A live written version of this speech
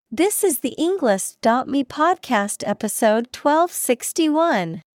This is the Englist.me podcast episode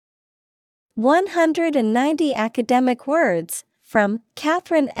 1261. 190 academic words from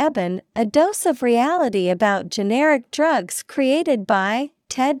Katherine Eban, a dose of reality about generic drugs created by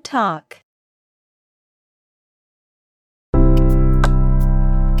TED Talk.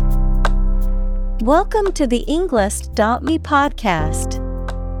 Welcome to the Englist.me podcast.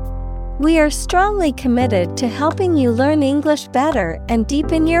 We are strongly committed to helping you learn English better and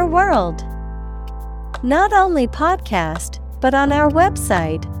deepen your world. Not only podcast, but on our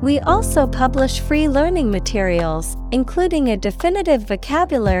website, we also publish free learning materials, including a definitive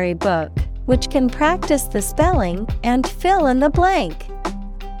vocabulary book, which can practice the spelling and fill in the blank.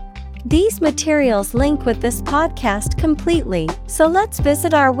 These materials link with this podcast completely, so let's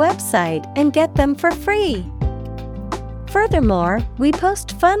visit our website and get them for free. Furthermore, we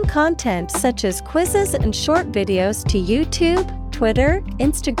post fun content such as quizzes and short videos to YouTube, Twitter,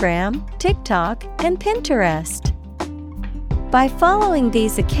 Instagram, TikTok, and Pinterest. By following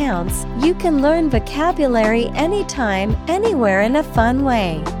these accounts, you can learn vocabulary anytime, anywhere in a fun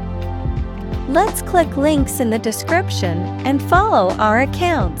way. Let's click links in the description and follow our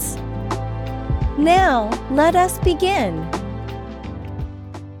accounts. Now, let us begin.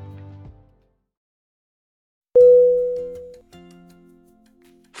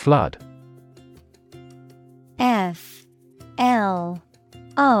 Flood. F-L-O-O-D.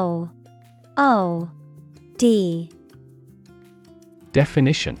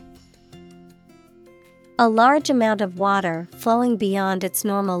 Definition: a large amount of water flowing beyond its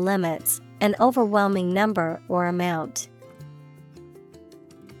normal limits, an overwhelming number or amount.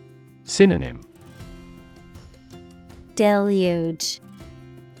 Synonym: deluge,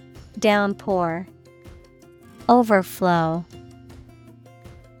 downpour, overflow.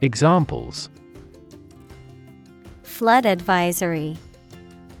 Examples: flood advisory,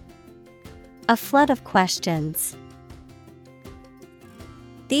 a flood of questions.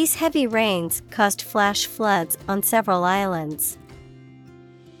 These heavy rains caused flash floods on several islands.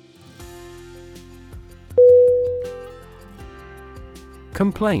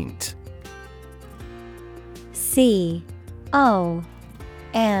 Complaint. C-O-M-P-L-A-I-N-T.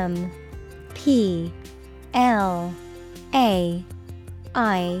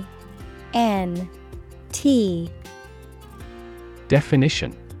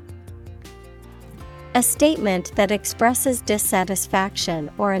 Definition: a statement that expresses dissatisfaction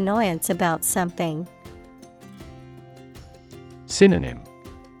or annoyance about something. Synonym: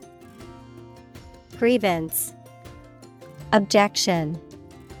 grievance, objection,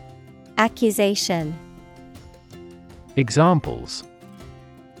 accusation. Examples: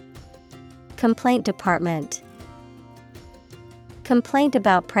 complaint department, complaint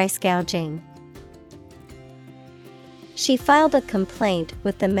about price gouging. She filed a complaint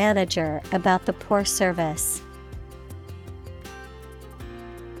with the manager about the poor service.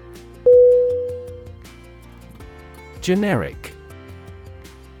 Generic.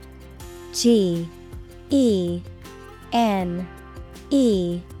 G-E-N-E-R-I-C.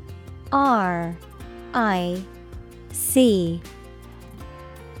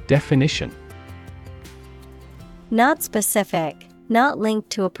 Definition: not specific, not linked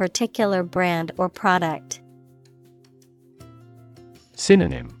to a particular brand or product.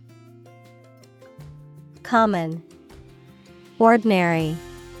 Synonym: common, ordinary,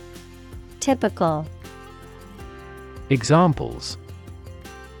 typical. Examples: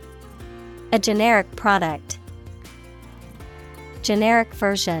 a generic product, generic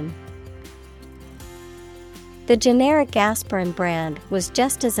version. The generic aspirin brand was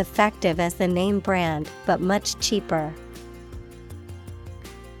just as effective as the name brand, but much cheaper.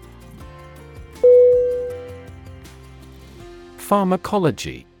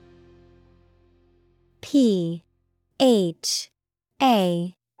 Pharmacology.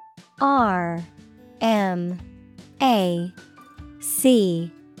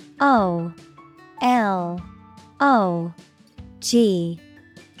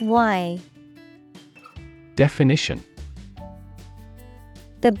 Definition: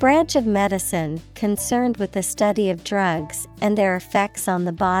 the branch of medicine concerned with the study of drugs and their effects on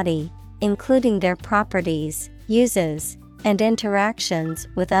the body, including their properties, uses, and interactions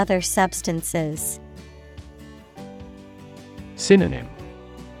with other substances. Synonym: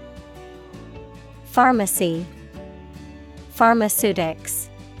 pharmacy, pharmaceutics.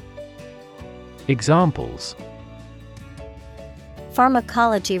 Examples: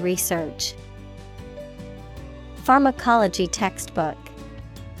 pharmacology research, pharmacology textbook.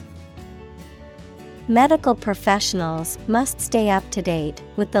 Medical professionals must stay up to date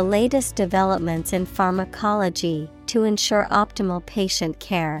with the latest developments in pharmacology to ensure optimal patient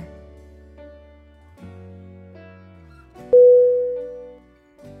care.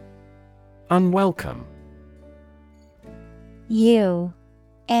 Unwelcome. UNWELCOME.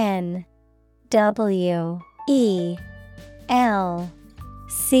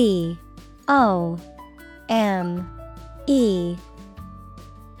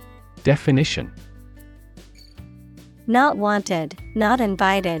 Definition: Not wanted, not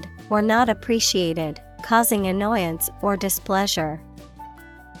invited, or not appreciated, causing annoyance or displeasure.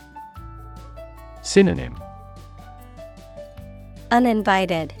 Synonym: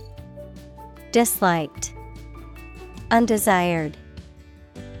 Uninvited, disliked, undesired.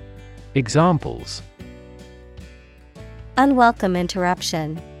 Examples: Unwelcome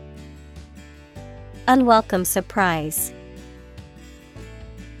interruption, unwelcome surprise.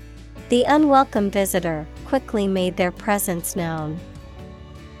 The unwelcome visitor quickly made their presence known.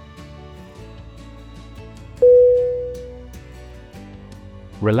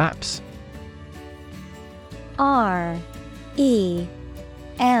 Relapse. RELAPSE.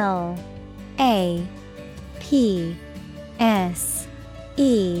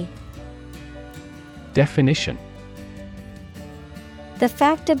 Definition: The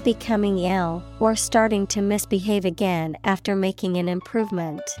fact of becoming ill or starting to misbehave again after making an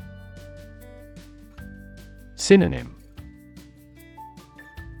improvement. Synonym: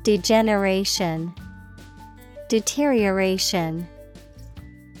 Degeneration, deterioration,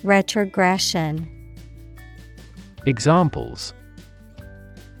 retrogression. Examples: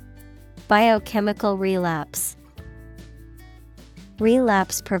 Biochemical relapse,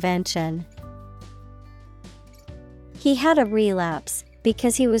 relapse prevention. He had a relapse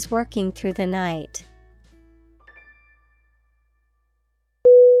because he was working through the night.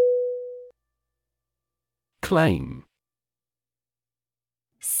 Claim.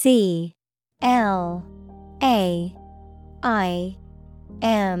 CLAIM.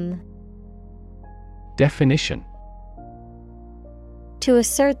 Definition: To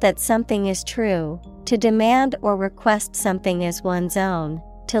assert that something is true, to demand or request something as one's own,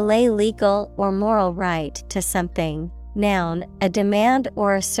 to lay legal or moral right to something. Noun, a demand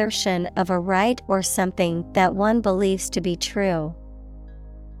or assertion of a right or something that one believes to be true.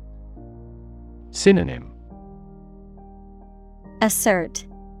 Synonym: Assert,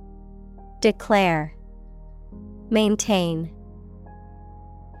 declare, maintain.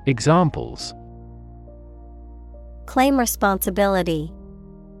 Examples: Claim responsibility,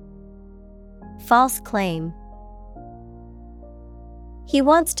 false claim. He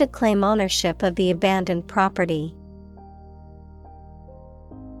wants to claim ownership of the abandoned property.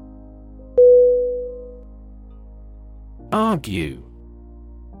 Argue.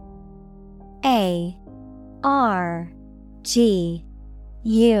 ARGUE.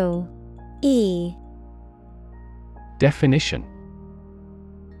 Definition: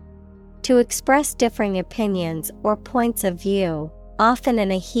 To express differing opinions or points of view, often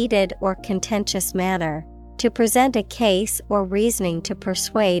in a heated or contentious manner, to present a case or reasoning to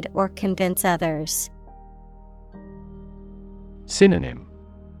persuade or convince others. Synonym: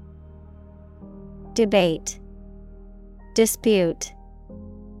 Debate, dispute,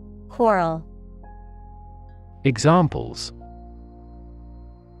 quarrel. Examples: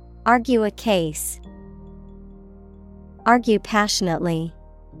 Argue a case, argue passionately.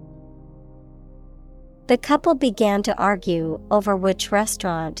 The couple began to argue over which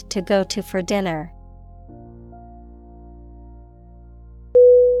restaurant to go to for dinner.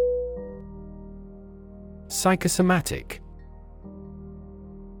 Psychosomatic.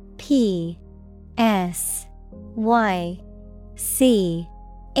 Psychosomatic.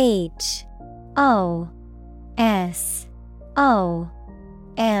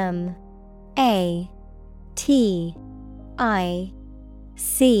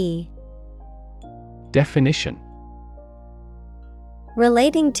 Definition: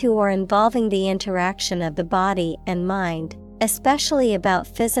 Relating to or involving the interaction of the body and mind, especially about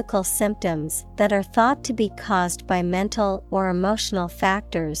physical symptoms that are thought to be caused by mental or emotional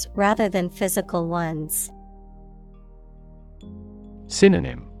factors rather than physical ones.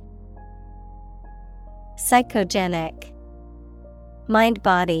 Synonym: Psychogenic,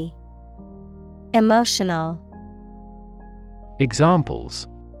 mind-body, emotional. Examples: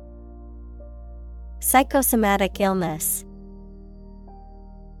 Psychosomatic illness,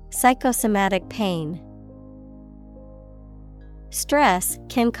 psychosomatic pain. Stress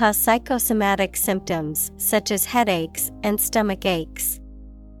can cause psychosomatic symptoms such as headaches and stomach aches.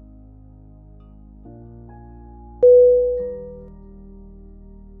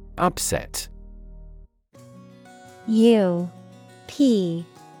 Upset. UPSET.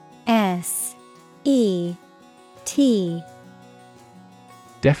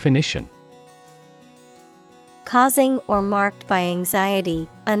 Definition: causing or marked by anxiety,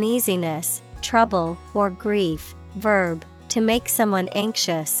 uneasiness, trouble, or grief. Verb, to make someone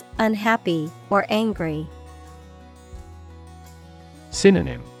anxious, unhappy, or angry.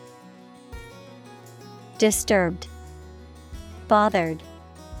 Synonym: Disturbed, bothered,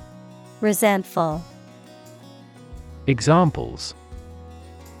 resentful. Examples: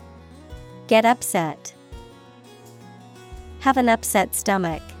 Get upset. Have an upset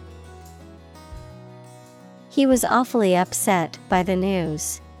stomach. He was awfully upset by the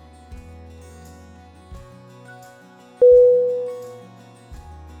news.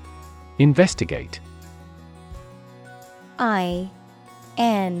 Investigate.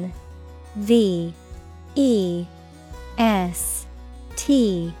 INVESTIGATE.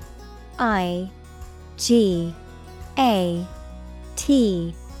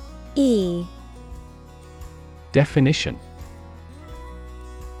 Definition: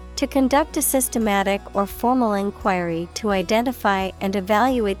 to conduct a systematic or formal inquiry to identify and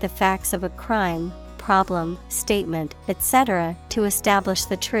evaluate the facts of a crime, problem, statement, etc., to establish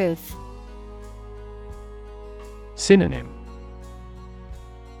the truth. Synonym: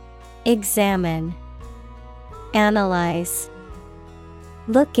 examine, analyze,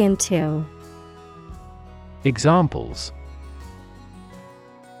 look into. Examples: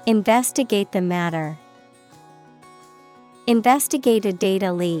 investigate the matter. Investigate a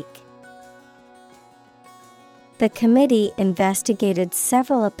data leak. The committee investigated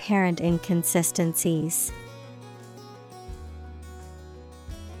several apparent inconsistencies.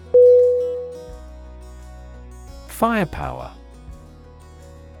 Firepower.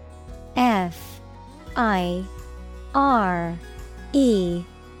 FIREPOWER.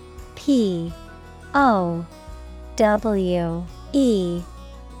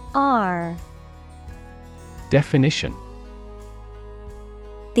 Definition: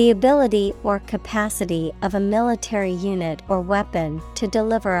 the ability or capacity of a military unit or weapon to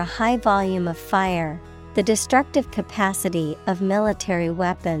deliver a high volume of fire, the destructive capacity of military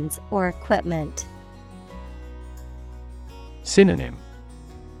weapons or equipment. Synonym: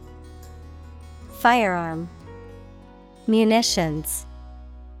 firearm, munitions,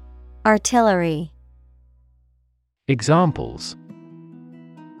 artillery. Examples: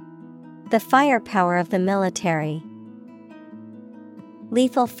 the firepower of the military.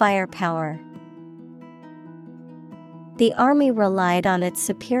 Lethal firepower. The army relied on its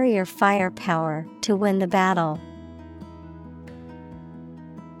superior firepower to win the battle.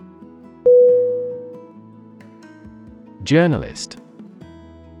 Journalist.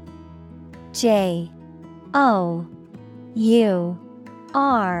 JOURNALIST.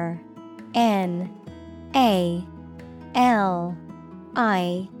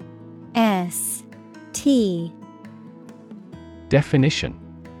 Definition: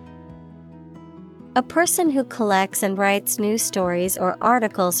 a person who collects and writes news stories or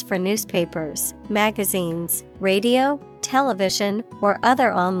articles for newspapers, magazines, radio, television, or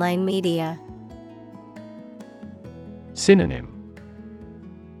other online media. Synonym: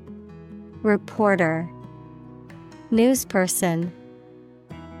 reporter, newsperson,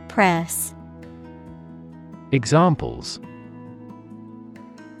 press. Examples: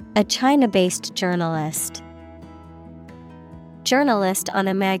 a China-based journalist. Journalist on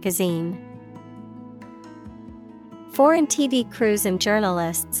a magazine. Foreign TV crews and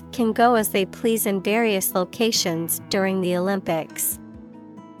journalists can go as they please in various locations during the Olympics.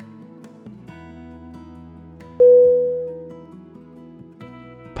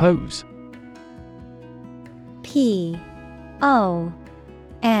 Pose. POSE.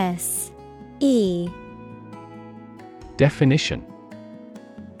 Definition: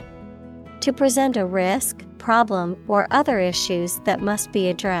 to present a risk, problem, or other issues that must be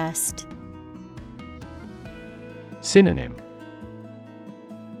addressed. Synonym: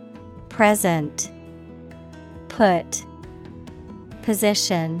 present, put,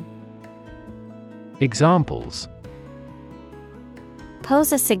 position. Examples: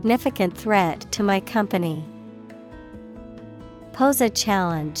 pose a significant threat to my company. Pose a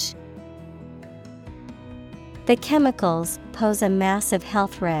challenge. The chemicals pose a massive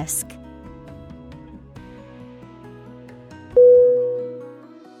health risk.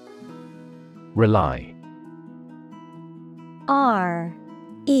 Rely.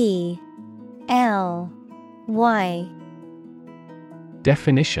 RELY.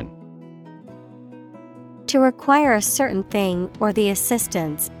 Definition: to require a certain thing or the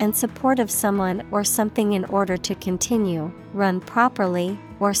assistance and support of someone or something in order to continue, run properly,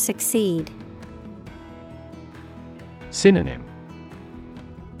 or succeed. Synonym: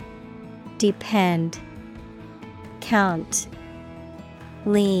 depend, count,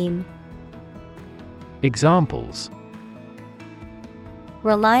 lean. Examples: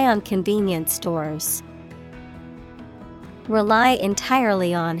 Rely on convenience stores. Rely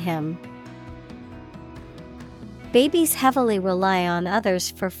entirely on him. Babies heavily rely on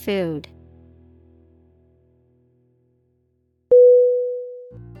others for food.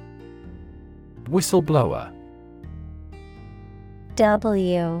 Whistleblower.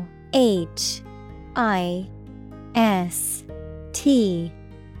 Whistleblower.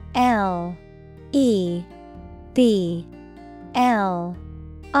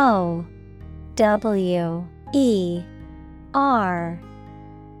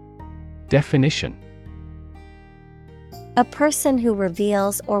 Definition: A person who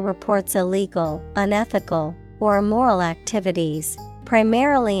reveals or reports illegal, unethical, or immoral activities,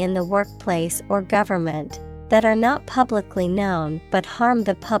 primarily in the workplace or government, that are not publicly known but harm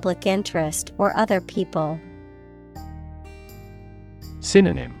the public interest or other people.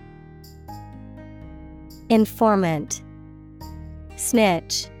 Synonym: Informant,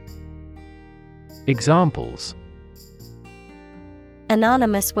 snitch. Examples: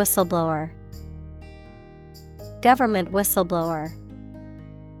 Anonymous whistleblower, government whistleblower.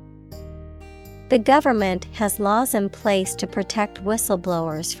 The government has laws in place to protect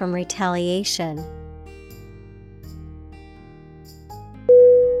whistleblowers from retaliation.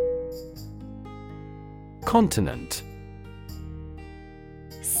 Continent.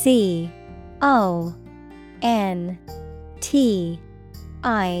 CONTINENT.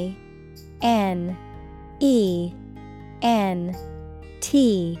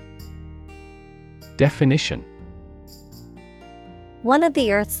 Definition: One of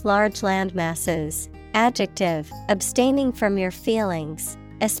the Earth's large landmasses. Adjective, abstaining from your feelings,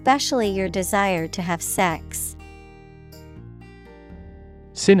 especially your desire to have sex.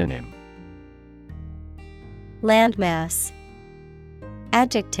 Synonym: Landmass.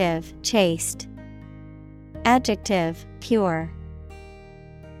 Adjective, chaste. Adjective, pure.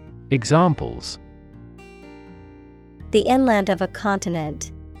 Examples: The inland of a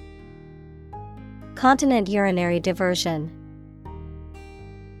continent. Continent urinary diversion.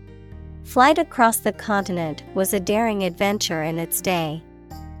 Flight across the continent was a daring adventure in its day.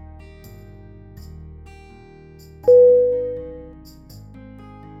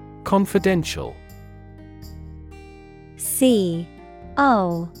 Confidential.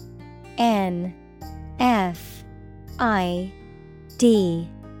 CONFIDENTIAL.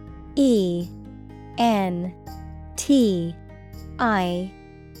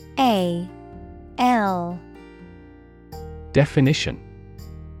 Definition: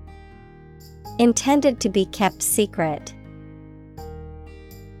 Intended to be kept secret.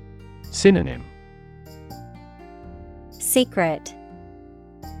 Synonym: Secret,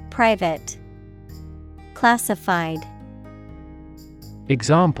 private, classified.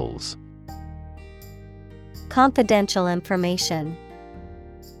 Examples: Confidential information.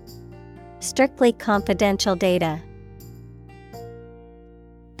 Strictly confidential data.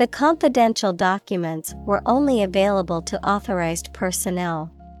 The confidential documents were only available to authorized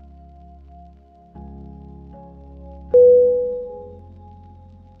personnel.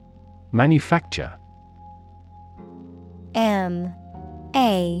 Manufacture. MANUFACTURE.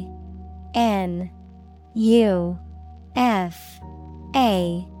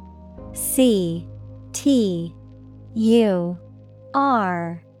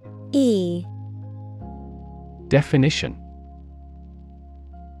 Definition: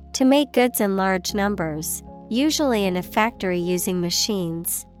 To make goods in large numbers, usually in a factory using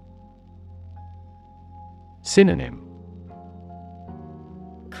machines. Synonym: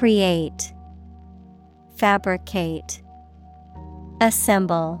 Create, fabricate,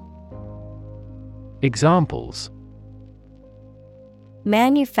 assemble. Examples: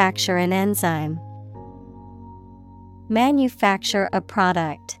 Manufacture an enzyme. Manufacture a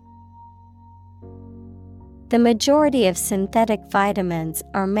product. The majority of synthetic vitamins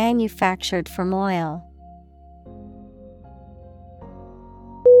are manufactured from oil.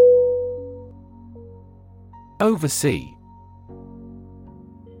 Oversee.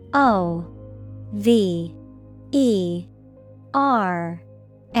 OVERSEA.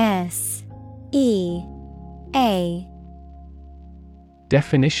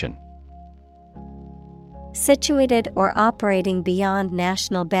 Definition: Situated or operating beyond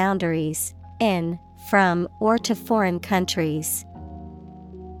national boundaries, in, from, or to foreign countries.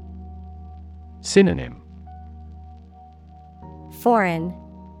 Synonym: Foreign,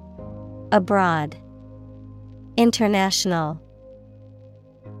 abroad, international.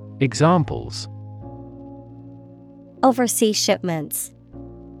 Examples: Overseas shipments.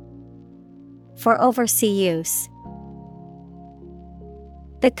 For overseas use.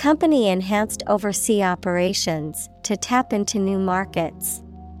 The company enhanced overseas operations to tap into new markets.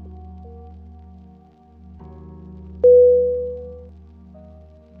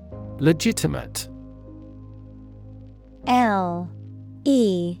 Legitimate. Legitime.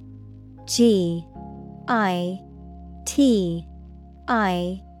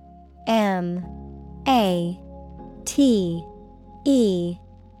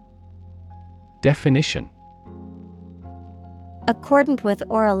 Definition. Accordant with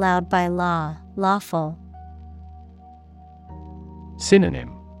or allowed by law, lawful.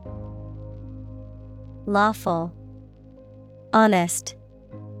 Synonym. Lawful, honest,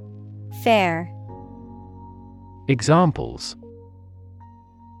 fair. Examples.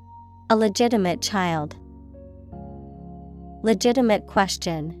 A legitimate child. Legitimate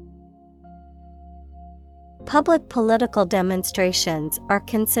question. Public political demonstrations are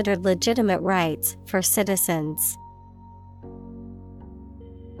considered legitimate rights for citizens.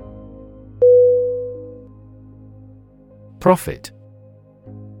 Profit.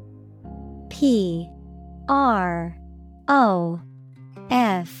 Profit.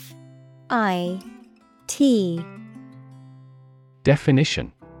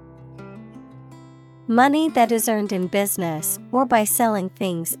 Definition. Money that is earned in business or by selling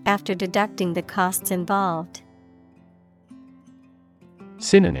things after deducting the costs involved.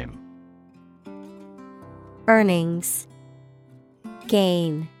 Synonym. Earnings,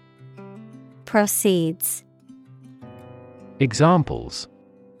 gain, proceeds. Examples.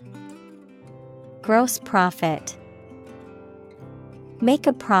 Gross profit. Make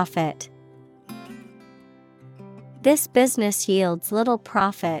a profit. This business yields little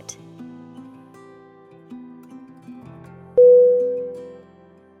profit.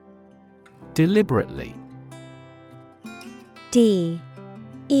 Deliberately. Deliberately.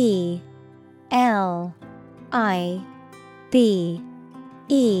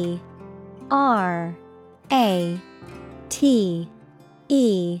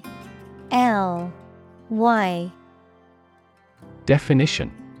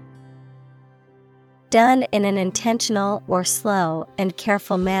 Definition. Done in an intentional or slow and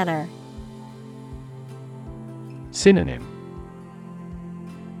careful manner. Synonym.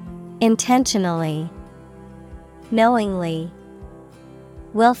 Intentionally, knowingly,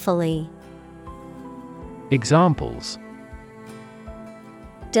 willfully. Examples.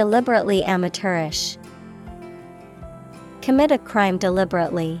 Deliberately amateurish. Commit a crime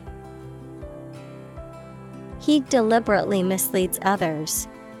deliberately. He deliberately misleads others.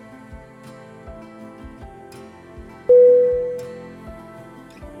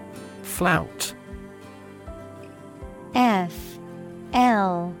 Flout. Flout.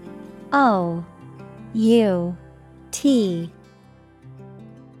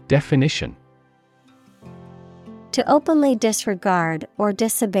 Definition. To openly disregard or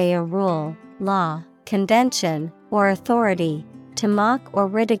disobey a rule, law, convention, or authority, to mock or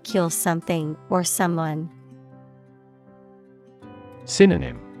ridicule something or someone.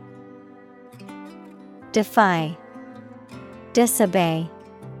 Synonym. Defy, disobey,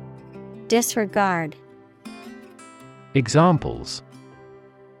 disregard. Examples.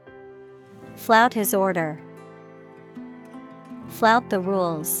 Flout his order. Flout the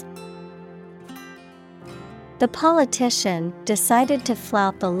rules. The politician decided to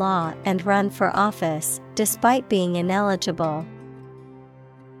flout the law and run for office despite being ineligible.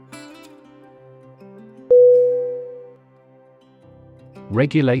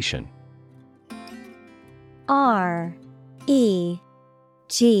 Regulation. Regulation.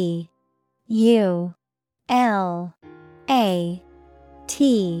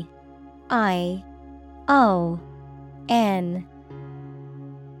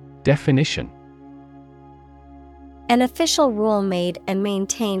 Definition. An official rule made and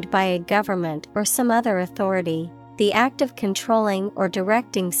maintained by a government or some other authority, the act of controlling or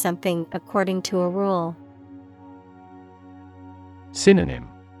directing something according to a rule. Synonym.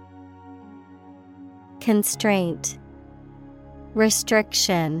 Constraint,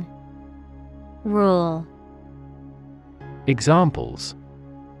 restriction, rule. Examples.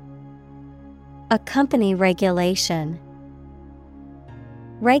 A company regulation.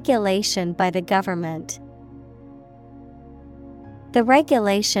 Regulation by the government. The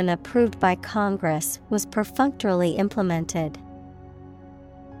regulation approved by Congress was perfunctorily implemented.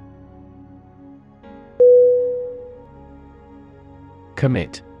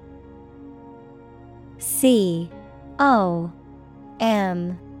 Commit. COMMIT.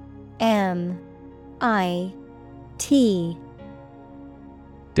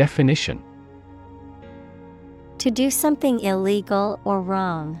 Definition. To do something illegal or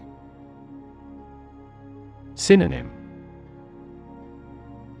wrong. Synonym.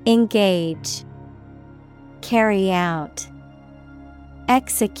 Engage. Carry out.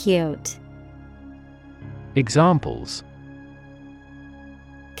 Execute. Examples: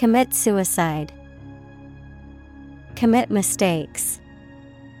 Commit suicide. Commit mistakes.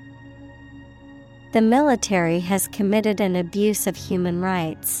 The military has committed an abuse of human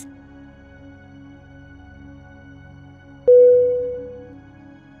rights.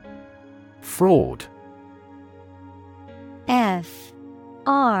 Fraud. F-R-A-U-D.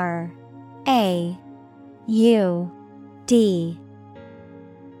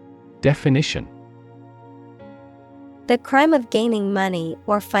 Definition: The crime of gaining money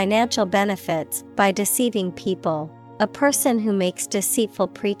or financial benefits by deceiving people, a person who makes deceitful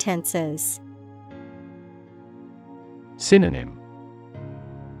pretenses. Synonym: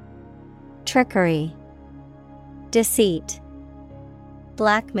 Trickery, deceit,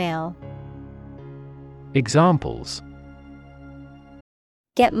 blackmail. Examples: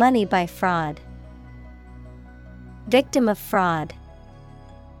 Get money by fraud. Victim of fraud.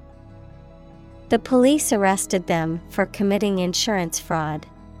 The police arrested them for committing insurance fraud.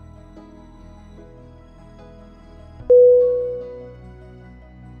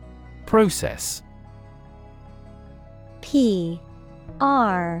 Process. P-R-O-C-E-S-S.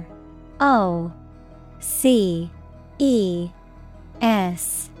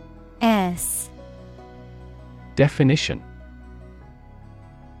 Definition: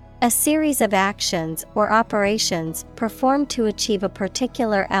 A series of actions or operations performed to achieve a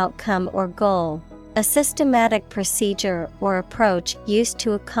particular outcome or goal, a systematic procedure or approach used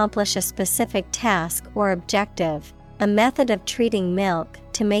to accomplish a specific task or objective, a method of treating milk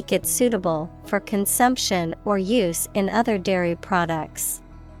to make it suitable for consumption or use in other dairy products.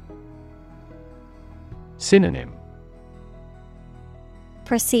 Synonym: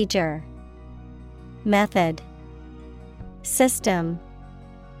 Procedure, method, system.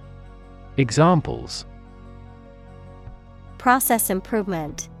 Examples: Process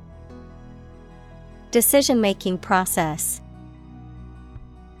improvement. Decision-making process.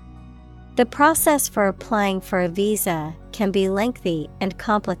 The process for applying for a visa can be lengthy and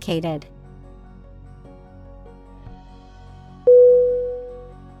complicated.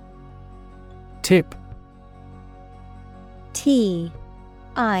 Tip. T-I-P.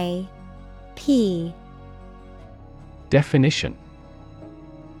 Definition: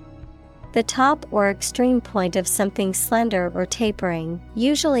 The top or extreme point of something slender or tapering,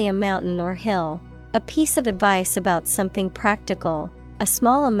 usually a mountain or hill. A piece of advice about something practical, a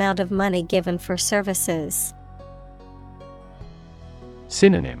small amount of money given for services.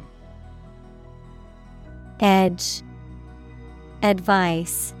 Synonym: Edge,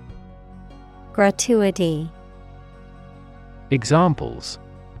 advice, gratuity. Examples: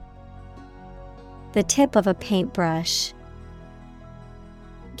 The tip of a paintbrush.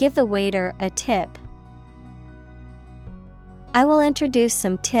 Give the waiter a tip. I will introduce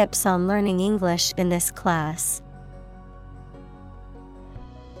some tips on learning English in this class.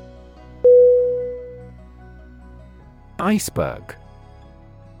 Iceberg.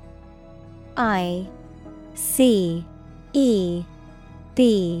 I-C-E-B-E-R-G.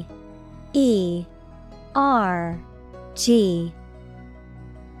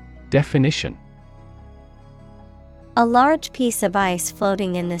 Definition: A large piece of ice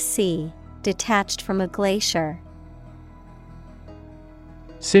floating in the sea, detached from a glacier.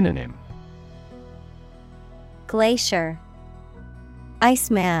 Synonym: Glacier, ice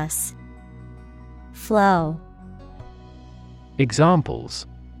mass, flow. Examples: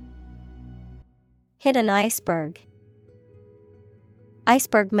 Hit an iceberg.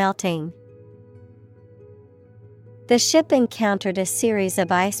 Iceberg melting. The ship encountered a series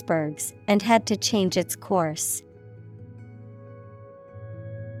of icebergs and had to change its course.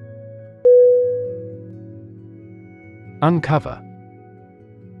 Uncover.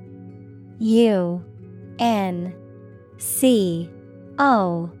 U-N-C-O-V-E-R.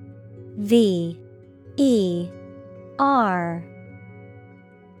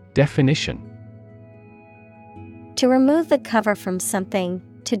 Definition: To remove the cover from something,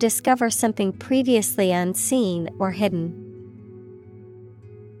 to discover something previously unseen or hidden.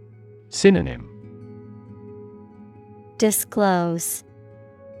 Synonym: Disclose,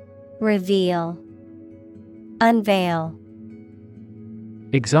 reveal, unveil.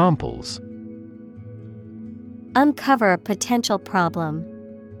 Examples: Uncover a potential problem.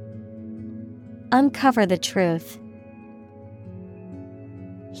 Uncover the truth.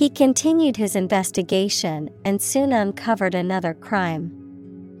 He continued his investigation and soon uncovered another crime.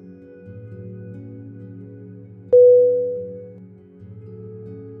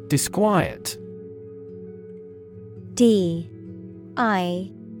 Disquiet. D-I-S-Q-U-I-E-T.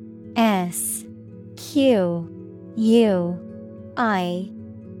 S Q U I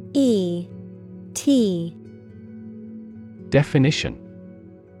E T. Definition: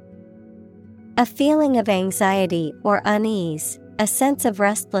 A feeling of anxiety or unease, a sense of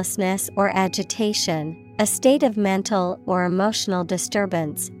restlessness or agitation, a state of mental or emotional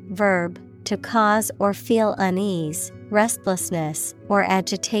disturbance. Verb, to cause or feel unease, restlessness, or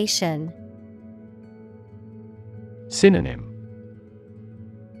agitation. Synonym: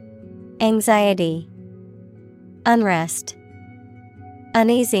 Anxiety, unrest,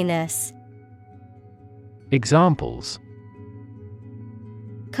 uneasiness. Examples: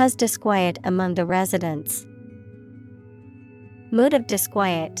 Cause disquiet among the residents. Mood of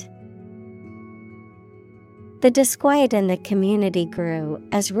disquiet. The disquiet in the community grew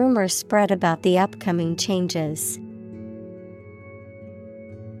as rumors spread about the upcoming changes.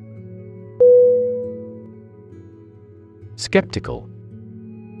 Skeptical.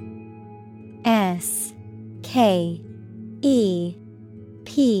 S K E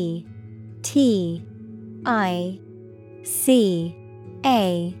P T I C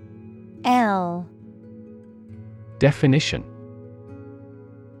A L. Definition: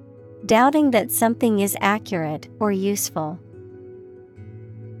 Doubting that something is accurate or useful.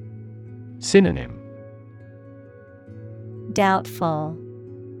 Synonym: Doubtful,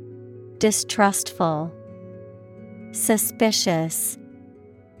 distrustful, suspicious.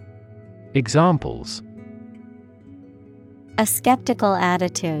 Examples: A skeptical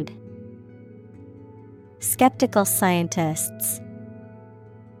attitude. Skeptical scientists.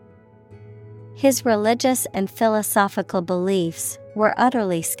 His religious and philosophical beliefs were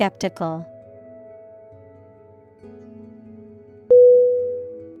utterly skeptical.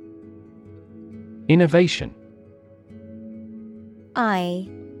 Innovation.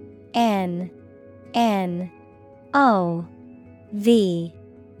 INNOVATION.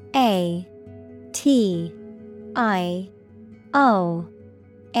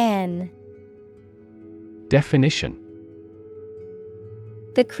 Definition: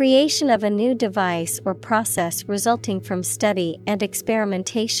 The creation of a new device or process resulting from study and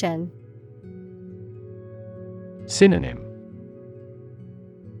experimentation. Synonym: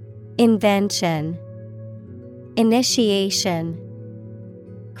 Invention, initiation,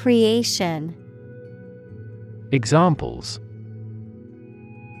 creation. Examples: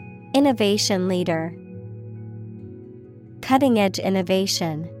 Innovation leader. Cutting-edge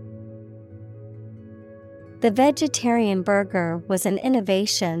innovation. The vegetarian burger was an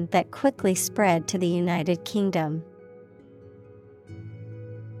innovation that quickly spread to the United Kingdom.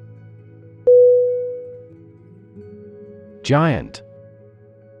 Giant.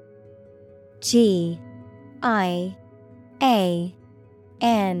 G-I-A-N-T.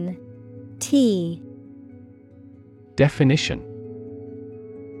 Definition: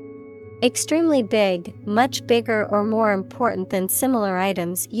 Extremely big, much bigger or more important than similar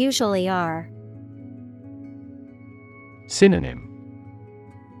items usually are. Synonym: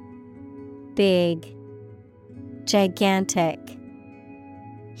 Big, gigantic,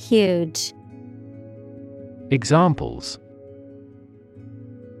 huge. Examples: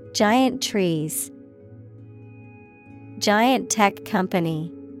 Giant trees. Giant tech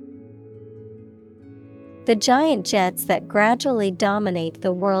company. The giant jets that gradually dominate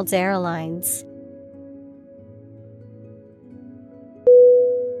the world's airlines.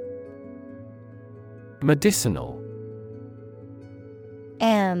 Medicinal.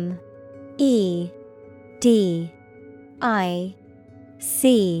 MEDICINAL.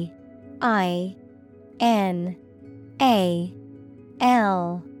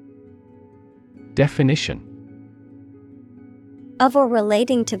 Definition: Of or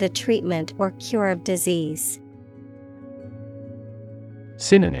relating to the treatment or cure of disease.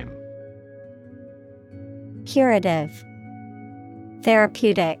 Synonym: Curative,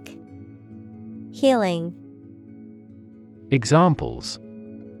 therapeutic, healing. Examples: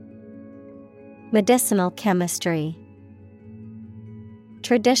 Medicinal chemistry.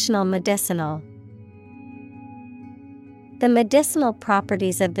 Traditional medicinal. The medicinal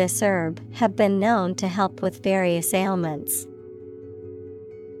properties of this herb have been known to help with various ailments.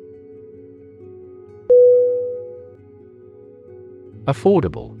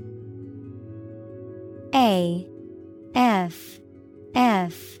 Affordable. A F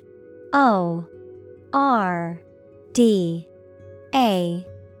F O R D A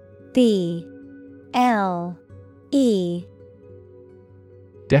B L E.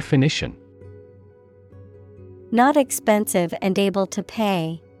 Definition: Not expensive and able to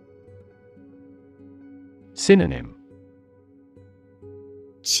pay. Synonym: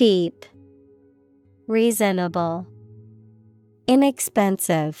 Cheap, reasonable,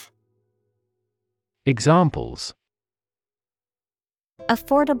 inexpensive. Examples: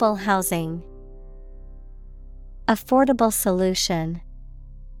 affordable housing, affordable solution.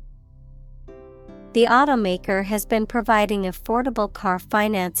 The automaker has been providing affordable car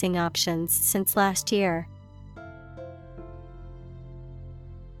financing options since last year.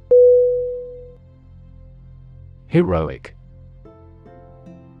 Heroic.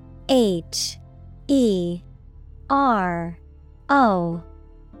 Heroic.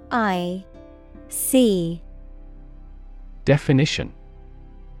 Definition: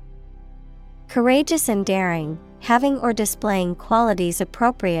 courageous and daring, having or displaying qualities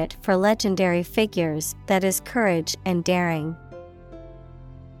appropriate for legendary figures, that is, courage and daring.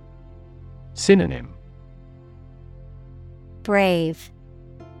 Synonym: Brave,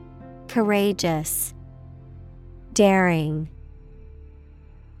 courageous, daring.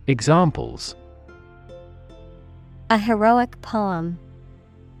 Examples: a heroic poem,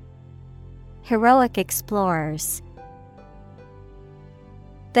 heroic explorers.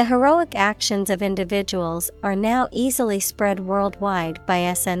 The heroic actions of individuals are now easily spread worldwide by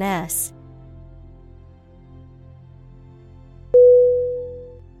SNS.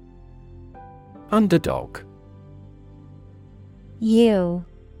 Underdog. UNDERDOG.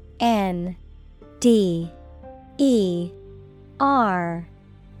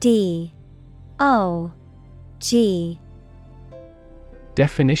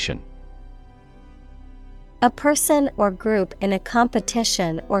 Definition: a person or group in a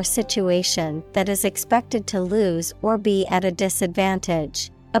competition or situation that is expected to lose or be at a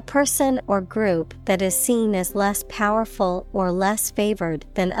disadvantage. A person or group that is seen as less powerful or less favored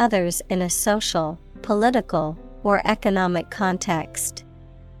than others in a social, political, or economic context.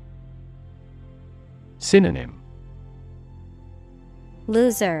 Synonym: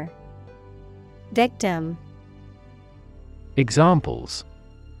 loser, victim. Examples: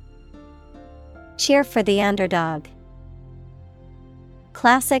 cheer for the underdog.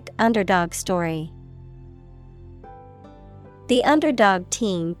 Classic underdog story. The underdog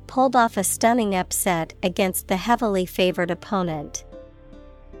team pulled off a stunning upset against the heavily favored opponent.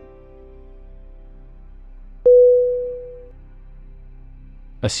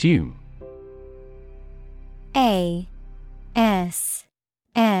 Assume.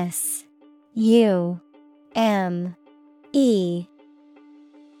 ASSUME.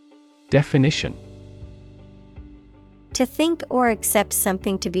 Definition: to think or accept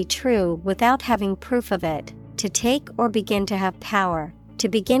something to be true without having proof of it, to take or begin to have power, to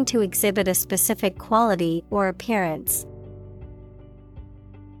begin to exhibit a specific quality or appearance.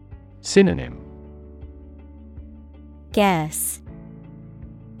 Synonym: guess,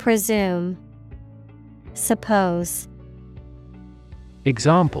 presume, suppose.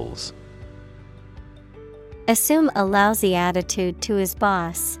 Examples: assume a lousy attitude to his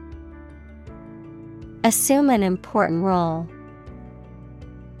boss. Assume an important role.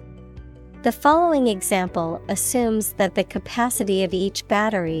 The following example assumes that the capacity of each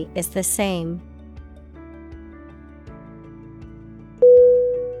battery is the same.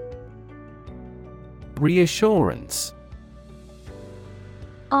 Reassurance.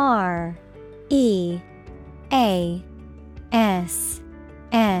 REASSURANCE.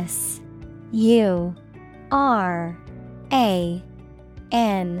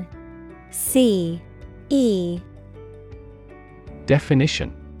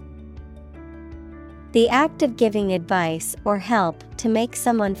 Definition: the act of giving advice or help to make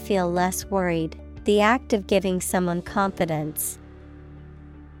someone feel less worried. The act of giving someone confidence.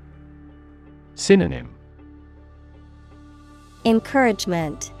 Synonym: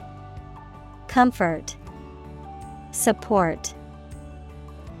 encouragement, comfort, support.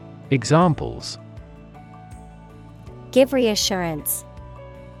 Examples: give reassurance.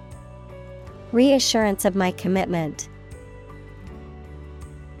 Reassurance of my commitment.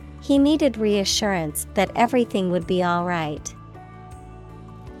 He needed reassurance that everything would be all right.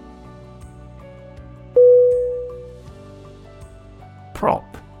 Prop.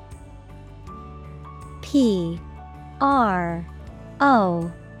 PROP.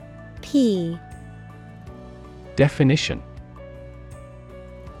 Definition: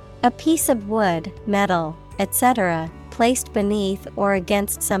 a piece of wood, metal, etc., placed beneath or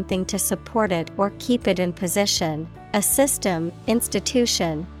against something to support it or keep it in position. A system,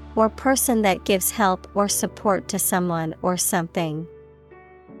 institution, or person that gives help or support to someone or something.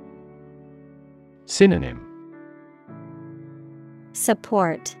 Synonym: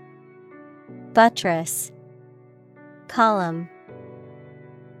 support, buttress, column.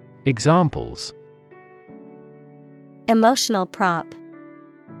 Examples: emotional prop,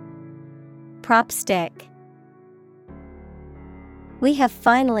 prop stick. We have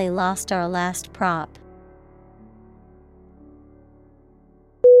finally lost our last prop.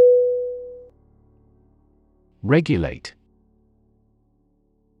 Regulate.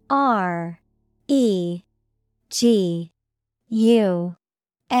 R-E-G-U-L-A-T-E.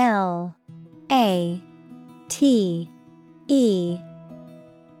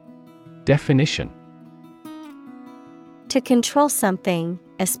 Definition. To control something,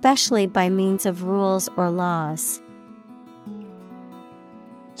 especially by means of rules or laws.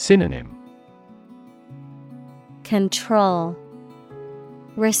 Synonym. Control,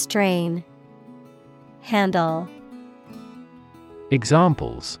 restrain, handle.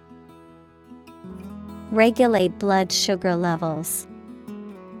 Examples. Regulate blood sugar levels.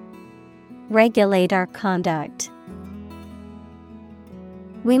 Regulate our conduct.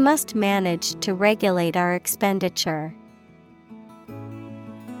 We must manage to regulate our expenditure.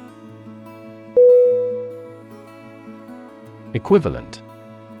 Equivalent.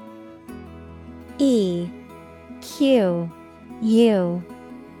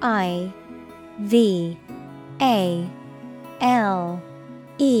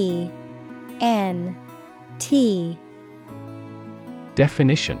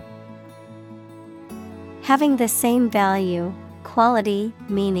 Definition. Having the same value, quality,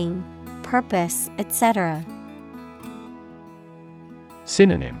 meaning, purpose, etc.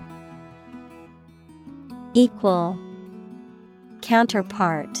 Synonym. Equal,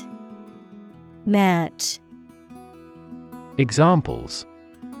 counterpart, match. Examples.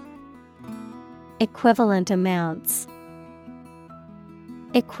 Equivalent amounts.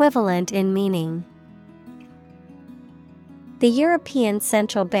 Equivalent in meaning. The European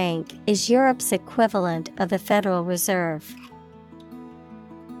Central Bank is Europe's equivalent of the Federal Reserve.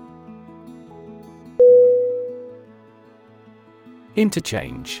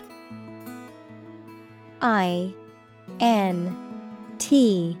 Interchange. I-N-T-E-R-C-H-A-N-G-E.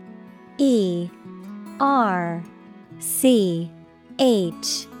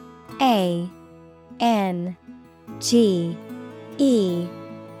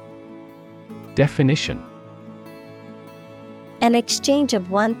 Definition. An exchange of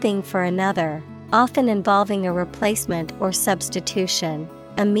one thing for another, often involving a replacement or substitution,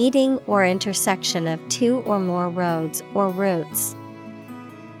 a meeting or intersection of two or more roads or routes.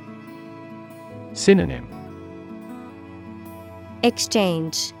 Synonym.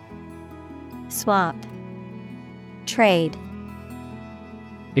 Exchange, swap, trade.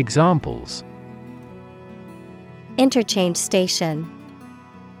 Examples. Interchange station.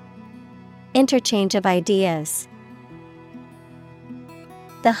 Interchange of ideas.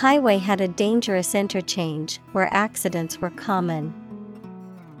 The highway had a dangerous interchange where accidents were common.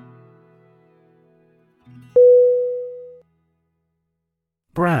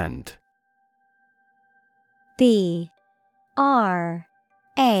 Brand. B-R-A-N-D.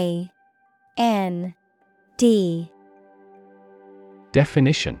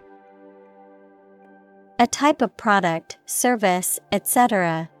 Definition. A type of product, service,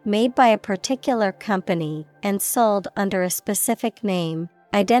 etc., made by a particular company and sold under a specific name,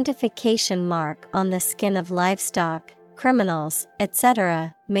 identification mark on the skin of livestock, criminals,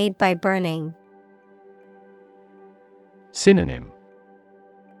 etc., made by burning. Synonym.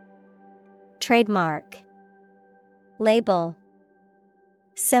 Trademark, label,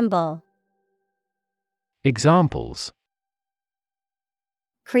 symbol. Examples.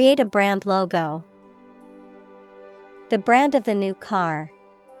 Create a brand logo. The brand of the new car.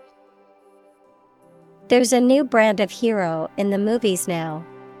 There's a new brand of hero in the movies now.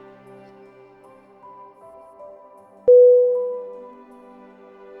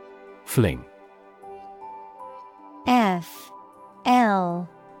 Fling.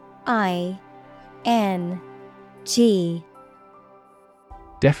 F-L-I-N-G.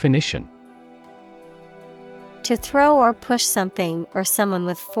 Definition. To throw or push something or someone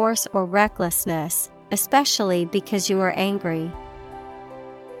with force or recklessness, especially because you are angry.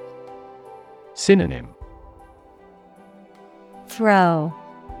 Synonym. Throw,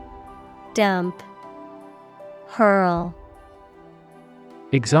 dump, hurl.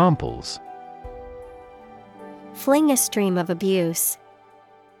 Examples. Fling a stream of abuse.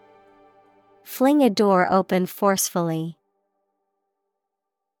 Fling a door open forcefully.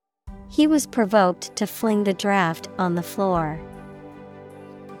 He was provoked to fling the draft on the floor.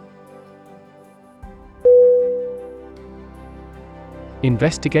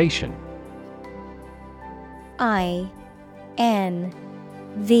 Investigation.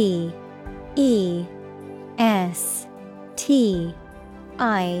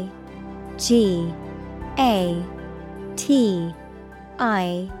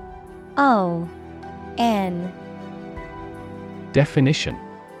 Definition: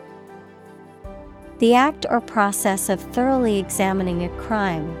 the act or process of thoroughly examining a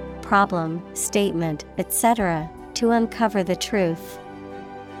crime, problem, statement, etc., to uncover the truth.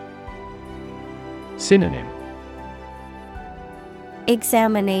 Synonym: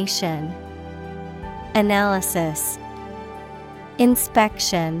 examination, analysis,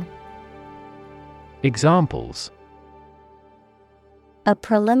 inspection. Examples: a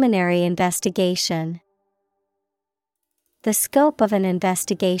preliminary investigation. The scope of an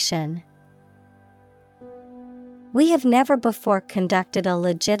investigation. We have never before conducted a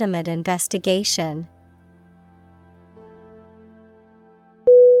legitimate investigation.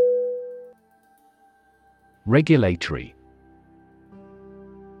 Regulatory.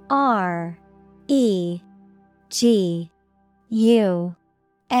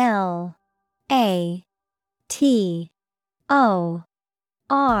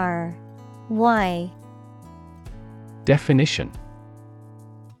 regulatory. Definition: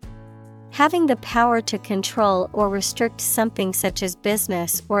 having the power to control or restrict something such as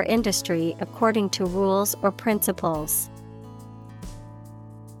business or industry according to rules or principles.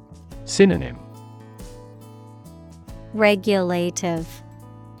 Synonym: regulative,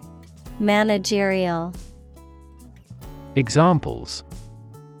 managerial. Examples: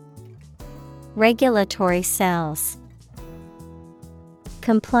 regulatory cells.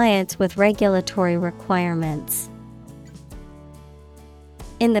 Compliance with regulatory requirements.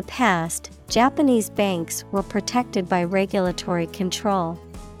 In the past, Japanese banks were protected by regulatory control.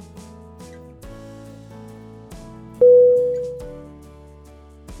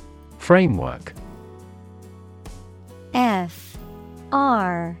 Framework.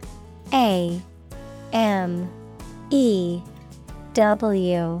 Framework.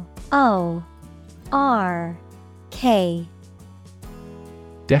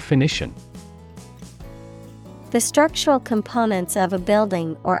 Definition: the structural components of a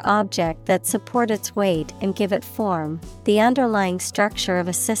building or object that support its weight and give it form, the underlying structure of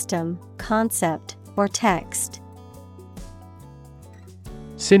a system, concept, or text.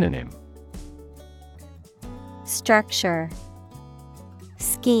 Synonym: structure,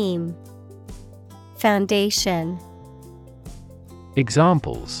 scheme, foundation.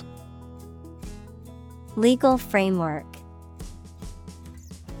 Examples: legal framework.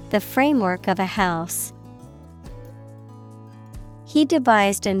 The framework of a house. He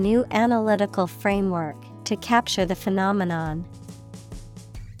devised a new analytical framework to capture the phenomenon.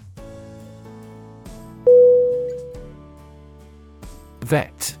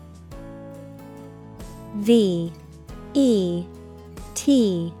 Vet. V-E-T.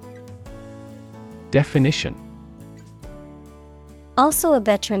 Definition: also a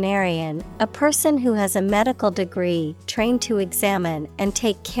veterinarian, a person who has a medical degree trained to examine and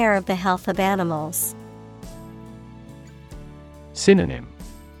take care of the health of animals. Synonym: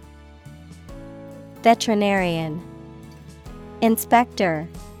 veterinarian, inspector,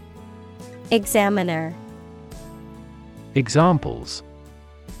 examiner. Examples: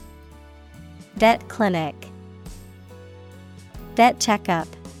 vet clinic, vet checkup.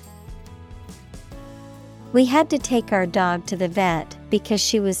 We had to take our dog to the vet because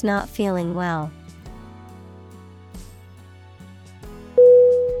she was not feeling well.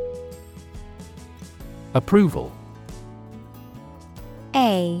 Approval.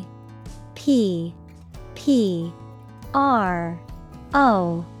 A-P-P-R-O-V-A-L.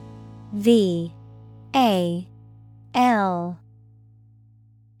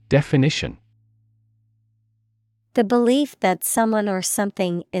 Definition: the belief that someone or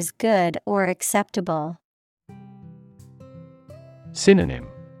something is good or acceptable. Synonym: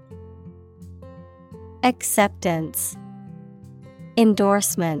 acceptance,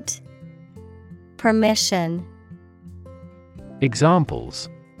 endorsement, permission. Examples: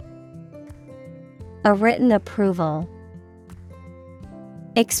 a written approval.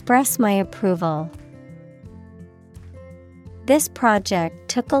 Express my approval. This project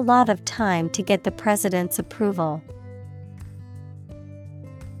took a lot of time to get the president's approval.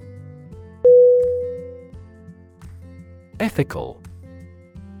 Ethical.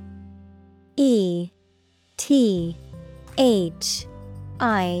 E-T-H-I-C-A-L.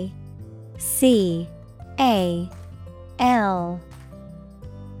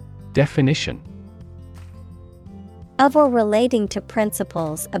 Definition: of or relating to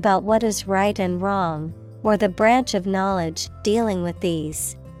principles about what is right and wrong, or the branch of knowledge dealing with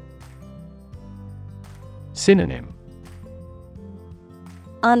these. Synonym: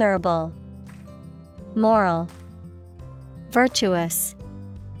 honorable, moral, virtuous.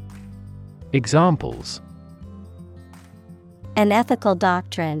 Examples: an ethical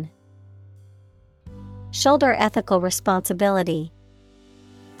doctrine. shoulder ethical responsibility.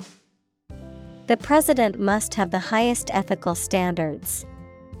 The president must have the highest ethical standards.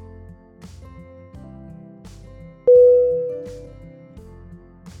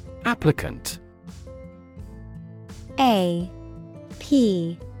 Applicant. A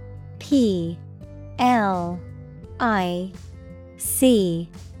P P L I C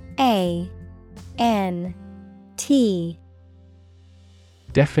A N T.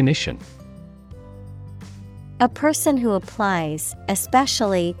 Definition. A person who applies,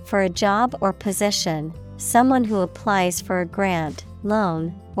 especially for a job or position, someone who applies for a grant,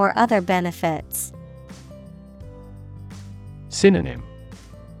 loan, or other benefits. Synonym.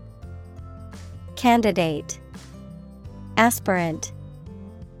 Candidate, aspirant,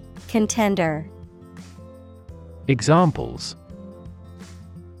 contender. Examples.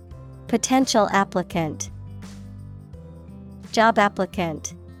 Potential applicant, job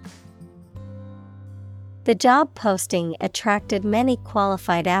applicant. The job posting attracted many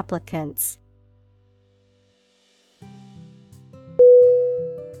qualified applicants.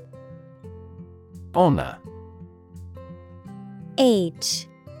 Honor.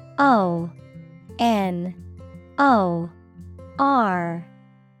 Honor.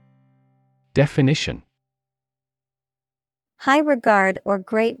 Definition. High regard or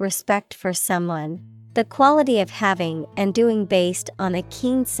great respect for someone, the quality of having and doing based on a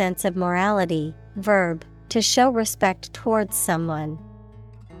keen sense of morality. Verb, to show respect towards someone.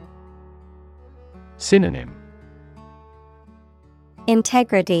 Synonym.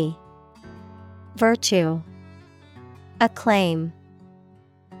 Integrity, virtue, acclaim.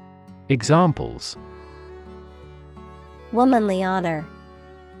 Examples. Womanly honor.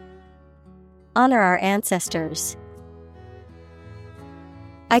 Honor our ancestors.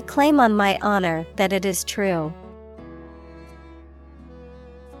 I claim on my honor that it is true.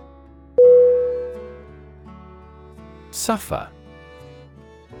 Suffer.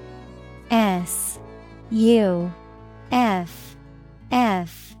 S-U-F-F-E-R.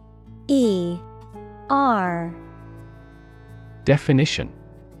 Definition.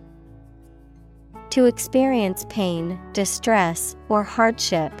 To experience pain, distress, or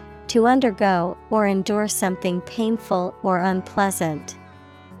hardship, to undergo or endure something painful or unpleasant.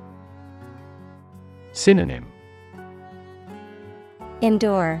 Synonym.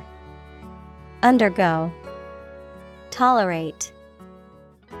 Endure, undergo, tolerate.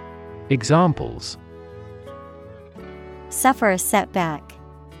 Examples. Suffer a setback.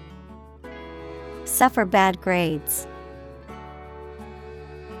 Suffer bad grades.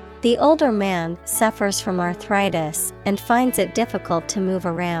 The older man suffers from arthritis and finds it difficult to move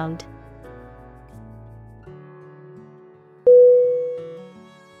around.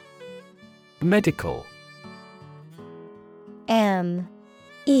 Medical. M-E-D-I-C-A-L.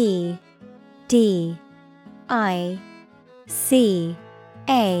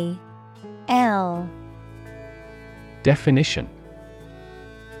 Definition.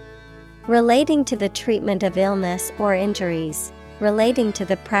 Relating to the treatment of illness or injuries, relating to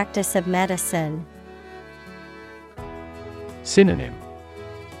the practice of medicine. Synonym.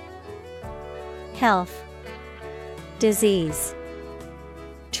 Health, disease,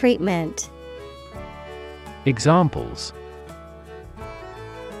 treatment. Examples.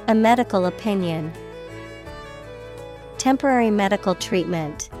 A medical opinion. Temporary medical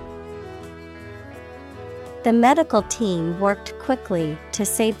treatment. The medical team worked quickly to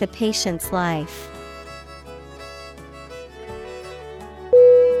save the patient's life.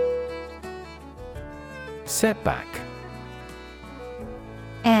 Setback.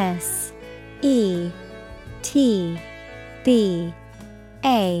 S-E-T-B-A-C-K.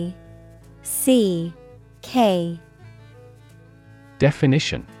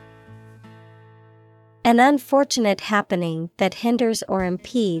 Definition. An unfortunate happening that hinders or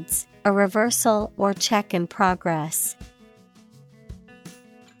impedes a reversal or check in progress.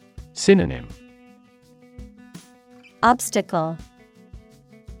 Synonym. Obstacle,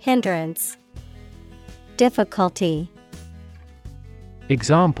 hindrance, difficulty.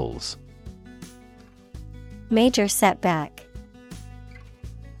 Examples. Major setback.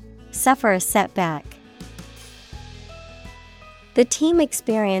 Suffer a setback. The team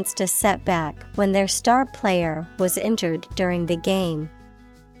experienced a setback when their star player was injured during the game.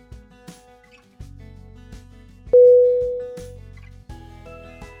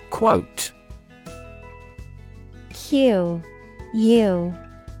 Quote. Q-U-O-T-E.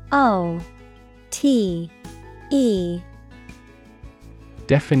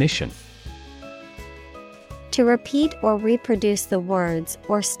 Definition. To repeat or reproduce the words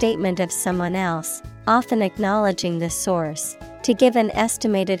or statement of someone else, often acknowledging the source, To give an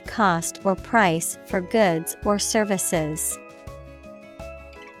estimated cost or price for goods or services.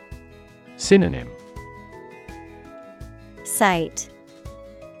 Synonym: Cite,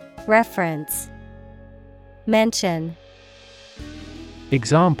 reference, mention.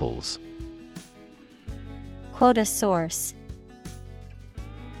 Examples: Quote a source.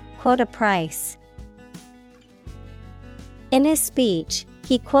 Quote a price. In his speech,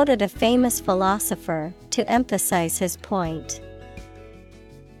 he quoted a famous philosopher to emphasize his point.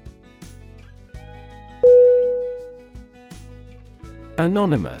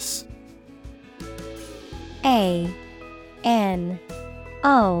 Anonymous. ANONYMOUS.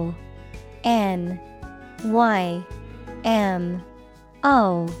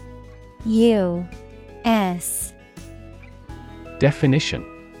 Definition: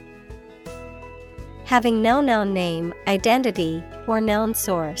 Having no known name, identity, or known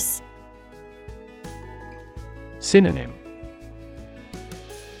source. Synonym: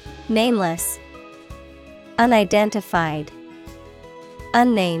 Nameless, unidentified,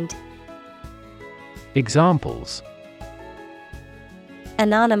 unnamed. Examples: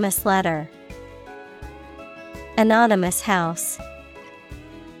 Anonymous letter. Anonymous house.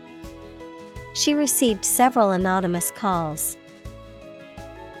 She received several anonymous calls.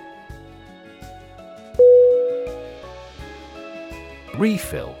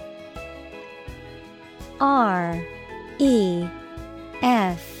 Refill.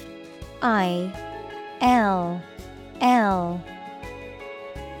 REFILL.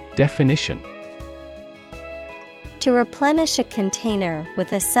 Definition: To replenish a container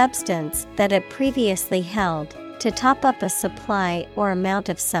with a substance that it previously held, to top up a supply or amount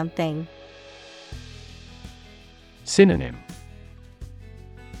of something. Synonym: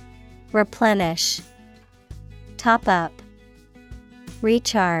 Replenish, top up,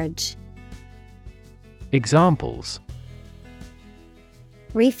 recharge. Examples: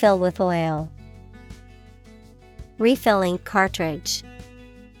 Refill with oil. Refilling cartridge.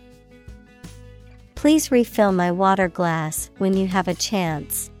 Please refill my water glass when you have a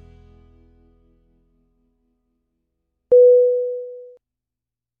chance.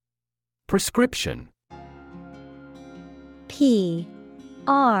 Prescription.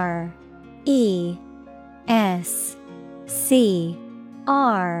 PRESCRIPTION.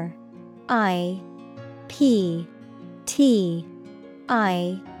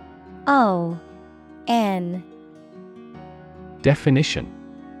 Definition: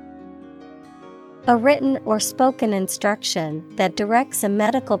 A written or spoken instruction that directs a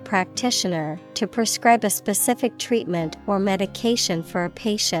medical practitioner to prescribe a specific treatment or medication for a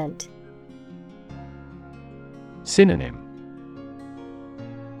patient. Synonym: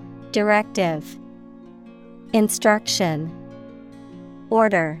 Directive, instruction,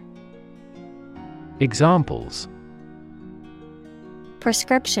 order. Examples: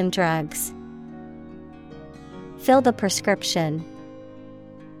 Prescription drugs. Fill the prescription.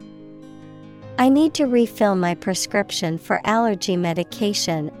 I need to refill my prescription for allergy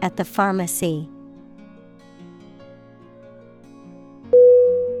medication at the pharmacy.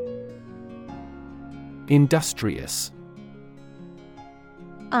 Industrious.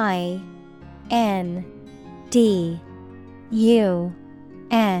 INDUSTRIOUS.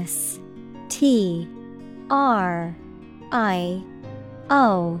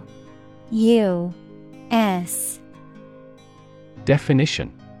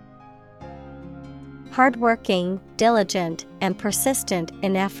 Definition: Hardworking, diligent, and persistent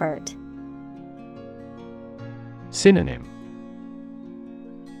in effort. Synonym: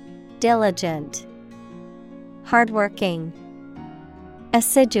 Diligent, hardworking,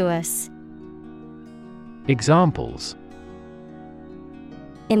 assiduous. Examples: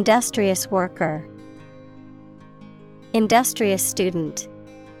 Industrious worker. Industrious student.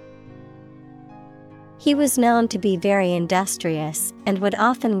 He was known to be very industrious and would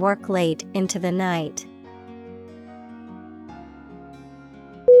often work late into the night.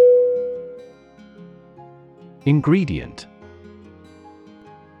 Ingredient.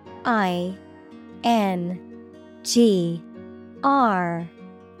 INGREDIENT.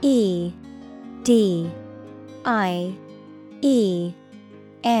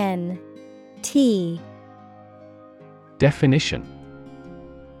 Definition: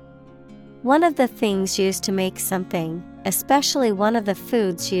 One of the things used to make something, especially one of the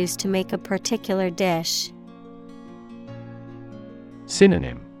foods used to make a particular dish.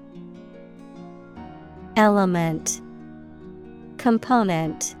 Synonym: Element,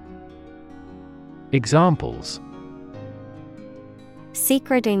 component. Examples: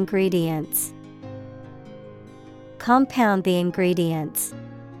 Secret ingredients. Compound the ingredients.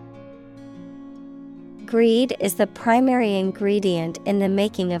 Greed is the primary ingredient in the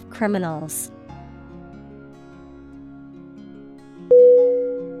making of criminals.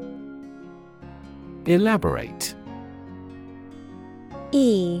 Elaborate.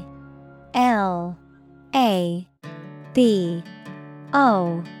 E L A B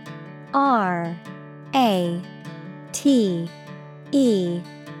O R A T E.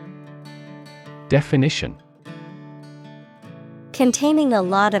 Definition. Containing a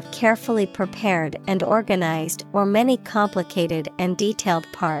lot of carefully prepared and organized or many complicated and detailed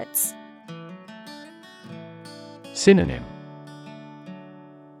parts. Synonym.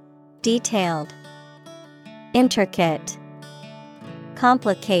 Detailed, intricate,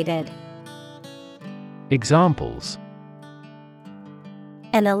 complicated. Examples.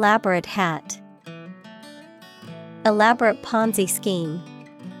 An elaborate hat. Elaborate Ponzi scheme.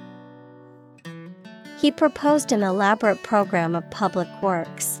 He proposed an elaborate program of public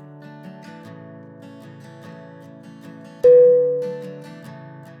works.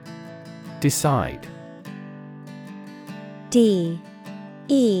 Decide. D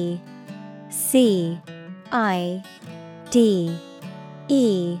E C I D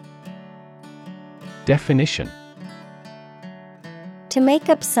E. Definition. To make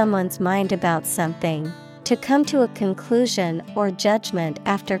up someone's mind about something, to come to a conclusion or judgment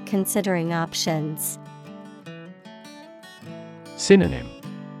after considering options. Synonym.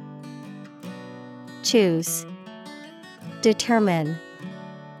 Choose, determine,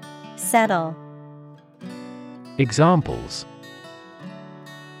 settle. Examples.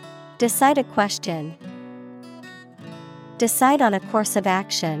 Decide a question. Decide on a course of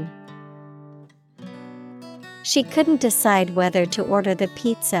action. She couldn't decide whether to order the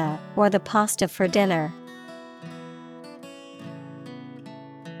pizza or the pasta for dinner.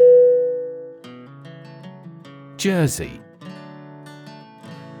 Jersey.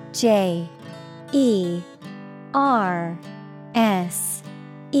 J E R S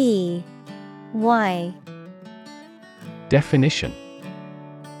E Y. Definition.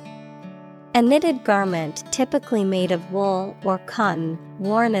 A knitted garment typically made of wool or cotton,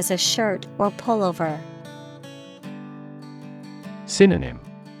 worn as a shirt or pullover. Synonym.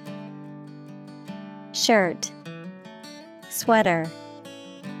 Shirt, sweater,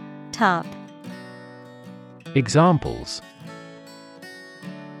 top. Examples.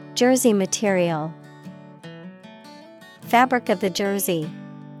 Jersey material. Fabric of the jersey.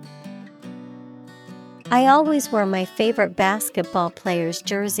 I always wear my favorite basketball player's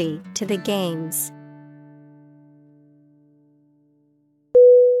jersey to the games.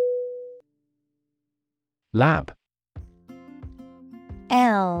 Lab.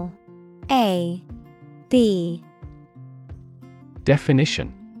 L A B.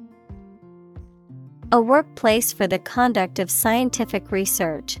 Definition. A workplace for the conduct of scientific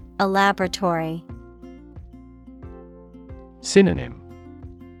research, a laboratory. Synonym.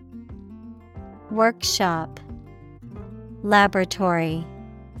 Workshop, laboratory,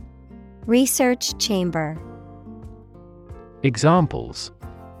 research chamber. Examples.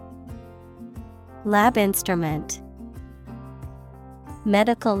 Lab instrument.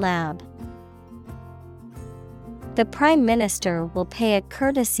 Medical lab. The Prime Minister will pay a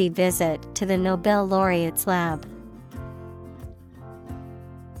courtesy visit to the Nobel laureate's lab.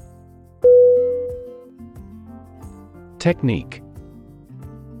 Technique.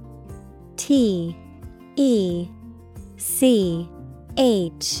 T E C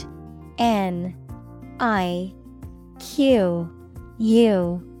H N I Q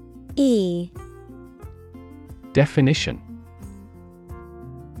U E. Definition.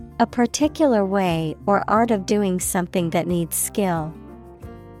 A particular way or art of doing something that needs skill.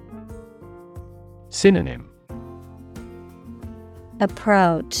 Synonym.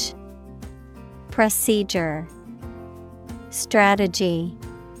 Approach, procedure, strategy.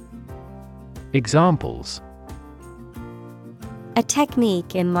 Examples. A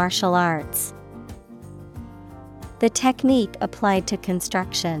technique in martial arts. The technique applied to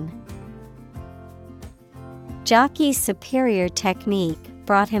construction. Jockey's superior technique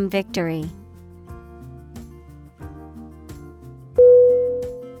brought him victory.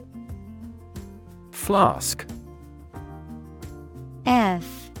 Flask.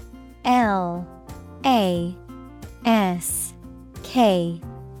 F L A S K.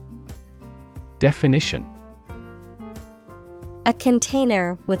 Definition. A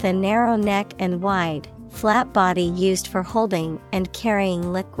container with a narrow neck and wide, flat body used for holding and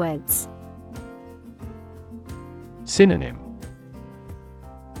carrying liquids. Synonym.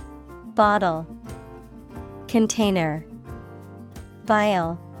 Bottle, container,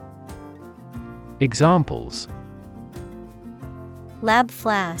 vial. Examples. Lab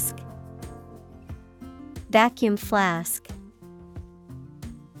flask. Vacuum flask.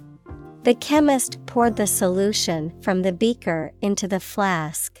 The chemist poured the solution from the beaker into the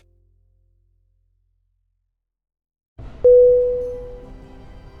flask.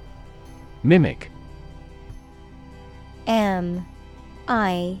 Mimic.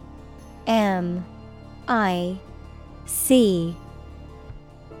 M-I-M-I-C.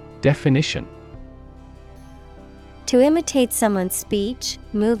 Definition: to imitate someone's speech,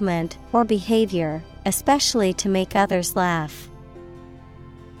 movement, or behavior, especially to make others laugh.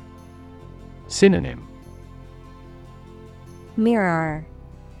 Synonym: Mirror,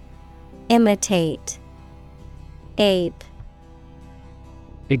 imitate, ape.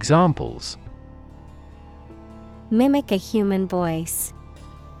 Examples: Mimic a human voice.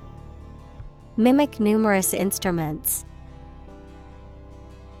 Mimic numerous instruments.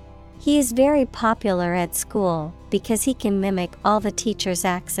 He is very popular at school because he can mimic all the teachers'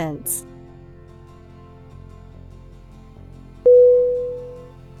 accents.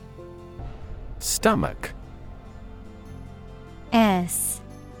 Stomach.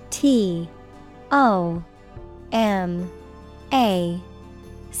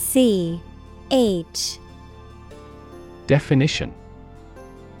 S-T-O-M-A-C-H. Definition: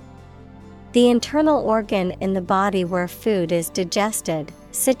 the internal organ in the body where food is digested,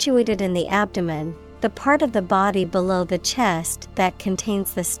 situated in the abdomen, the part of the body below the chest that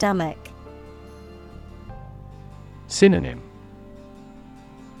contains the stomach. Synonym: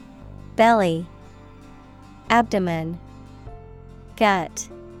 Belly, abdomen, gut.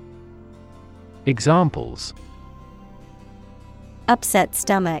 Examples: upset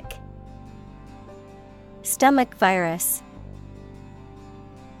stomach, stomach virus.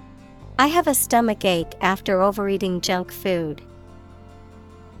 I have a stomach ache after overeating junk food.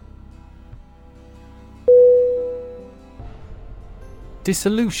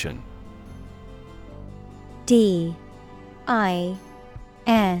 Dissolution.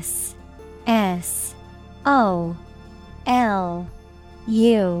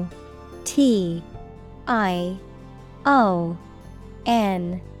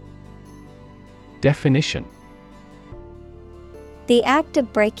 Definition: the act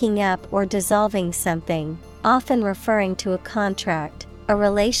of breaking up or dissolving something, often referring to a contract, a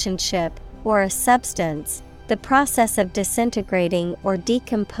relationship, or a substance, the process of disintegrating or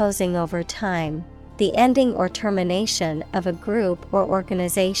decomposing over time, the ending or termination of a group or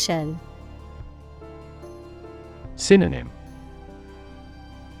organization. Synonym: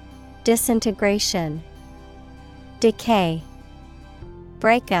 disintegration, decay,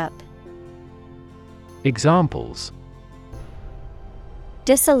 breakup. Examples: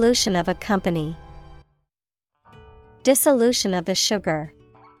 dissolution of a company, dissolution of the sugar.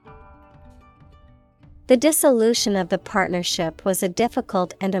 The dissolution of the partnership was a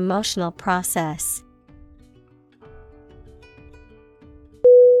difficult and emotional process.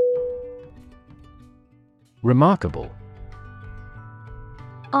 Remarkable.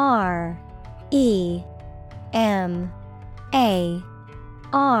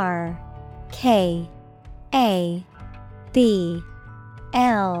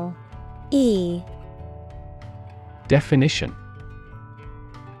 Definition: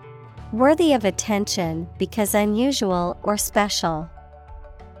 worthy of attention because unusual or special.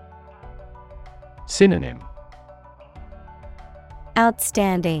 Synonym: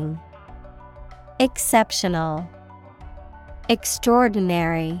 outstanding, exceptional,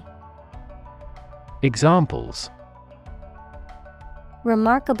 extraordinary. Examples: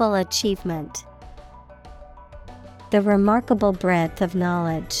 remarkable achievement, the remarkable breadth of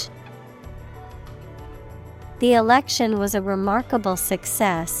knowledge. The election was a remarkable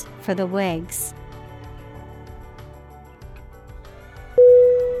success for the Whigs.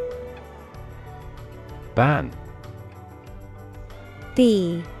 Ban.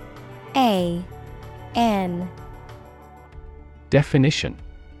 B-A-N. Definition: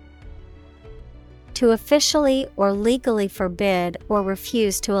 to officially or legally forbid or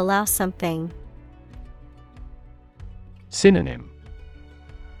refuse to allow something. Synonym: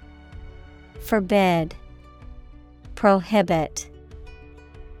 forbid, prohibit,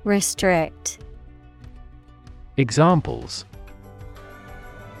 restrict. Examples: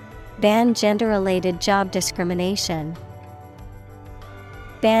 ban gender-related job discrimination.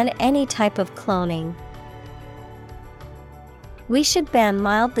 Ban any type of cloning. We should ban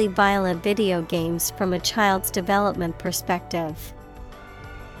mildly violent video games from a child's development perspective.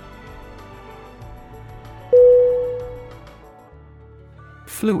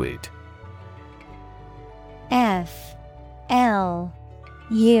 Fluid. F-L-U-I-D.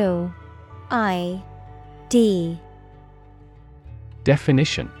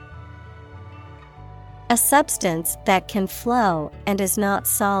 Definition: A substance that can flow and is not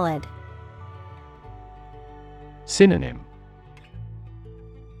solid. Synonym: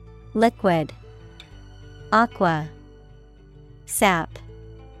 Liquid, aqua, sap.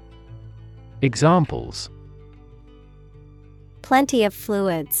 Examples: Plenty of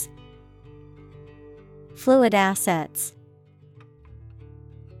fluids. Fluid assets.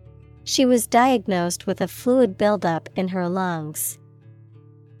 She was diagnosed with a fluid buildup in her lungs.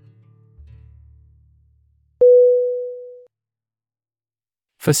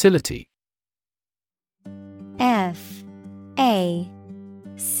 Facility. Facility.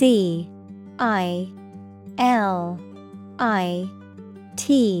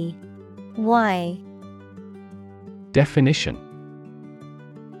 Definition: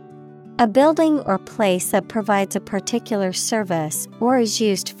 A building or place that provides a particular service or is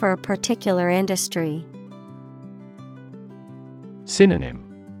used for a particular industry. Synonym: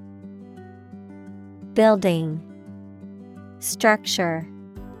 Building, structure,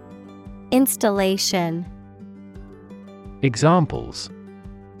 installation. Examples: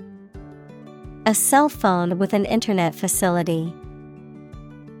 A cell phone with an internet facility.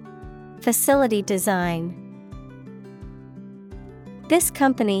 Facility design. This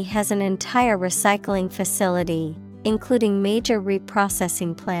company has an entire recycling facility, including major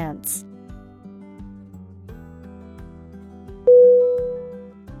reprocessing plants.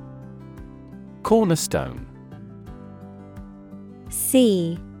 Cornerstone.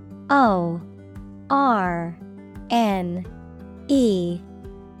 Cornerstone.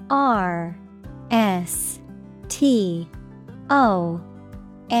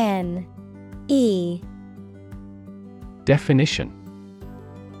 Definition: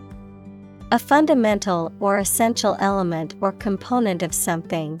 A fundamental or essential element or component of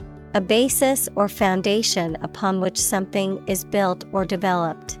something, a basis or foundation upon which something is built or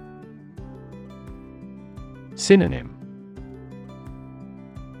developed. Synonym: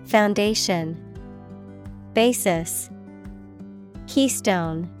 Foundation, basis,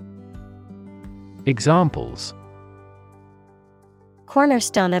 keystone. Examples: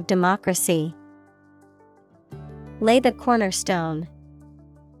 Cornerstone of democracy. Lay the cornerstone.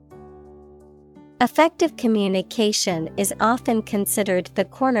 Effective communication is often considered the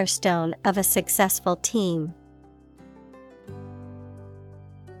cornerstone of a successful team.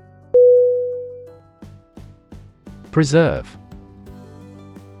 Preserve.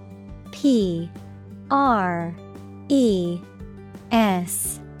 Preserve.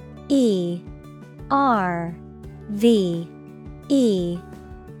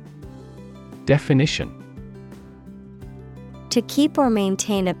 Definition: To keep or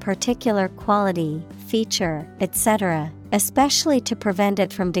maintain a particular quality, feature, etc., especially to prevent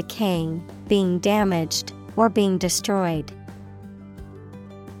it from decaying, being damaged, or being destroyed.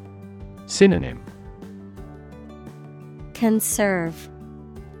 Synonym: Conserve,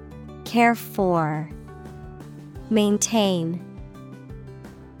 care for, maintain.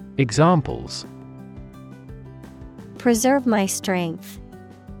 Examples: Preserve my strength.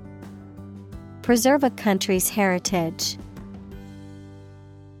 Preserve a country's heritage.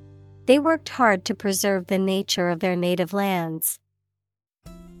 They worked hard to preserve the nature of their native lands.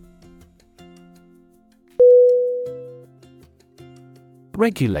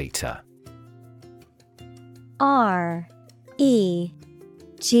 Regulator. Regulator.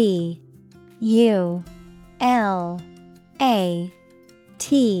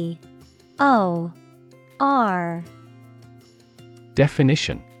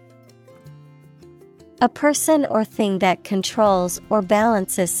 Definition: A person or thing that controls or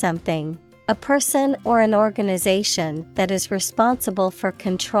balances something. A person or an organization that is responsible for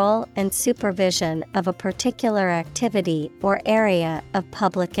control and supervision of a particular activity or area of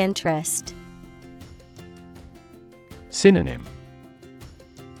public interest. Synonym: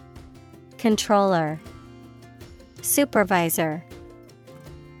 Controller, supervisor,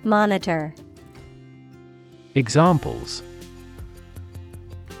 monitor. Examples: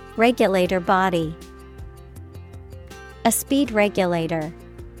 Regulator body. A speed regulator.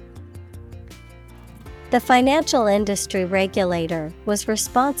 The financial industry regulator was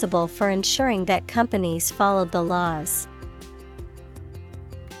responsible for ensuring that companies followed the laws.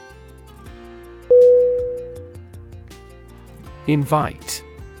 Invite.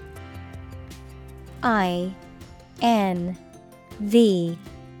 INVITE.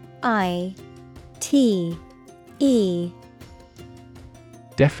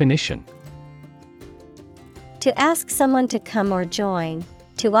 Definition: To ask someone to come or join,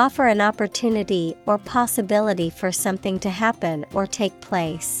 to offer an opportunity or possibility for something to happen or take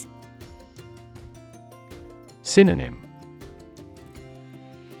place. Synonym: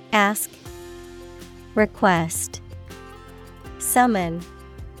 Ask, request, summon.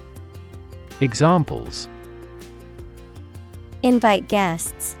 Examples: Invite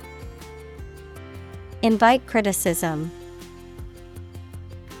guests, invite criticism.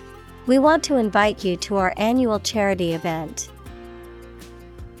 We want to invite you to our annual charity event.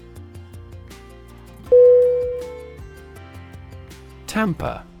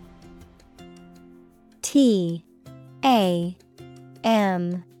 Tamper. T-A-M-P-E-R.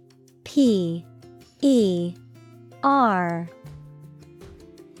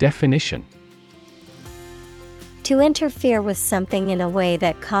 Definition: To interfere with something in a way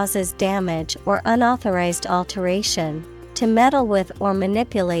that causes damage or unauthorized alteration, to meddle with or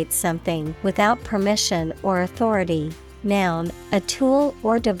manipulate something without permission or authority. Noun, a tool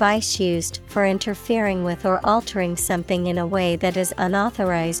or device used for interfering with or altering something in a way that is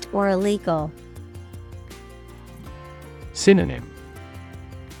unauthorized or illegal. Synonym: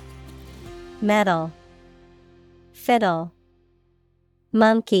 Meddle, fiddle,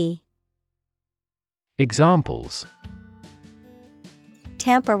 monkey. Examples: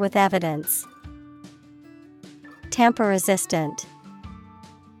 Tamper with evidence, tamper resistant.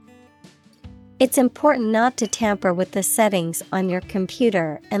 It's important not to tamper with the settings on your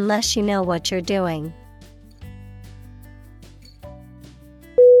computer unless you know what you're doing.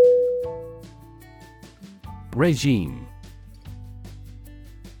 Regime.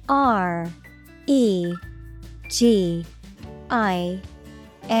 R-E-G-I-M-E.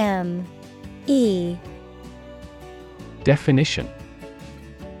 Definition: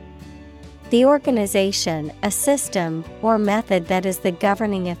 The organization, a system, or method that is the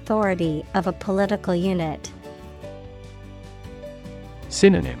governing authority of a political unit.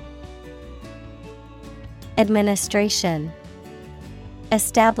 Synonym: Administration,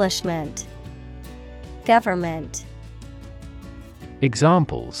 establishment, government.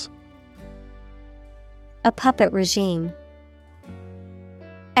 Examples: A puppet regime,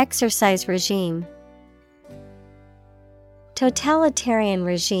 exercise regime. Totalitarian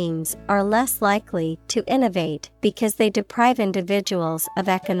regimes are less likely to innovate because they deprive individuals of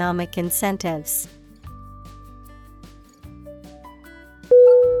economic incentives.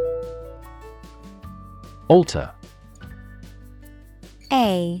 Alter.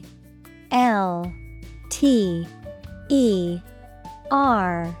 A-L-T-E-R.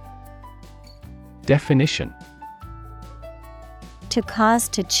 Definition: To cause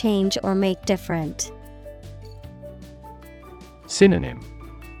to change or make different. Synonym: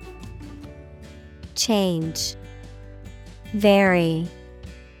 Change, vary,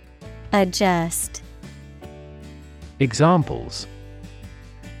 adjust. Examples: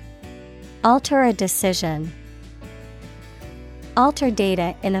 Alter a decision, alter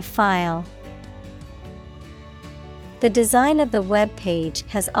data in a file. The design of the web page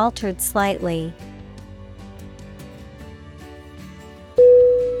has altered slightly.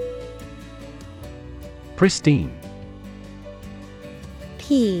 Pristine.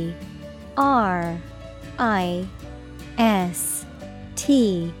 P-R-I-S-T-I-N-E.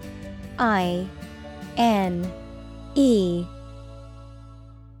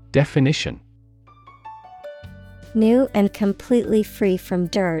 Definition: New and completely free from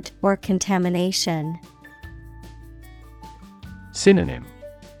dirt or contamination. Synonym: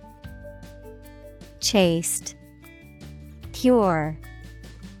 Chaste, pure,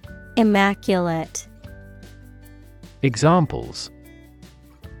 immaculate. Examples: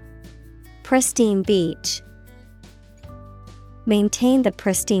 Pristine beach. Maintain the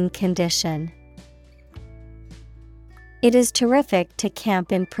pristine condition. It is terrific to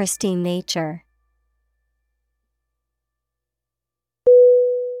camp in pristine nature.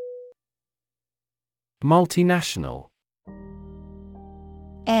 Multinational.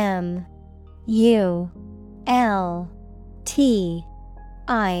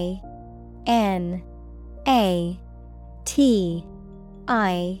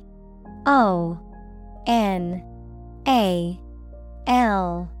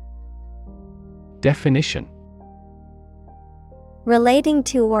 Definition: Relating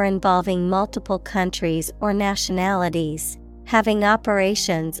to or involving multiple countries or nationalities, having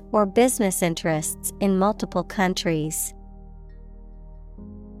operations or business interests in multiple countries.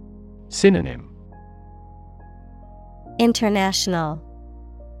 Synonym: International,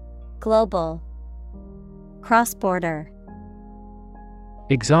 global, cross-border.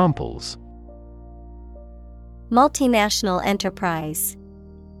 Examples: Multinational enterprise,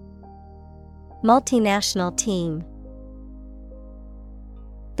 multinational team.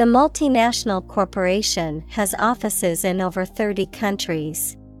 The multinational corporation has offices in over 30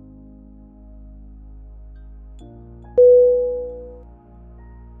 countries.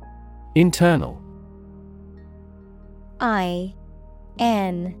 Internal.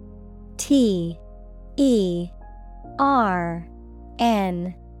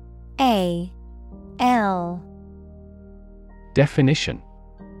 Definition: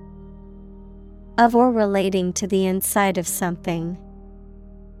 of or relating to the inside of something.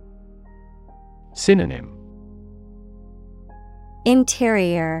 Synonym: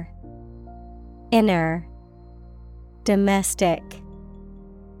 Interior, inner, domestic.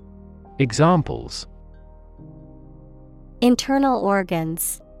 Examples: Internal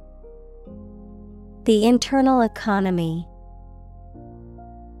organs, the internal economy.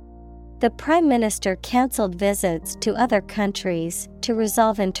 The Prime Minister cancelled visits to other countries to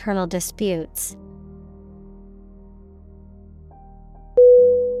resolve internal disputes.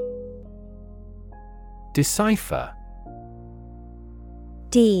 Decipher.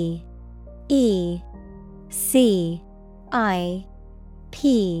 D-E-C-I-P-H-E-R.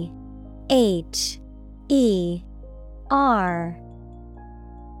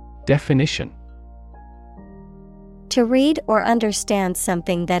 Definition: to read or understand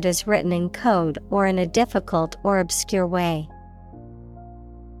something that is written in code or in a difficult or obscure way.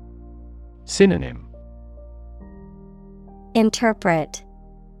 Synonym: Interpret,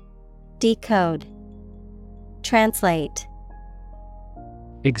 decode, translate.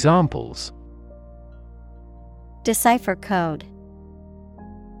 Examples: Decipher code,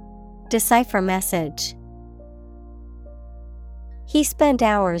 decipher message. He spent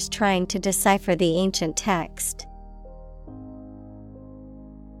hours trying to decipher the ancient text.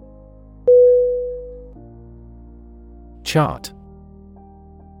 Chart.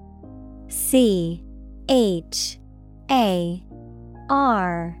 C-H-A-R-T.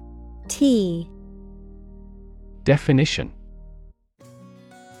 Definition: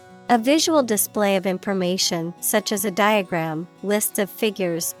 a visual display of information such as a diagram, lists of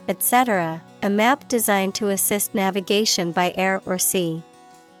figures, etc., a map designed to assist navigation by air or sea.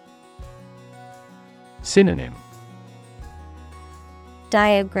 Synonym: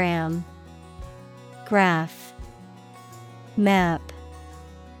 Diagram, graph, map.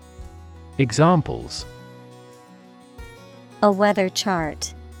 Examples: a weather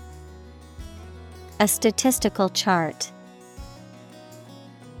chart, a statistical chart.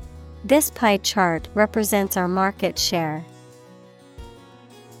 This pie chart represents our market share.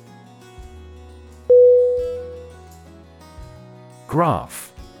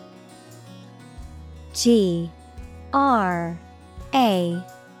 Graph. G-R-A-P-H.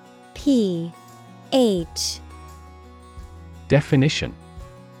 Definition: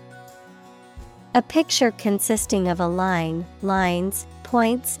 a picture consisting of a line, lines,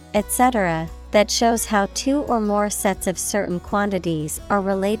 points, etc., that shows how two or more sets of certain quantities are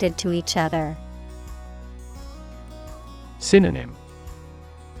related to each other. Synonym: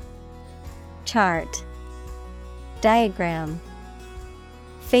 chart, diagram,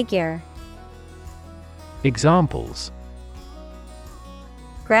 figure. Examples: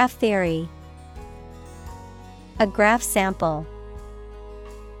 graph theory, a graph sample.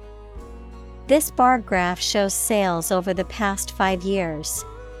 This bar graph shows sales over the past 5 years.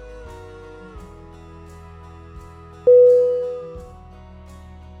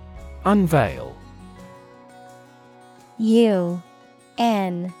 Unveil. U-N-V-E-I-L.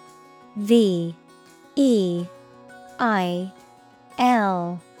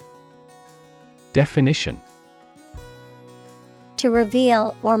 Definition: to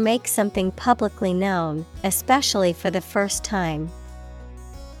reveal or make something publicly known, especially for the first time.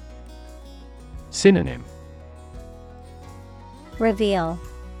 Synonym: reveal,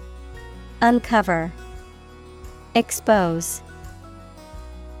 uncover, expose.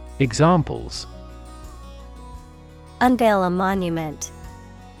 Examples: unveil a monument,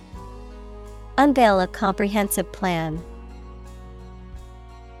 unveil a comprehensive plan.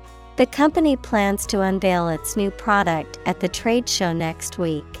 The company plans to unveil its new product at the trade show next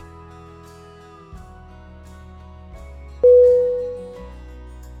week.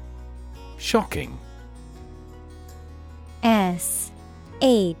 Shocking. S-H-O-C-K-I-N-G.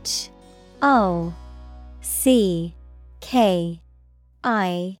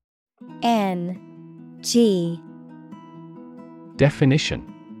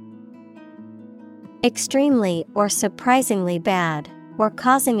 Definition: extremely or surprisingly bad, or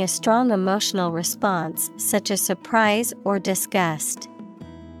causing a strong emotional response such as surprise or disgust.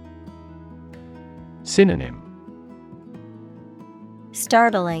 Synonym: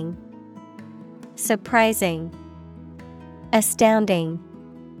 startling, surprising, astounding.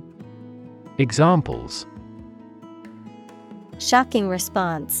 Examples: shocking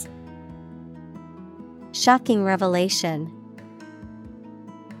response, shocking revelation.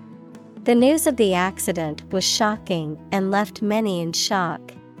 The news of the accident was shocking and left many in shock.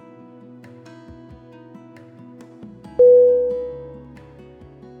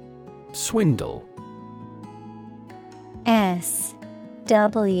 Swindle.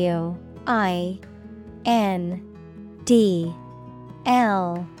 SWINDLE.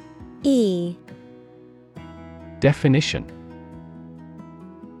 Definition: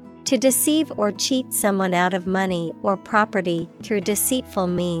 to deceive or cheat someone out of money or property through deceitful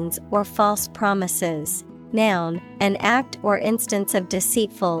means or false promises. Noun, an act or instance of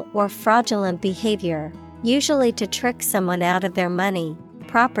deceitful or fraudulent behavior, usually to trick someone out of their money,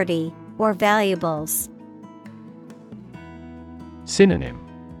 property, or valuables. Synonym: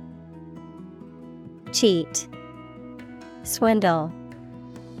 cheat, swindle,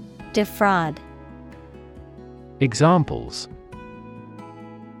 defraud. Examples: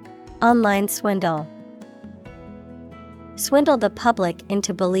 online swindle, swindle the public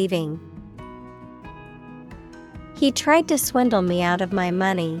into believing. He tried to swindle me out of my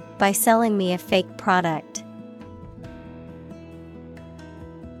money by selling me a fake product.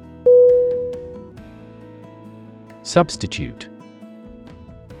 Substitute.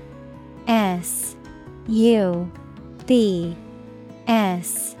 SUBSTITUE.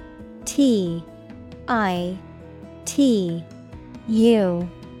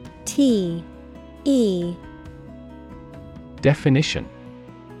 Definition: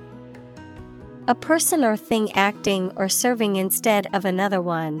 a person or thing acting or serving instead of another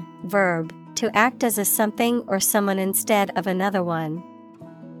one. Verb, to act as a something or someone instead of another one.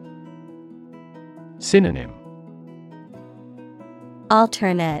 Synonym: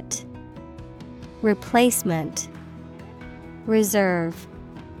 alternate, replacement, reserve.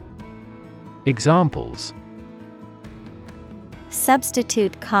 Examples: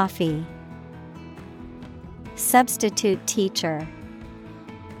 substitute coffee, substitute teacher.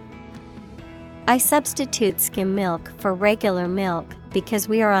 I substitute skim milk for regular milk because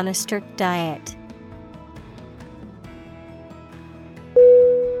we are on a strict diet.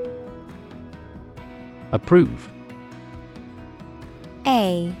 Approve.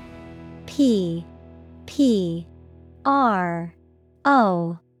 APPROVE.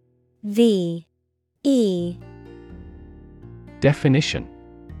 Definition: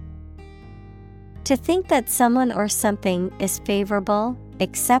 to think that someone or something is favorable,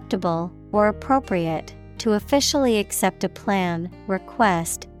 acceptable, or appropriate, to officially accept a plan,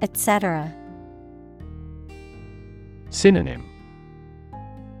 request, etc. Synonym: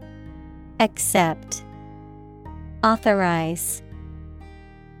 accept, authorize,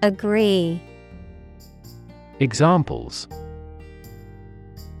 agree. Examples: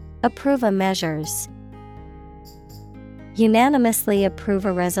 approve of measures, unanimously approve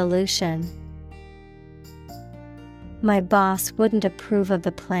a resolution. My boss wouldn't approve of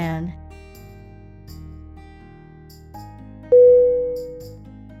the plan.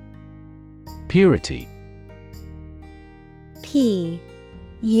 Purity. PURITY.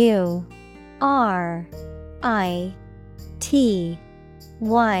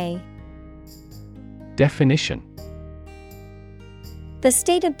 Definition: the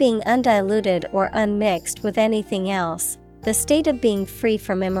state of being undiluted or unmixed with anything else, the state of being free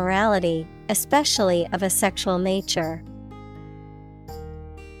from immorality, especially of a sexual nature.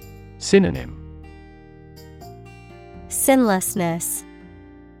 Synonym: sinlessness,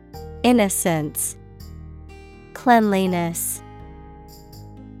 innocence, cleanliness.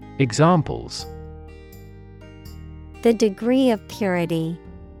 Examples: the degree of purity,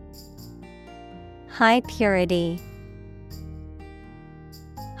 high purity.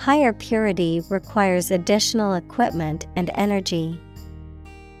 Higher purity requires additional equipment and energy.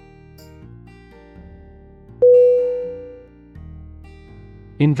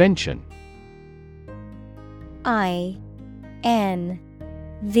 Invention.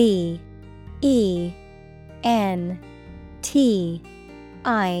 INVENTION.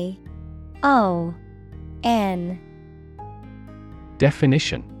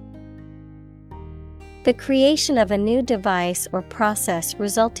 Definition: the creation of a new device or process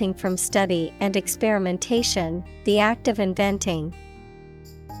resulting from study and experimentation, the act of inventing.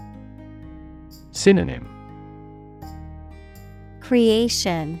 Synonym: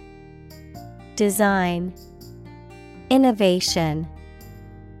 creation, design, innovation.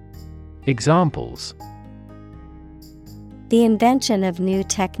 Examples: the invention of new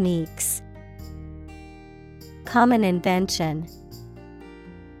techniques. Common invention.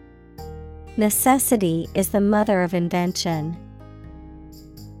 Necessity is the mother of invention.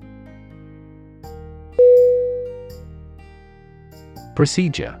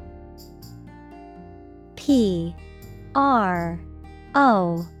 Procedure. PROCEDURE.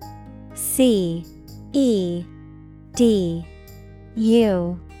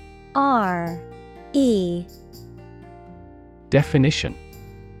 Definition.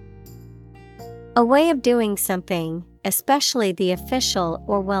 A way of doing something, especially the official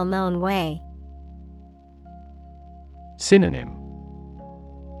or well-known way. Synonym.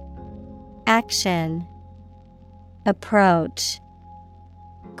 Action, approach,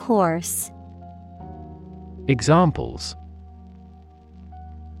 course. Examples.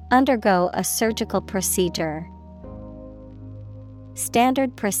 Undergo a surgical procedure.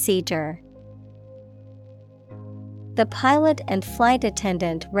 Standard procedure. The pilot and flight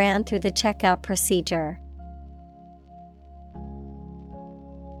attendant ran through the checkout procedure.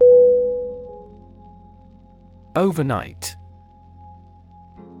 Overnight.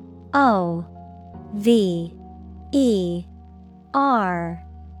 OVERNIGHT.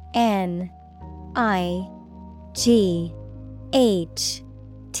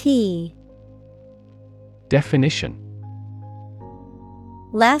 Definition.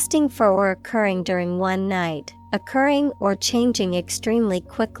 Lasting for or occurring during one night, occurring or changing extremely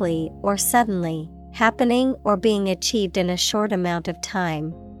quickly or suddenly, happening or being achieved in a short amount of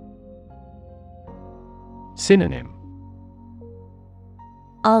time. Synonym.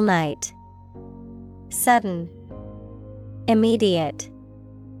 All night. Sudden. Immediate.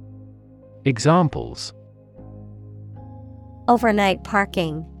 Examples. Overnight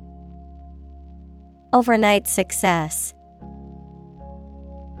parking. Overnight success.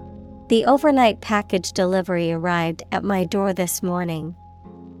 The overnight package delivery arrived at my door this morning.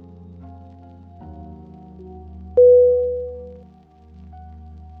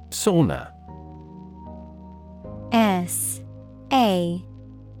 Sauna. SAUNA.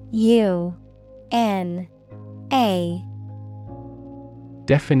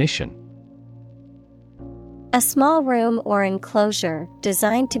 Definition. A small room or enclosure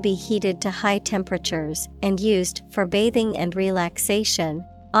designed to be heated to high temperatures and used for bathing and relaxation,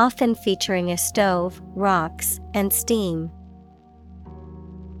 often featuring a stove, rocks, and steam.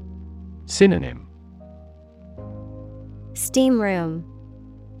 Synonym. Steam room,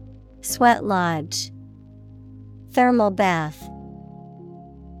 sweat lodge, thermal bath.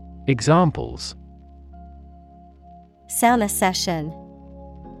 Examples. Sauna session.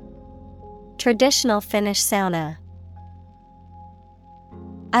 Traditional Finnish sauna.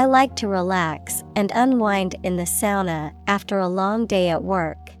 I like to relax and unwind in the sauna after a long day at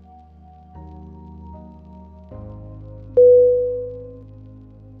work.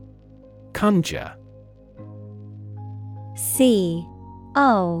 Conjure. CONJURE.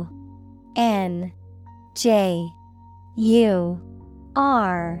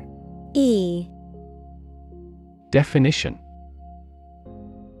 Definition.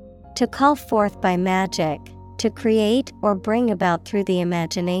 To call forth by magic, to create or bring about through the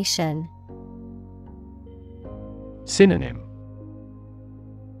imagination. Synonym.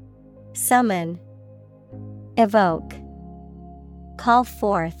 Summon, evoke, call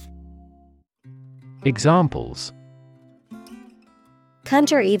forth. Examples.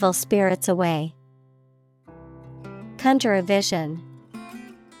 Conjure evil spirits away. Conjure a vision.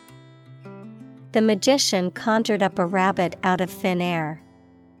 The magician conjured up a rabbit out of thin air.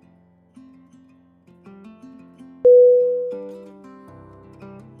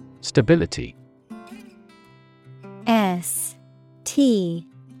 Stability.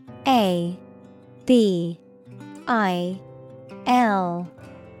 STABILITY.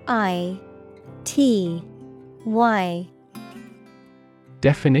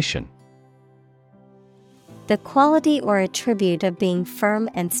 Definition. The quality or attribute of being firm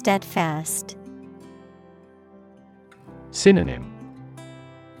and steadfast. Synonym.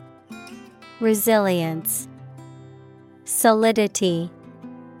 Resilience, solidity,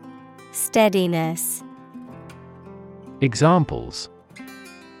 steadiness. Examples.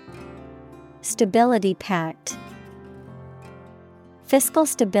 Stability pact. Fiscal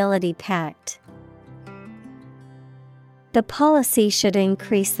stability pact. The policy should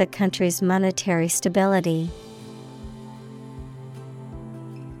increase the country's monetary stability.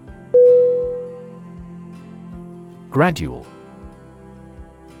 Gradual.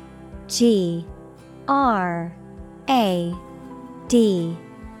 GRADUAL.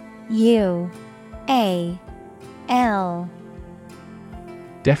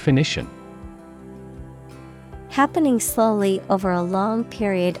 Definition. Happening slowly over a long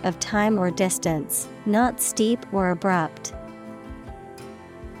period of time or distance, not steep or abrupt.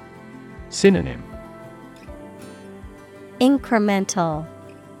 Synonym. Incremental,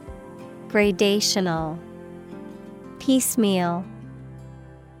 gradational, piecemeal.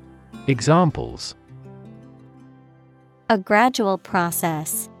 Examples. A gradual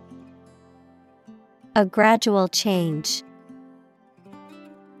process. a gradual change.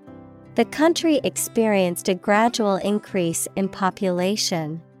 The country experienced a gradual increase in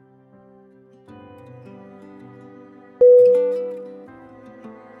population.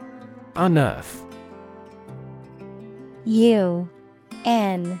 Unearth. U-N-E-A-R-T-H.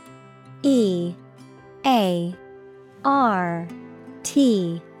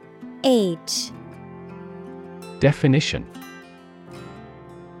 Definition: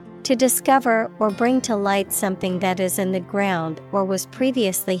 to discover or bring to light something that is in the ground or was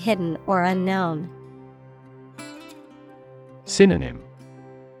previously hidden or unknown. Synonym: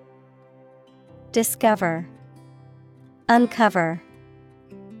 Discover, uncover,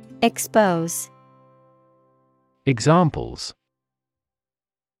 expose. Examples: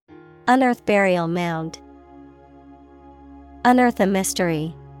 Unearth burial mound. Unearth a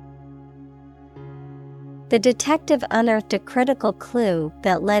mystery. The detective unearthed a critical clue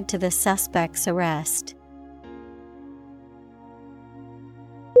that led to the suspect's arrest.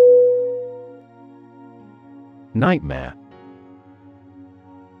 Nightmare.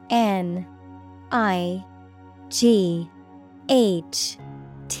 N-I-G-H-T-M-A-R-E.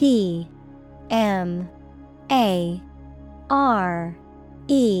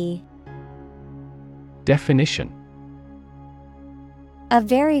 Definition: a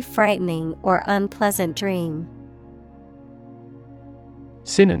very frightening or unpleasant dream.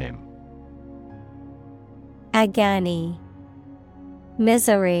 Synonym: Agony,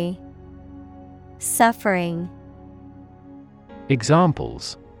 misery, suffering.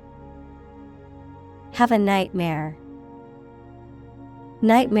 Examples: have a nightmare.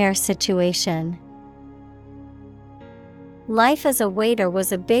 Nightmare situation. Life as a waiter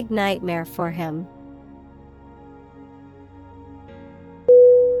was a big nightmare for him.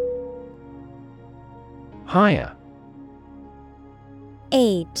 Hire.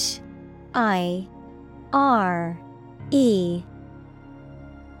 H-I-R-E.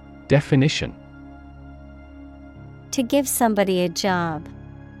 Definition: to give somebody a job.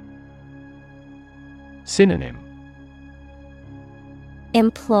 Synonym: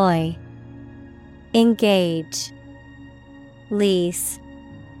 Employ, engage, lease.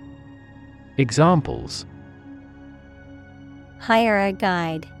 Examples: hire a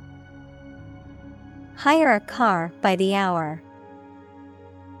guide. Hire a car by the hour.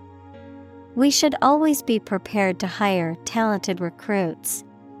 We should always be prepared to hire talented recruits.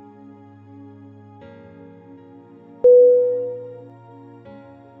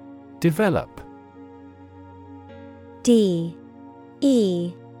 Develop. D-E-V-E-L-O-P.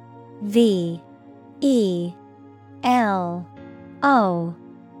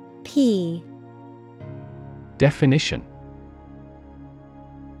 Definition: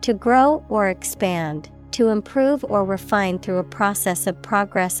 to grow or expand, to improve or refine through a process of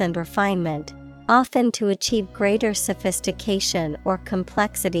progress and refinement, often to achieve greater sophistication or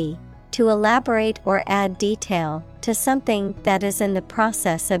complexity, to elaborate or add detail to something that is in the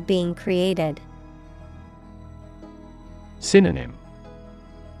process of being created. Synonym: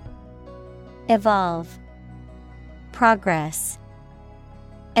 Evolve, progress,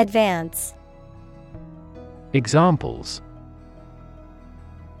 advance. Examples: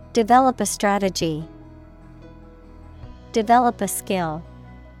 develop a strategy. Develop a skill.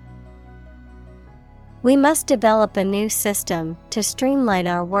 We must develop a new system to streamline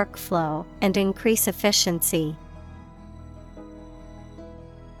our workflow and increase efficiency.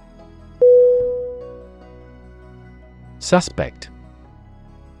 Suspect.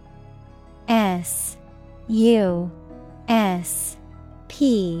 S-U-S-P-E-C-T.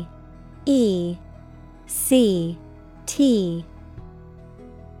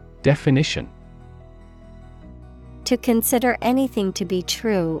 Definition: to consider anything to be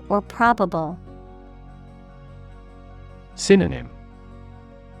true or probable. Synonym: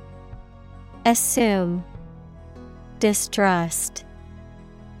 Assume, distrust,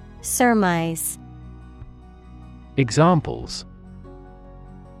 surmise. Examples: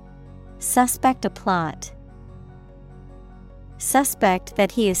 suspect a plot. Suspect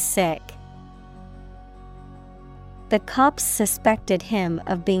that he is sick. The cops suspected him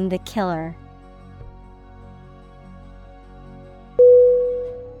of being the killer.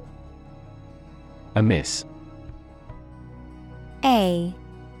 Amiss. A-M-I-S-S.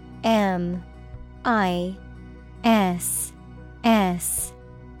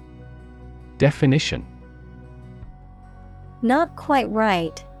 Definition: not quite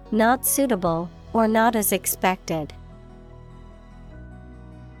right, not suitable, or not as expected.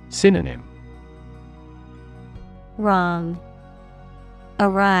 Synonym: wrong,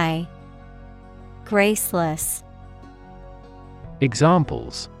 awry, graceless.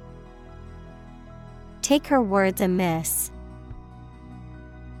 Examples: take her words amiss.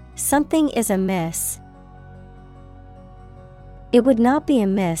 Something is amiss. It would not be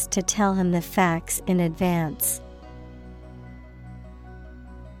amiss to tell him the facts in advance.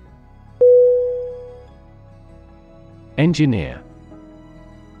 Engineer.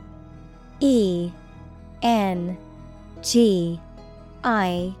 E-N-G-I-N-E-E-R.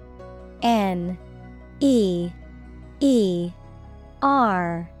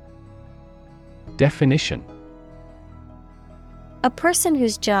 Definition: a person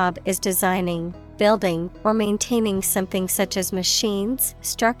whose job is designing, building, or maintaining something such as machines,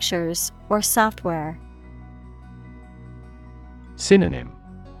 structures, or software. Synonym: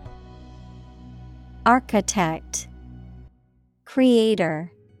 Architect,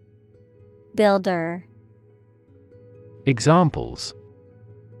 creator, builder. Examples: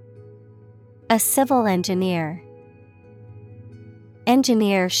 a civil engineer,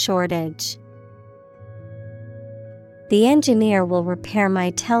 engineer shortage. The engineer will repair my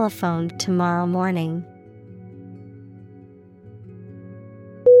telephone tomorrow morning.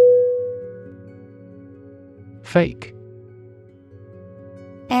 Fake.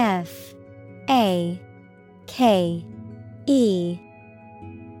 F-A-K-E.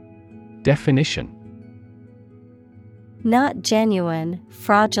 Definition: not genuine,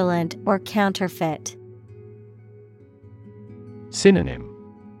 fraudulent, or counterfeit. Synonym: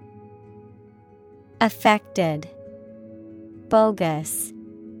 affected, bogus,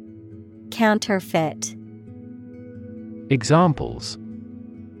 counterfeit. Examples: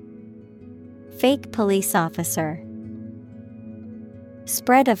 fake police officer,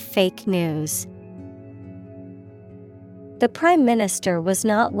 spread of fake news. The Prime Minister was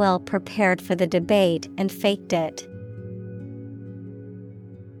not well prepared for the debate and faked it.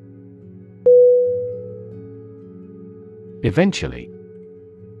 Eventually.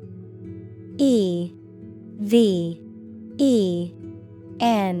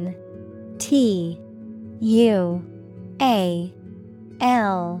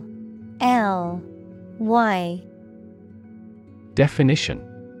 Definition: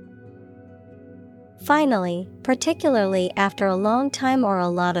 finally, particularly after a long time or a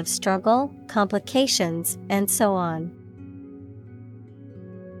lot of struggle, complications, and so on.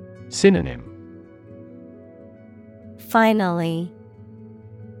 Synonym: finally,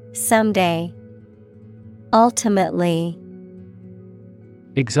 someday, ultimately.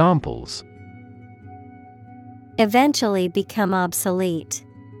 Examples: eventually become obsolete,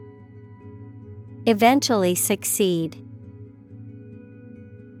 eventually succeed.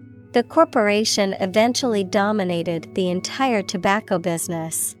 The corporation eventually dominated the entire tobacco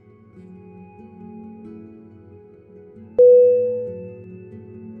business.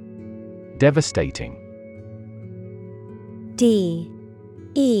 Devastating.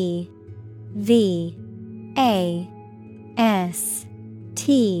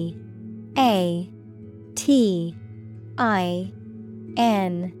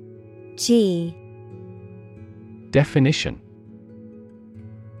 Definition: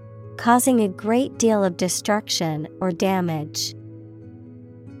 causing a great deal of destruction or damage.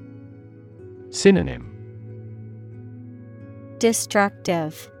 Synonym: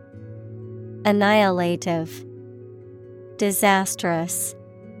 destructive, annihilative, disastrous.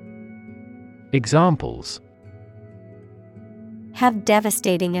 Examples: have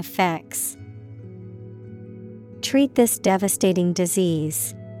devastating effects. Treat this devastating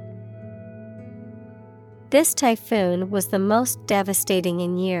disease. This typhoon was the most devastating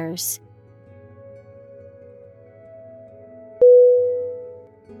in years.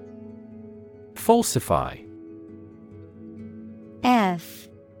 Falsify. F-A-L-S-I-F-Y.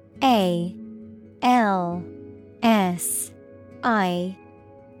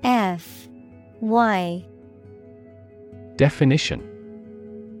 Definition: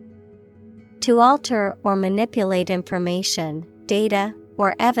 to alter or manipulate information, data,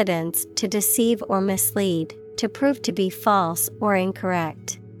 or evidence to deceive or mislead, to prove to be false or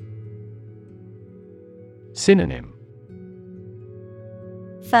incorrect. Synonym: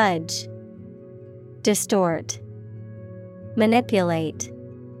 fudge, distort, manipulate.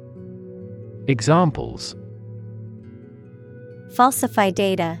 Examples: falsify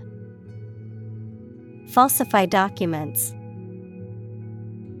data, falsify documents.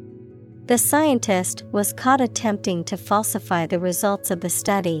 The scientist was caught attempting to falsify the results of the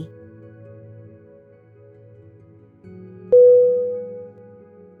study.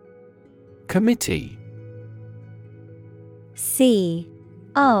 Committee.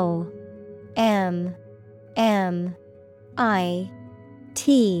 C-O-M-M-I-T-T-E.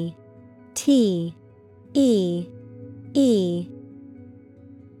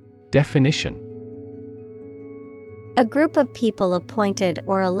 Definition: A group of people appointed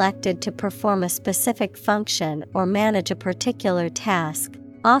or elected to perform a specific function or manage a particular task,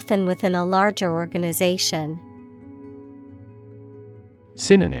 often within a larger organization.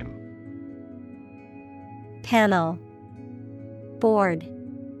 Synonym: Panel, Board,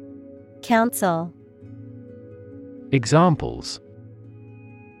 Council. Examples: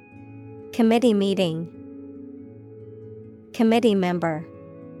 Committee meeting, Committee member.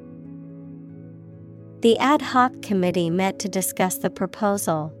 The ad hoc committee met to discuss the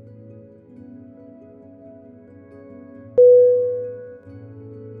proposal.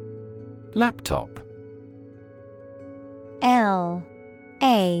 Laptop. L-A-P-T-O-P.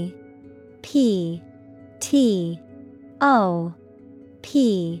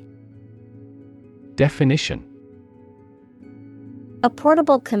 Definition: A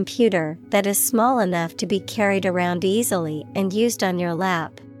portable computer that is small enough to be carried around easily and used on your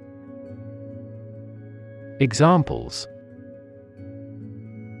lap. Examples: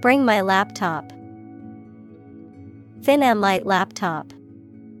 Bring my laptop. Thin and light laptop.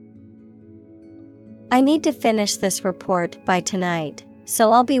 I need to finish this report by tonight,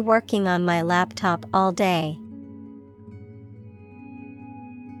 so I'll be working on my laptop all day.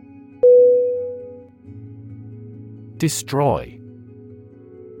 Destroy.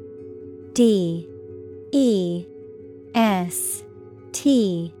 D-E-S-T-R-O-Y.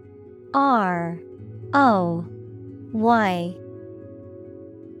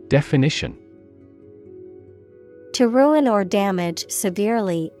 Definition: To ruin or damage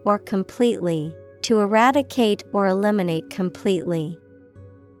severely or completely, to eradicate or eliminate completely.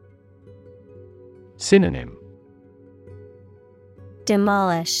 Synonym: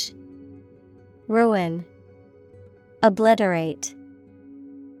 Demolish, ruin, obliterate.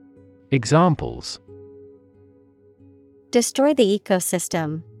 Examples: Destroy the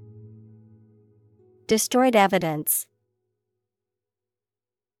ecosystem. Destroyed evidence.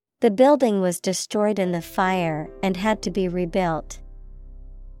 The building was destroyed in the fire and had to be rebuilt.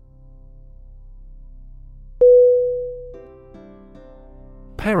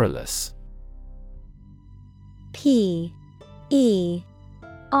 Perilous. P-E-R-I-L-O-U-S.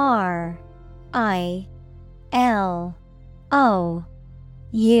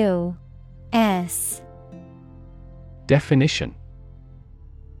 Definition: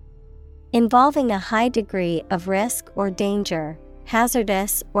 Involving a high degree of risk or danger,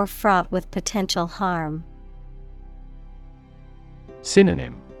 hazardous or fraught with potential harm.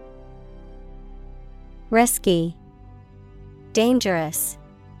 Synonym: Risky, dangerous,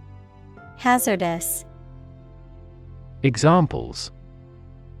 hazardous. Examples: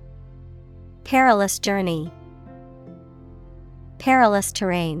 Perilous journey. Perilous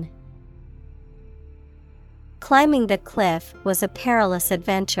terrain. Climbing the cliff was a perilous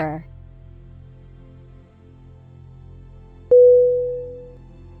adventure.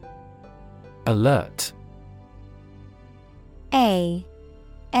 Alert. A-L-E-R-T.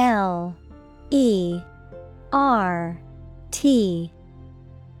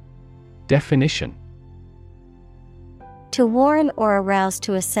 Definition: To warn or arouse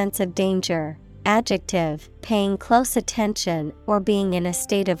to a sense of danger. Adjective, paying close attention or being in a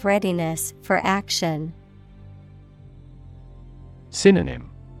state of readiness for action. Synonym: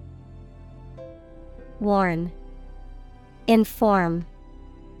 Warn, inform.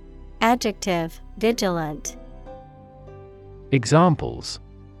 Adjective, vigilant. Examples: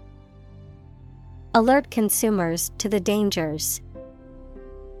 Alert consumers to the dangers.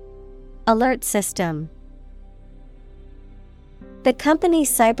 Alert system. The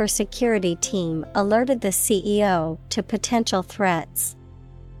company's cybersecurity team alerted the CEO to potential threats.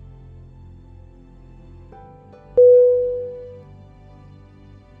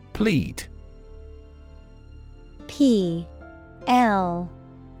 Plead. P-L-E-A-D.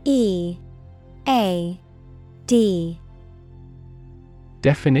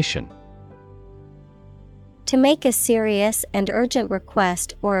 Definition: To make a serious and urgent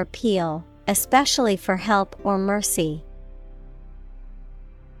request or appeal, especially for help or mercy.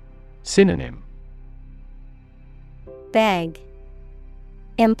 Synonym: Beg,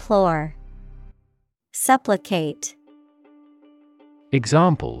 implore, supplicate.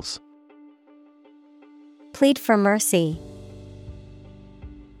 Examples: Plead for mercy.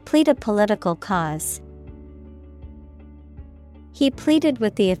 Plead a political cause. He pleaded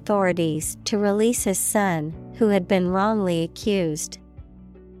with the authorities to release his son, who had been wrongly accused.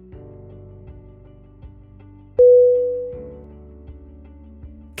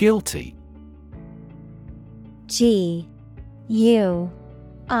 Guilty. G-U-I-L-T-Y.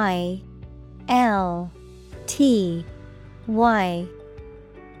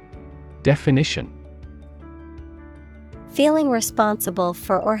 Definition: Feeling responsible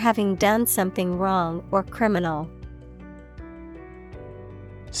for or having done something wrong or criminal.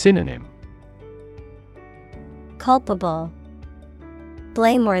 Synonym: Culpable,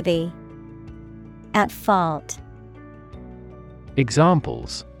 blameworthy, at fault.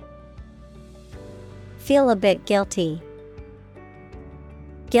 Examples: Feel a bit guilty.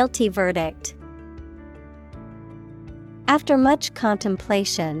 Guilty verdict. After much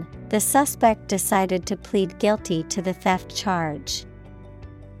contemplation, the suspect decided to plead guilty to the theft charge.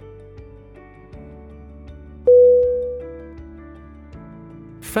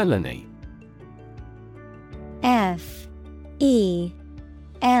 Felony. F-E-L-O-N-Y.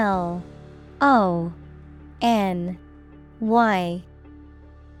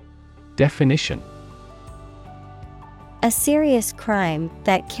 Definition: A serious crime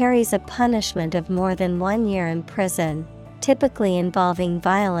that carries a punishment of more than 1 year in prison, typically involving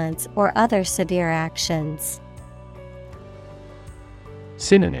violence or other severe actions.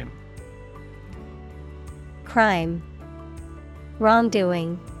 Synonym: Crime,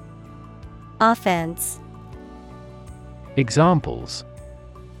 wrongdoing, offense. Examples: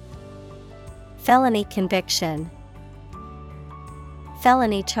 Felony conviction,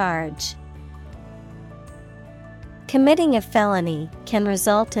 felony charge. Committing a felony can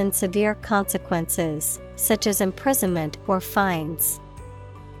result in severe consequences, such as imprisonment or fines.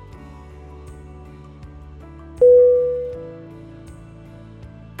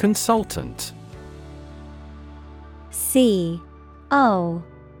 Consultant.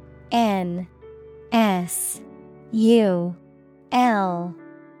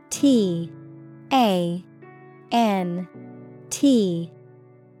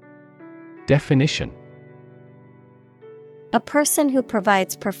 Definition: A person who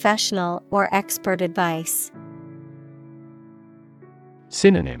provides professional or expert advice.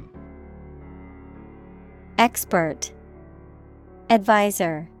 Synonym: Expert,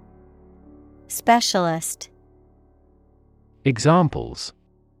 advisor, specialist. Examples: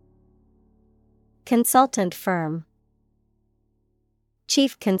 Consultant firm,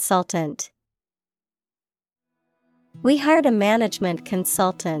 chief consultant. We hired a management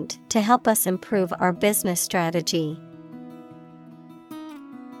consultant to help us improve our business strategy.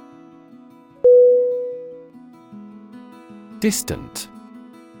 Distant.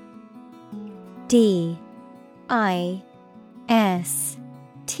 D-I-S-T-A-N-T.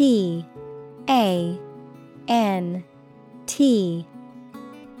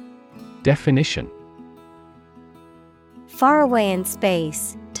 Definition: Far away in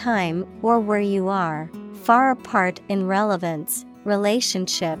space, time, or where you are, far apart in relevance,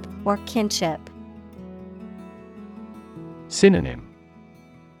 relationship, or kinship. Synonym: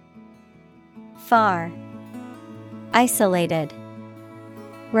 Far, isolated,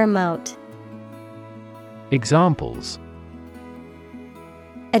 remote. Examples: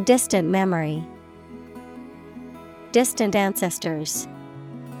 A distant memory, distant ancestors.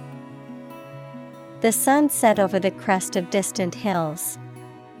 The sun set over the crest of distant hills.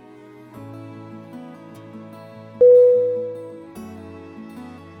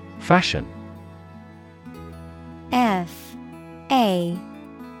 Fashion. F-A-S-H-I-O-N.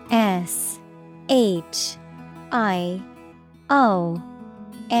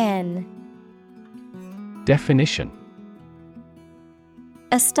 Definition: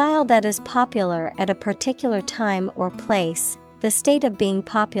 A style that is popular at a particular time or place, the state of being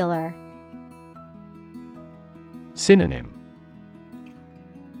popular. Synonym: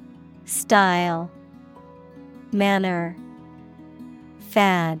 Style, manner,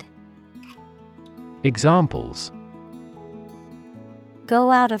 fad. Examples: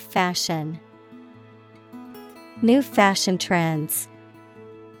 Go out of fashion. New fashion trends.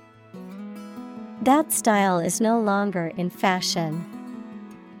 That style is no longer in fashion.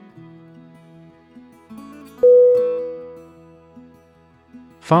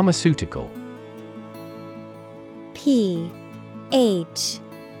 Pharmaceutical.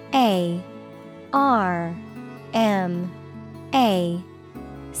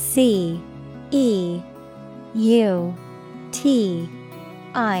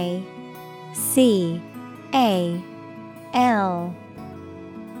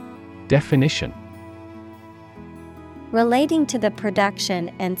 Definition: Relating to the production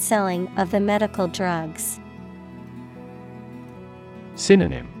and selling of the medical drugs.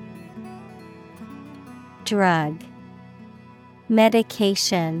 Synonym: Drug,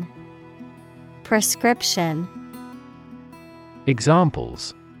 medication, prescription.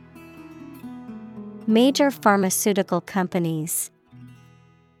 Examples: Major pharmaceutical companies.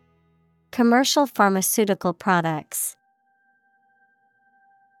 Commercial pharmaceutical products.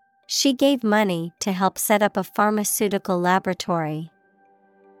 She gave money to help set up a pharmaceutical laboratory.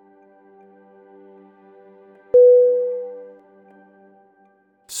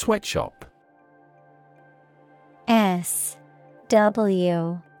 Sweatshop. SWEATSHOP.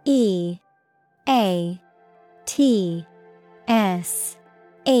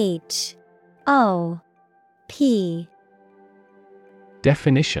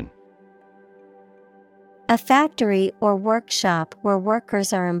 Definition. A factory or workshop where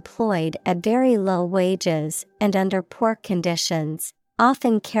workers are employed at very low wages and under poor conditions,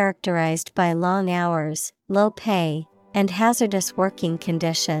 often characterized by long hours, low pay, and hazardous working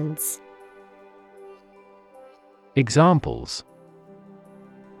conditions. Examples.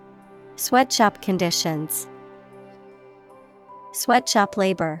 Sweatshop conditions. Sweatshop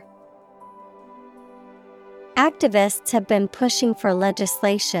labor. Activists have been pushing for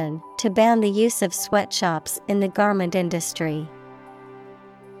legislation to ban the use of sweatshops in the garment industry.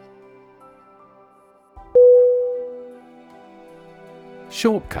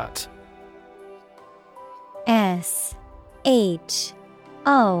 Shortcut. SHORTCUT.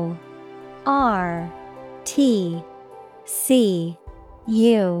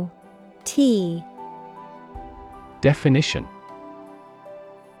 Definition.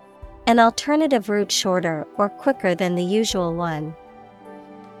 An alternative route shorter or quicker than the usual one.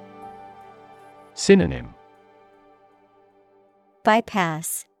 Synonym.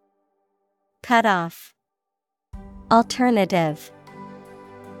 Bypass. Cut off. Alternative.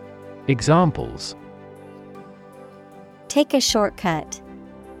 Examples. Take a shortcut.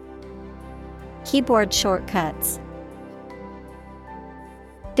 Keyboard shortcuts.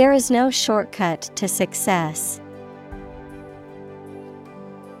 There is no shortcut to success.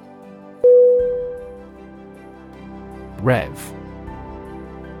 Rev.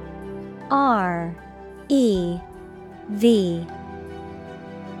 R-E-V.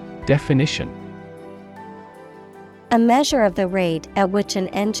 Definition. A measure of the rate at which an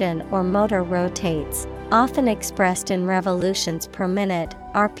engine or motor rotates, often expressed in revolutions per minute,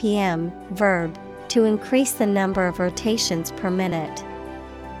 RPM, verb, to increase the number of rotations per minute.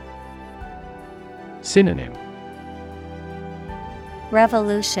 Synonym.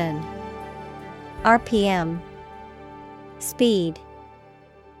 Revolution. RPM. Speed.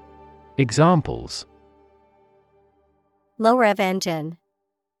 Examples. Low rev engine.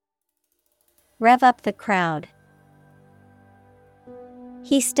 Rev up the crowd.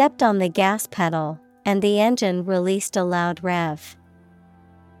 He stepped on the gas pedal, and the engine released a loud rev.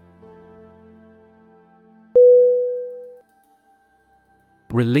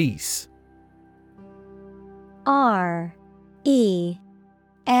 Release. R-E-L-E-A-S-E.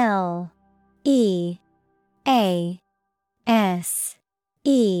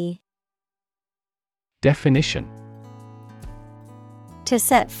 Definition. To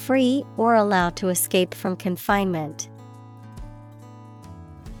set free or allow to escape from confinement.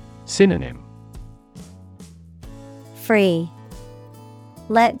 Synonym. Free.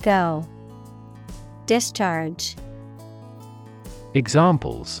 Let go. Discharge.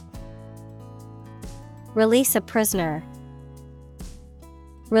 Examples. Release a prisoner.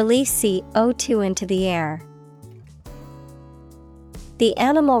 Release CO2 into the air. The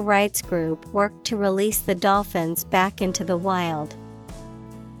animal rights group worked to release the dolphins back into the wild.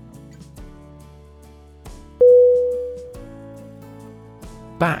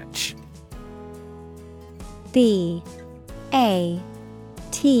 Batch. B-A-T-C-H.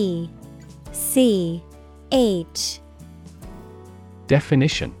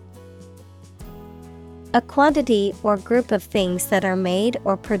 Definition. A quantity or group of things that are made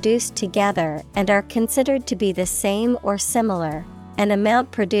or produced together and are considered to be the same or similar, an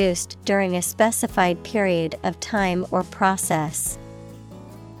amount produced during a specified period of time or process.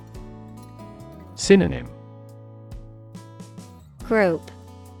 Synonym. Group.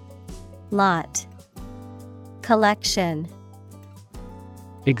 Lot. Collection.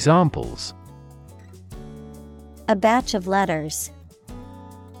 Examples. A batch of letters.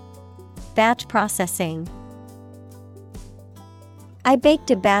 Batch processing. I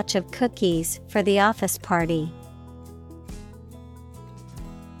baked a batch of cookies for the office party.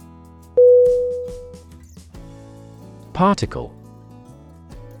 Particle.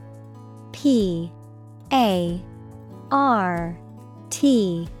 P-A-R-T-I-C-L-E.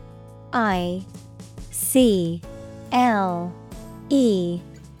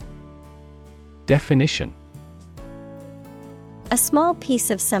 Definition. A small piece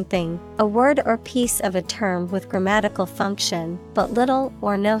of something, a word or piece of a term with grammatical function, but little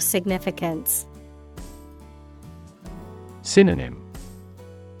or no significance. Synonym.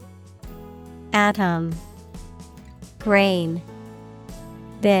 Atom. Grain.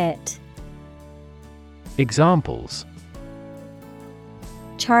 Bit. Examples: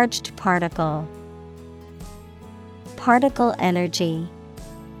 Charged particle. Particle energy.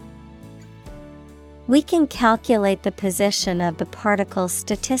 We can calculate the position of the particle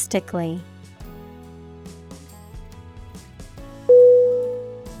statistically.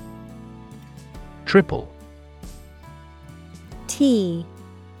 Triple. Triple.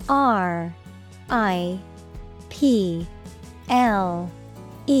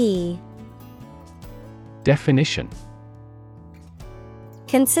 Definition: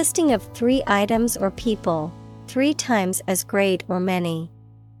 Consisting of 3 items or people, 3 times as great or many.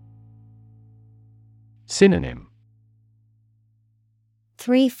 Synonym: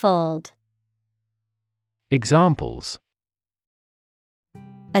 Threefold. Examples: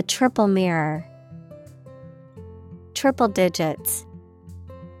 A triple mirror. Triple digits.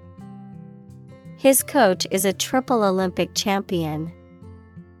 His coach is a triple Olympic champion.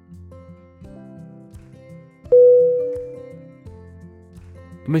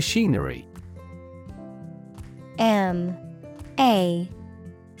 Machinery. Machinery.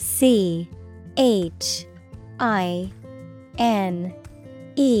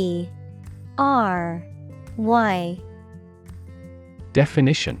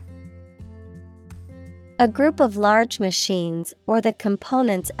 Definition: A group of large machines or the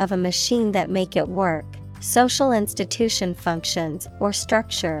components of a machine that make it work, social institution functions or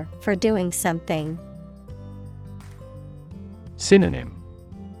structure for doing something. Synonym: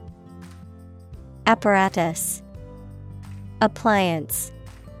 Apparatus. Appliance.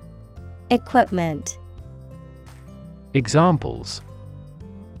 Equipment. Examples: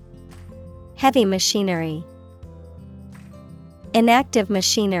 Heavy machinery. Inactive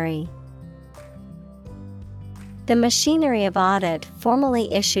machinery. The machinery of audit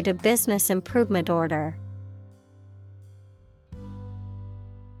formally issued a business improvement order.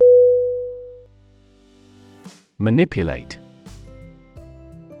 Manipulate.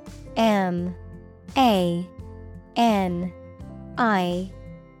 Manipulate.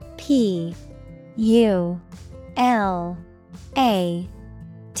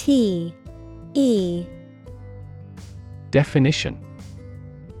 Definition: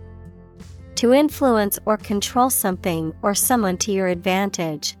 To influence or control something or someone to your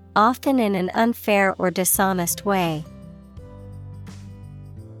advantage, often in an unfair or dishonest way.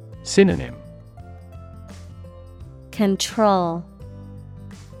 Synonym: Control.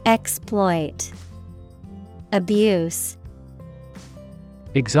 Exploit. Abuse.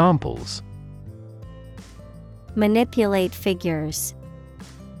 Examples: Manipulate figures.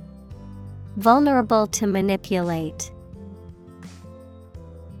 Vulnerable to manipulate.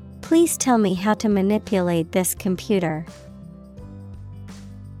 Please tell me how to manipulate this computer.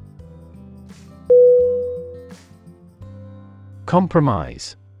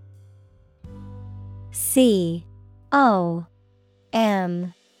 Compromise. Compromise.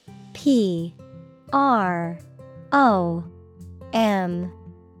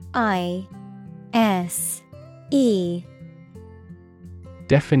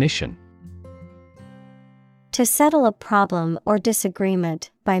 Definition: To settle a problem or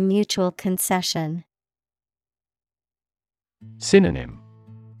disagreement by mutual concession. Synonym: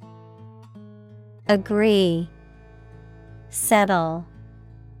 Agree. Settle.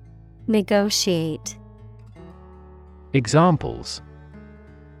 Negotiate. Examples: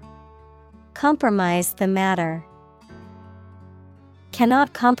 Compromise the matter.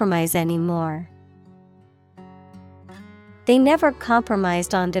 Cannot compromise anymore. They never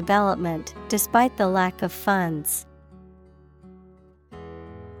compromised on development, despite the lack of funds.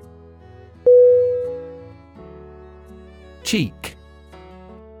 Cheek.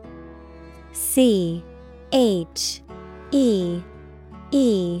 Cheek.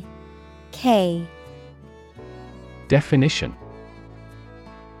 Definition: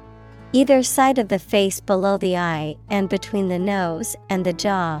 Either side of the face below the eye and between the nose and the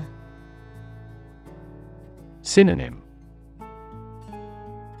jaw. Synonym: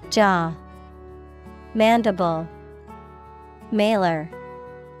 Jaw. Mandible. Malar.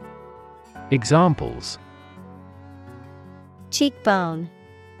 Examples: Cheekbone.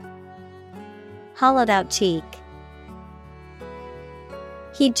 Hollowed out cheek.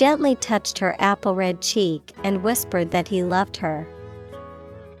 He gently touched her apple red cheek and whispered that he loved her.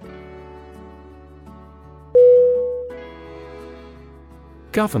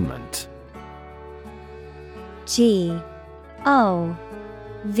 Government. Government.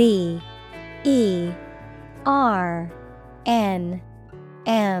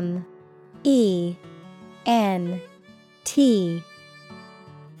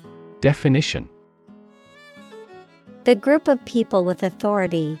 Definition: The group of people with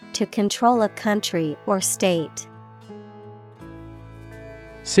authority to control a country or state.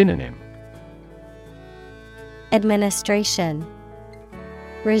 Synonym: Administration,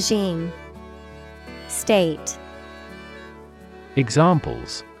 regime, state.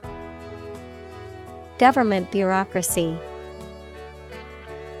 Examples: Government bureaucracy,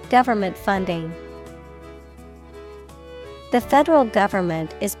 government funding. The federal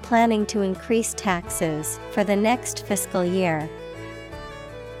government is planning to increase taxes for the next fiscal year.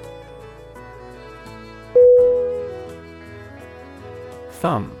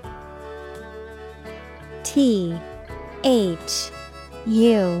 Thumb. Thumb.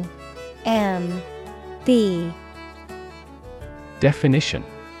 Definition: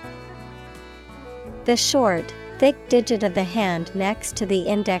 The short, thick digit of the hand next to the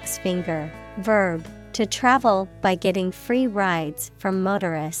index finger. Verb, to travel by getting free rides from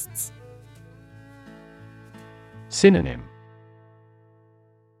motorists. Synonym: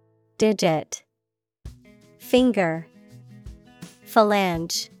 Digit, finger,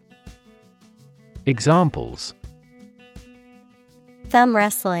 phalange. Examples: Thumb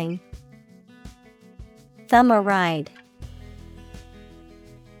wrestling, thumb a ride.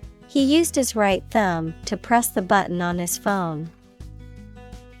 He used his right thumb to press the button on his phone.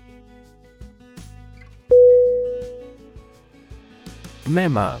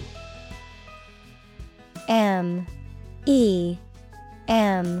 Memo. M-E-M-O.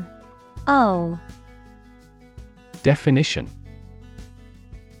 Definition: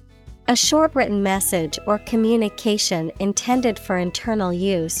 A short written message or communication intended for internal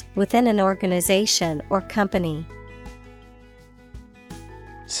use within an organization or company.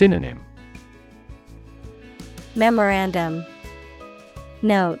 Synonym: Memorandum,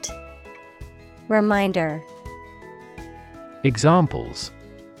 note, reminder. Examples: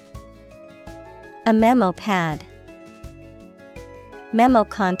 A memo pad, memo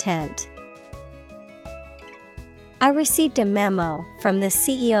content. I received a memo from the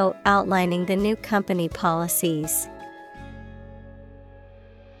CEO outlining the new company policies.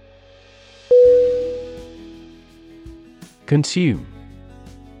 Consume.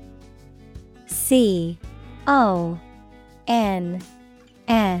 C-O-N-S-U-M-E.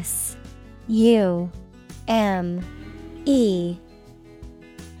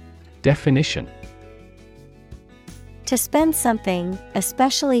 Definition: To spend something,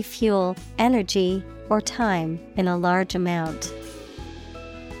 especially fuel, energy, or time, in a large amount.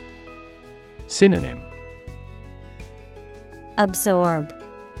 Synonym: Absorb,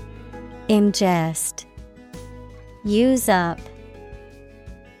 ingest, use up.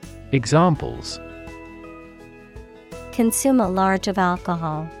 Examples: Consume a large of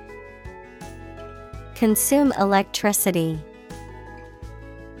alcohol. Consume electricity.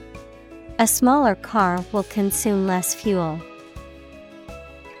 A smaller car will consume less fuel.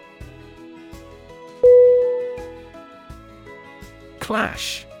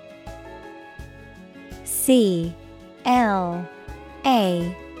 Clash. C-L-A-S-H.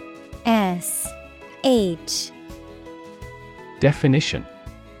 Definition: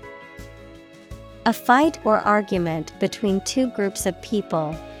 A fight or argument between two groups of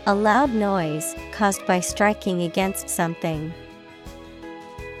people, a loud noise caused by striking against something.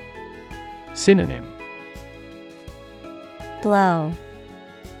 Synonym: Blow,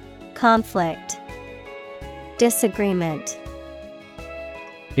 conflict, disagreement.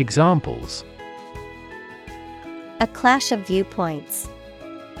 Examples: A clash of viewpoints.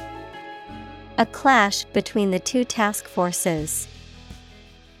 A clash between the two task forces.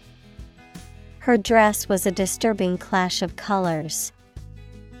 Her dress was a disturbing clash of colors.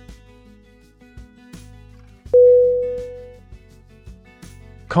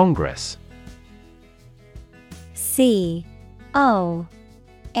 Congress. C-O-N-G-R-E-S-S.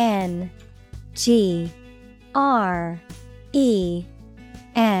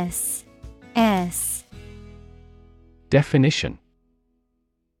 Definition: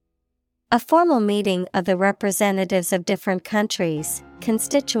 A formal meeting of the representatives of different countries,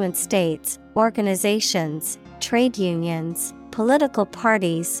 constituent states, organizations, trade unions, political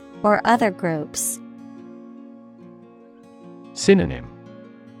parties, or other groups. Synonym: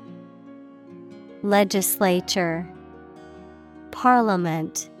 Legislature,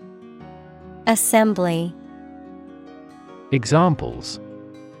 Parliament, Assembly. Examples: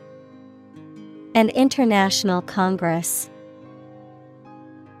 An international congress.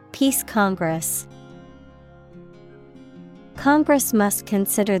 Peace Congress. Congress must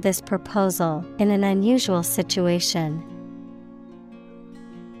consider this proposal in an unusual situation.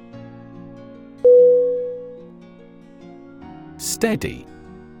 Steady.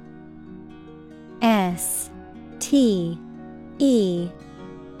 S-T-E-A-D-Y.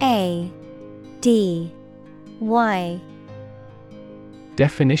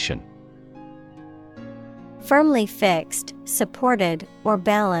 Definition: firmly fixed, supported, or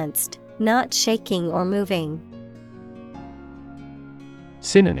balanced, not shaking or moving.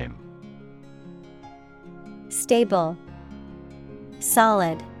 Synonym: Stable,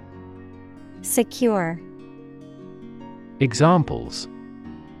 solid, secure. Examples: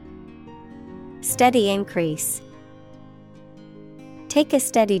 Steady increase. Take a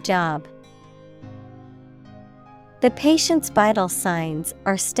steady job. The patient's vital signs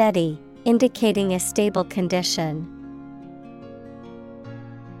are steady, indicating a stable condition.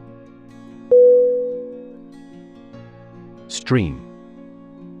 Stream.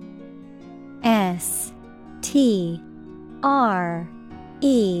 S-T-R-E-A-M.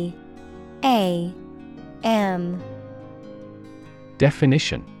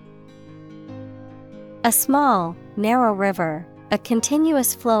 Definition: a small, narrow river, a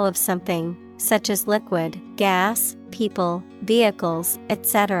continuous flow of something, such as liquid, gas, people, vehicles,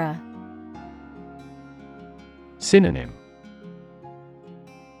 etc. Synonym: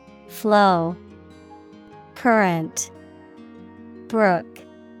 flow, current, brook.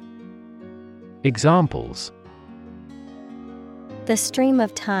 Examples: the stream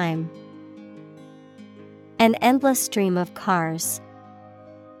of time. An endless stream of cars.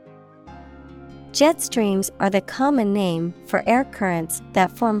 Jet streams are the common name for air currents that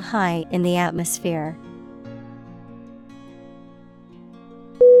form high in the atmosphere.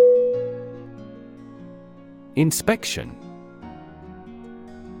 Inspection.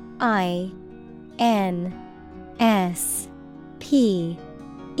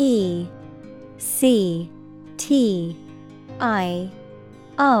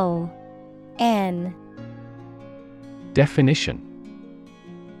 Definition: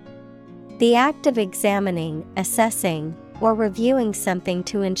 the act of examining, assessing, or reviewing something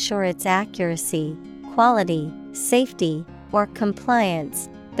to ensure its accuracy, quality, safety, or compliance,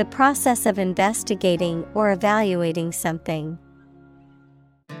 the process of investigating or evaluating something.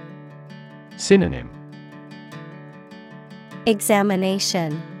 Synonym: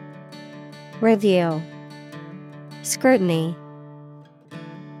 examination, review, scrutiny.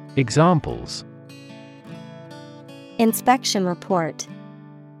 Examples: inspection report.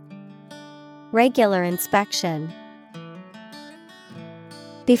 Regular inspection.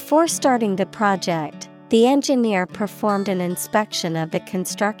 Before starting the project, the engineer performed an inspection of the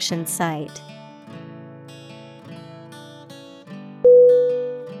construction site.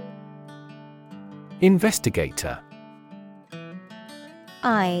 Investigator.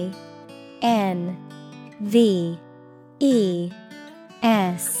 investigator.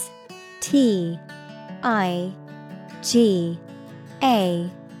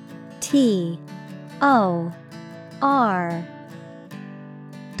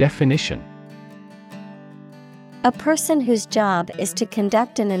 Definition: a person whose job is to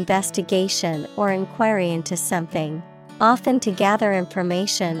conduct an investigation or inquiry into something, often to gather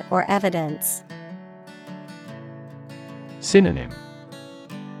information or evidence. Synonym: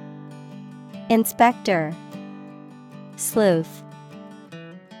 inspector, sleuth,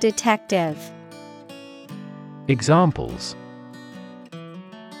 detective. Examples: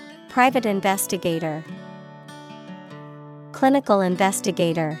 private investigator, clinical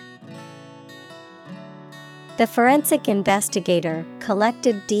investigator. The forensic investigator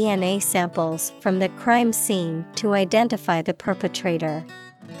collected DNA samples from the crime scene to identify the perpetrator.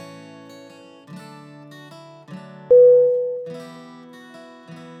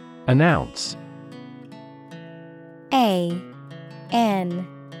 Announce. A-N-N-O-U-N-C-E.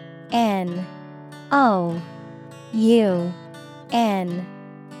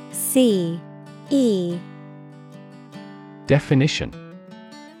 Definition: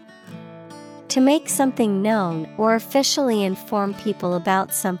 to make something known or officially inform people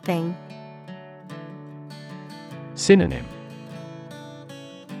about something. Synonym: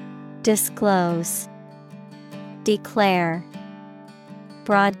 disclose, declare,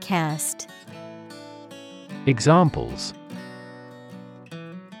 broadcast. Examples: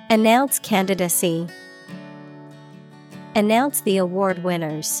 announce candidacy, announce the award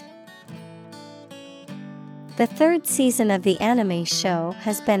winners. The third season of the anime show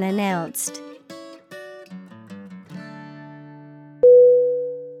has been announced.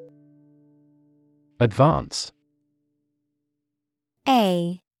 Advance.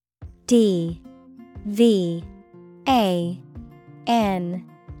 A-D-V-A-N-C-E.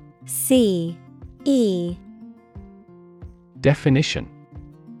 Definition: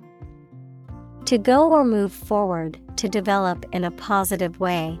 to go or move forward, to develop in a positive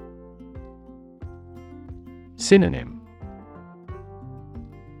way. Synonym: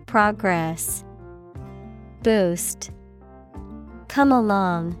 progress, boost, come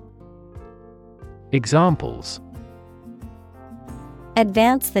along. Examples: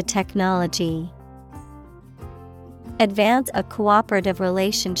 Advance the technology. Advance a cooperative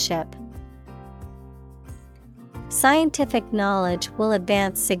relationship. Scientific knowledge will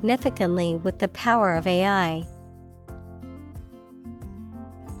advance significantly with the power of AI.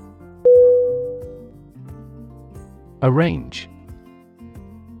 Arrange.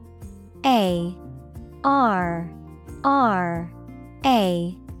 A R R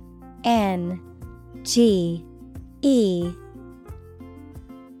A N G E.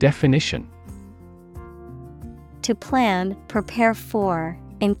 Definition: To plan, prepare for,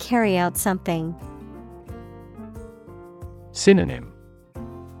 and carry out something. Synonym: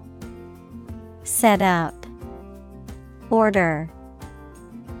 Set up, order,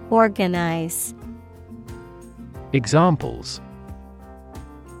 organize. Examples: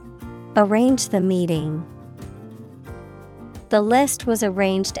 Arrange the meeting. The list was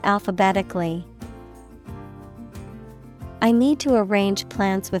arranged alphabetically. I need to arrange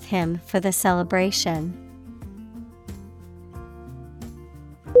plans with him for the celebration.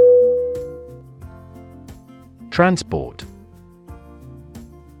 Transport.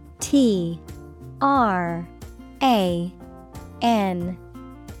 T R A N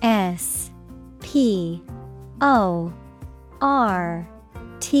S P O R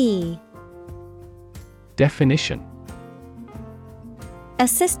T. Definition: A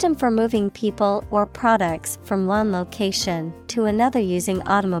system for moving people or products from one location to another using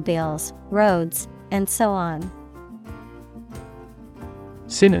automobiles, roads, and so on.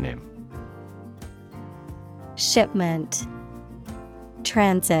 Synonym: Shipment,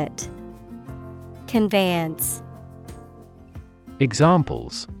 transit, conveyance.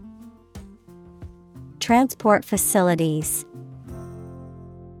 Examples: Transport facilities.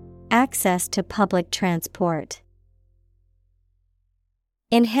 Access to public transport.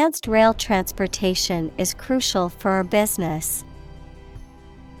 Enhanced rail transportation is crucial for our business.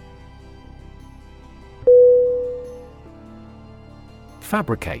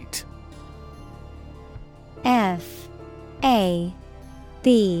 Fabricate. F A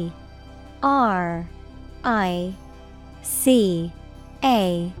B R I C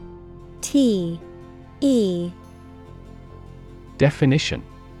A T E. Definition: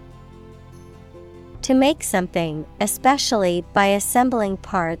 To make something, especially by assembling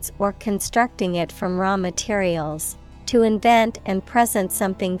parts or constructing it from raw materials. To invent and present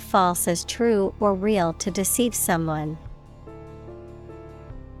something false as true or real to deceive someone.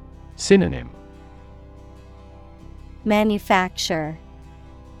 Synonym: Manufacture,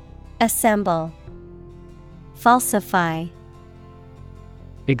 assemble, falsify.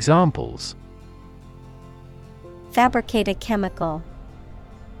 Examples: Fabricate a chemical.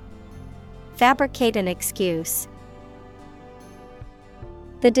 Fabricate an excuse.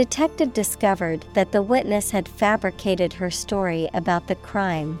 The detective discovered that the witness had fabricated her story about the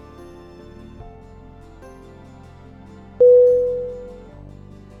crime.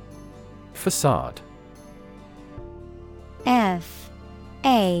 Facade. F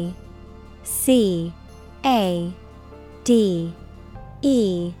A C A D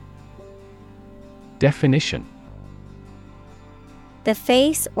E. Definition: The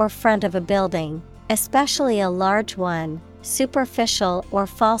face or front of a building, especially a large one, superficial or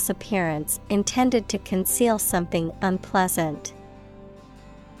false appearance intended to conceal something unpleasant.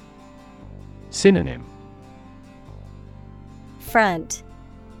 Synonym: Front,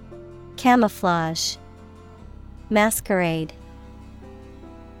 camouflage, masquerade.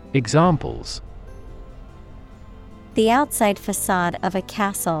 Examples: The outside facade of a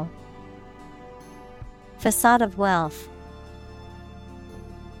castle. Facade of wealth.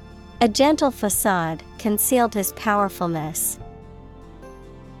 A gentle facade concealed his powerfulness.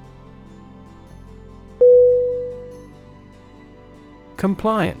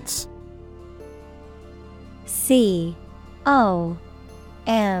 Compliance. C O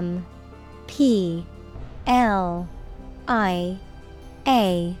M P L I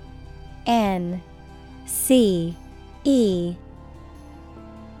A N C E.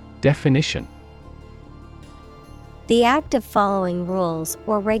 Definition: The act of following rules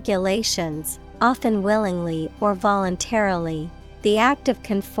or regulations, often willingly or voluntarily. The act of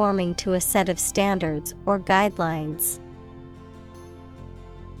conforming to a set of standards or guidelines.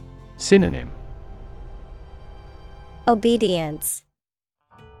 Synonym: Obedience,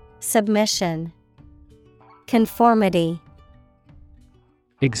 submission, conformity.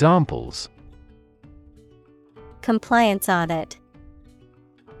 Examples: Compliance audit.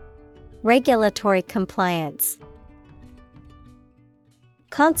 Regulatory compliance.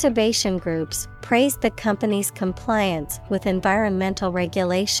 Conservation groups praised the company's compliance with environmental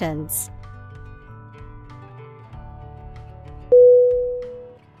regulations.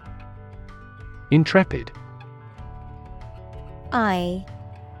 Intrepid. INTREPID.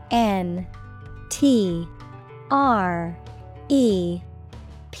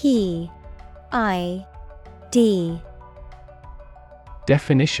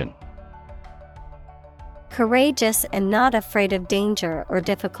 Definition. Courageous and not afraid of danger or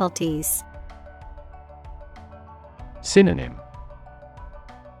difficulties. Synonym.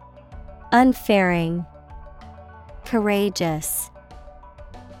 Unfearing, courageous,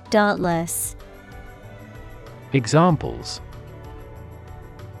 dauntless. Examples.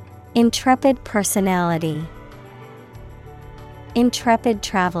 Intrepid personality. Intrepid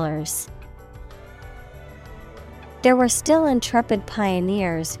travelers. There were still intrepid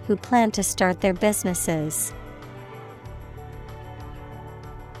pioneers who planned to start their businesses.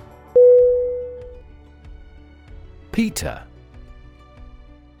 Peter.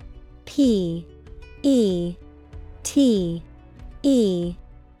 P-E-T-E-R.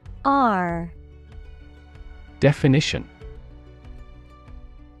 Definition.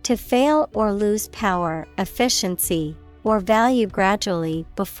 To fail or lose power, efficiency, or value gradually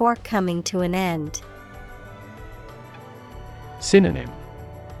before coming to an end. Synonym.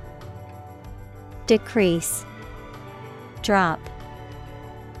 Decrease, drop,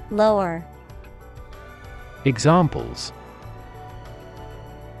 lower. Examples.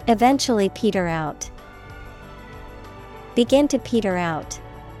 Eventually peter out. Begin to peter out.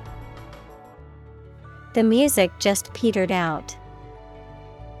 The music just petered out.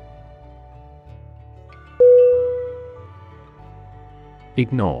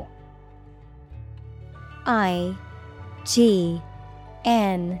 Ignore. I-G-N-O-R-E.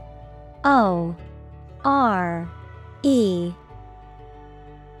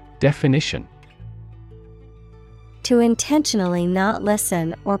 Definition. To intentionally not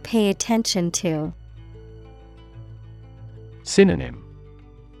listen or pay attention to. Synonym.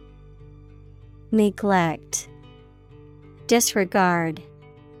 Neglect, disregard,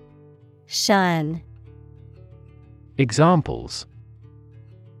 shun. Examples.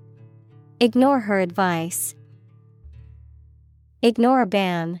 Ignore her advice. Ignore a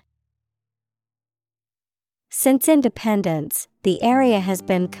ban. Since independence, the area has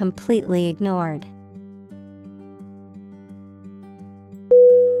been completely ignored.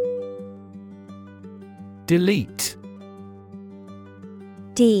 Delete.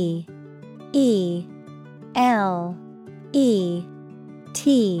 D-E-L-E-T-E.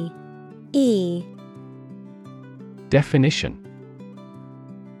 Definition.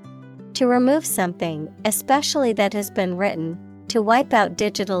 To remove something, especially that has been written, to wipe out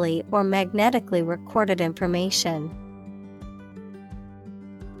digitally or magnetically recorded information.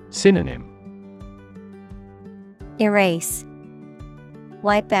 Synonym. Erase,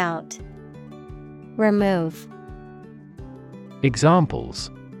 wipe out, remove.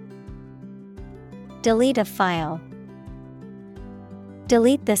 Examples. Delete a file.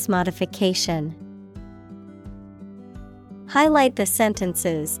 Delete this modification. Highlight the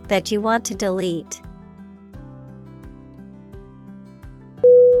sentences that you want to delete.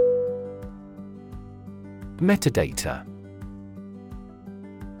 Metadata.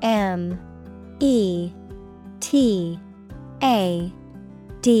 M-E-T-A-D-A.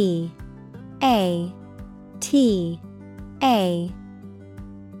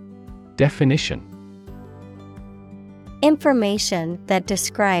 Definition. Information that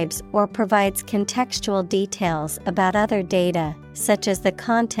describes or provides contextual details about other data, such as the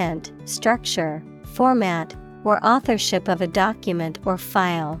content, structure, format, or authorship of a document or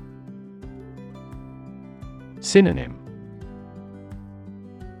file. Synonym.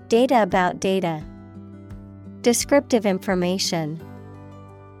 Data about data. Descriptive information.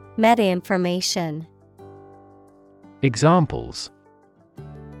 Meta-information. Examples.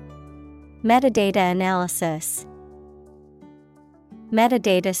 Metadata analysis.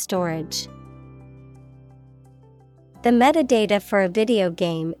 Metadata storage. The metadata for a video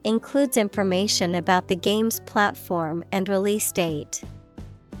game includes information about the game's platform and release date.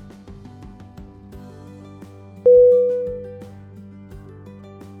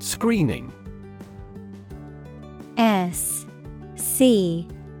 Screening. S-C-R-E-E-N-I-N-G.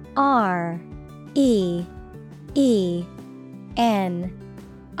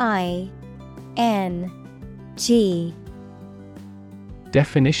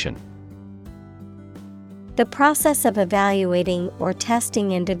 Definition. The process of evaluating or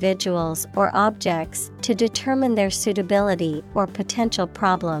testing individuals or objects to determine their suitability or potential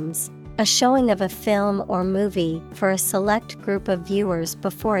problems, a showing of a film or movie for a select group of viewers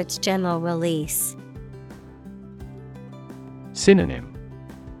before its general release. Synonym: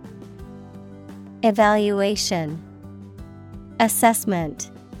 Evaluation, assessment,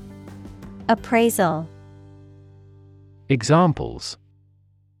 appraisal. Examples: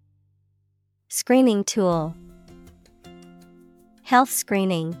 Screening tool, health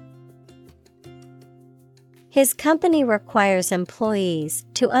screening. His company requires employees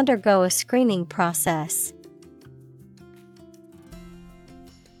to undergo a screening process.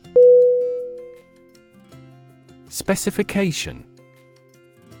 Specification.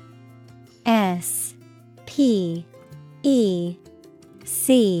 S P E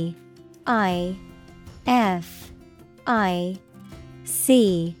C I F I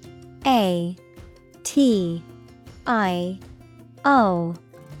C A T I O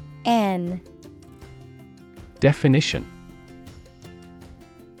N. Definition: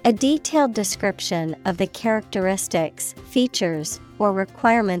 a detailed description of the characteristics, features, or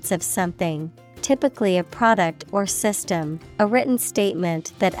requirements of something, typically a product or system, a written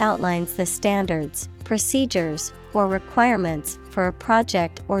statement that outlines the standards, procedures, or requirements for a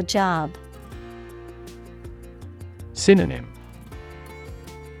project or job. Synonym: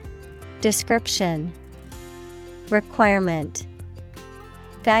 Description, requirement,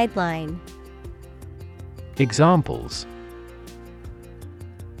 guideline. Examples: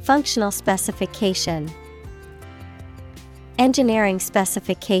 Functional specification, engineering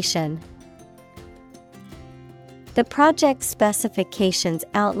specification. The project specifications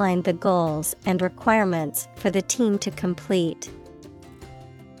outline the goals and requirements for the team to complete.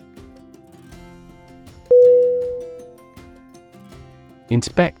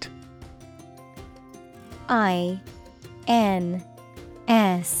 Inspect. INSPECT.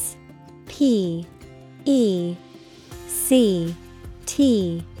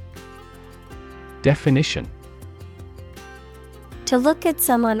 Definition: to look at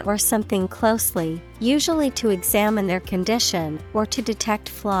someone or something closely, usually to examine their condition or to detect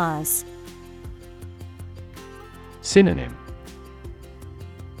flaws. Synonym: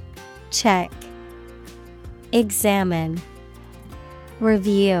 Check, examine,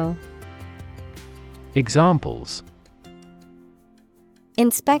 review. Examples: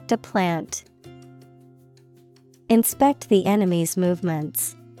 inspect a plant, inspect the enemy's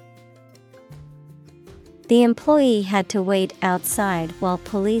movements. The employee had to wait outside while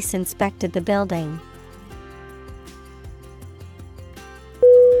police inspected the building.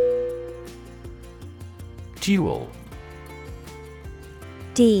 Dual.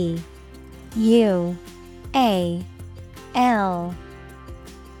 D-U-A-L.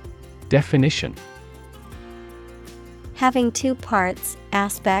 Definition: having two parts,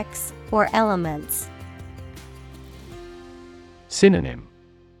 aspects, or elements. Synonym: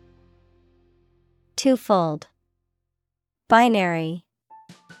 Twofold, binary,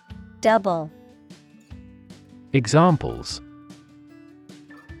 double. Examples: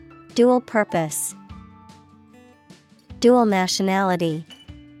 dual purpose, dual nationality.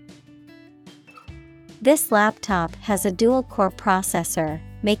 This laptop has a dual-core processor,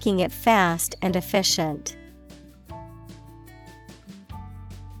 making it fast and efficient.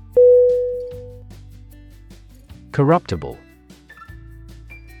 Corruptible.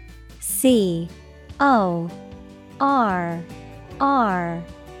 C-O-R-R-U-P-T-I-B-L-E.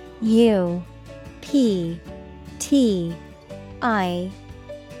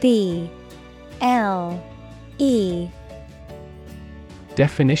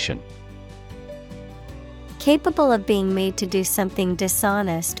 Definition: capable of being made to do something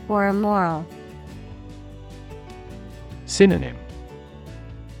dishonest or immoral. Synonym: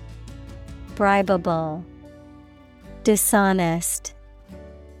 bribable, dishonest,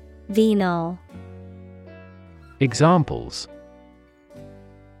 venal. Examples: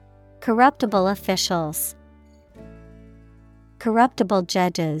 corruptible officials, corruptible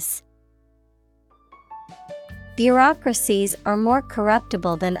judges. Bureaucracies are more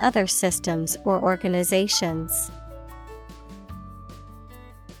corruptible than other systems or organizations.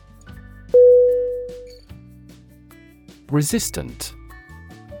 Resistant.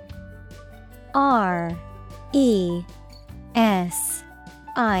 R-E-S-I-S-T-A-N-T.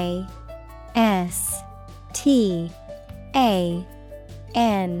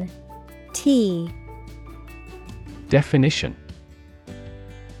 Definition: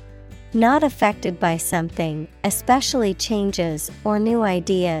 not affected by something, especially changes or new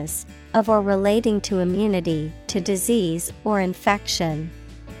ideas, of or relating to immunity to disease or infection.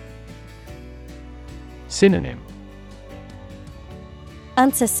 Synonym: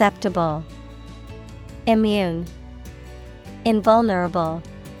 unsusceptible, immune, invulnerable.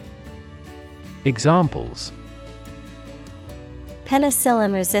 Examples: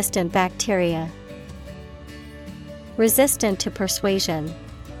 penicillin-resistant bacteria. Resistant to persuasion.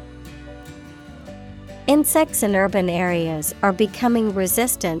 Insects in urban areas are becoming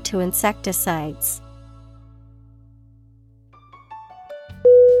resistant to insecticides.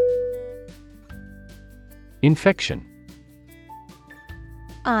 Infection.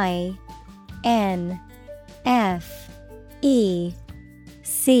 INFECTION.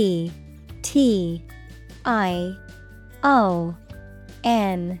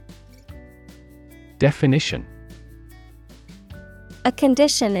 Definition: a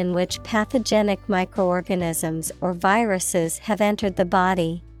condition in which pathogenic microorganisms or viruses have entered the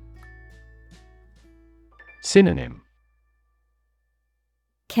body. Synonym: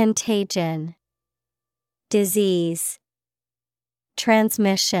 Contagion, disease,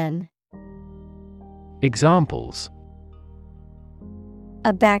 transmission. Examples: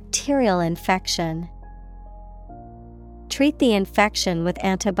 a bacterial infection. Treat the infection with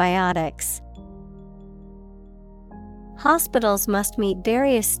antibiotics. Hospitals must meet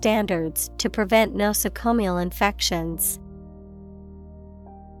various standards to prevent nosocomial infections.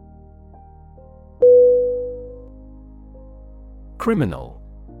 Criminal.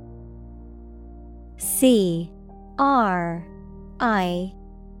 CRIMINAL.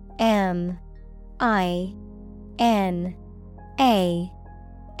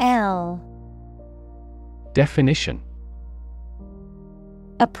 Definition: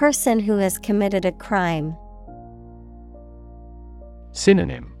 a person who has committed a crime.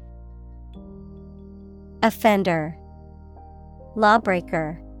 Synonym: Offender,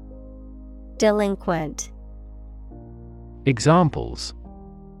 lawbreaker, delinquent. Examples: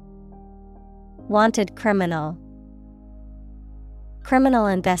 wanted criminal. Criminal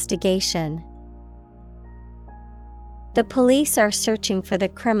investigation. The police are searching for the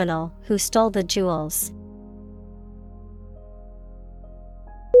criminal who stole the jewels.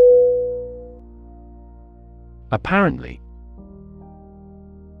 Apparently.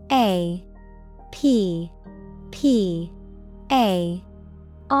 APPARENTLY.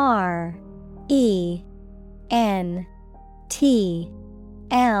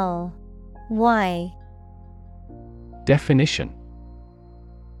 Definition: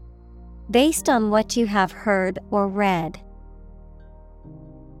 based on what you have heard or read.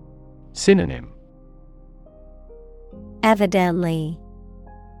 Synonym: Evidently,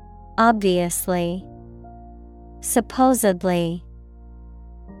 obviously, supposedly.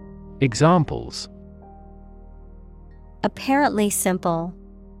 Examples: apparently simple.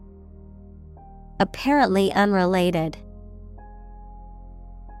 Apparently unrelated.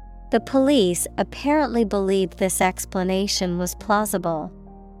 The police apparently believed this explanation was plausible.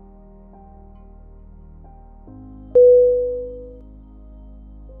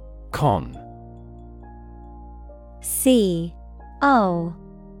 Con. CON.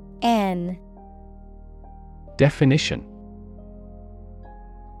 Definition: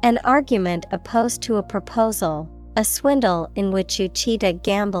 an argument opposed to a proposal, a swindle in which you cheat at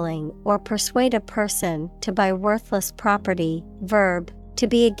gambling or persuade a person to buy worthless property. Verb, to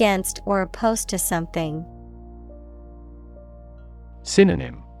be against or opposed to something.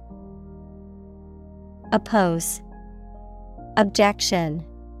 Synonym: oppose, objection,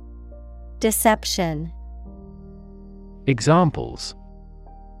 deception. Examples: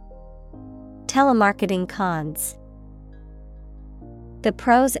 telemarketing cons. The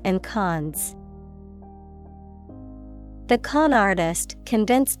pros and cons. The con artist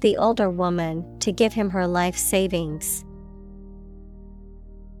convinced the older woman to give him her life savings.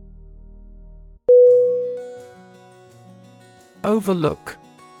 Overlook.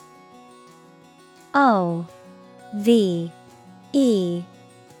 OVERLOOK.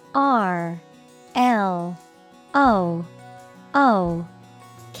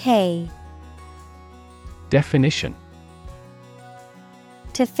 Definition: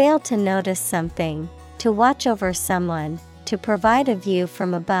 to fail to notice something, to watch over someone, to provide a view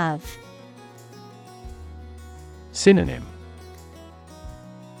from above. Synonym: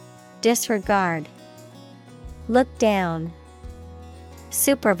 disregard, look down,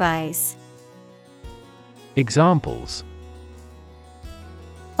 supervise. Examples: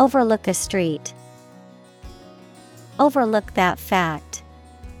 overlook a street. Overlook that fact.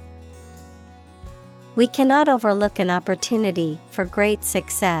 We cannot overlook an opportunity for great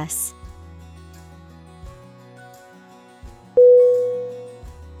success.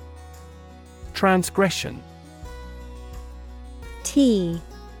 Transgression.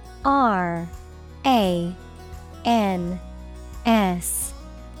 TRANSGRESSION.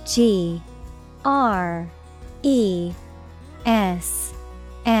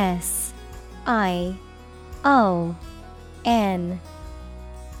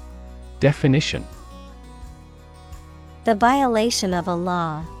 Definition: the violation of a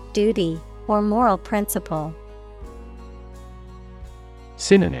law, duty, or moral principle.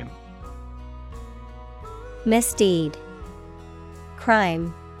 Synonym: Misdeed,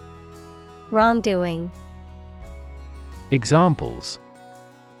 crime, wrongdoing. Examples: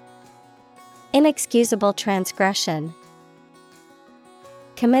 Inexcusable transgression.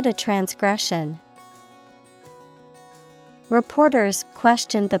 Commit a transgression. Reporters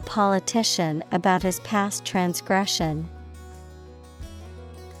questioned the politician about his past transgression.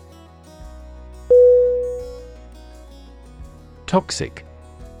 Toxic: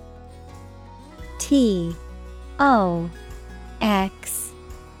 Toxic.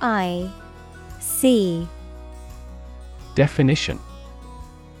 Definition: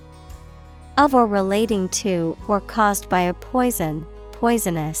 Of or relating to or caused by a poison,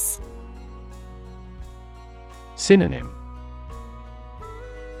 poisonous. Synonym: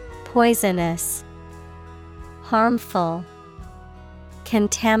 Poisonous, harmful,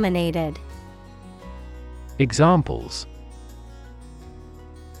 contaminated. Examples: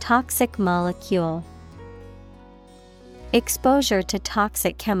 Toxic molecule. Exposure to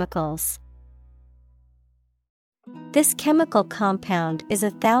toxic chemicals. This chemical compound is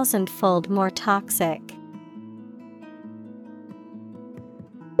 1,000-fold more toxic.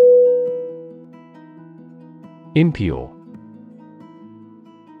 Impure: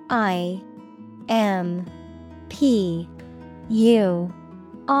 Impure.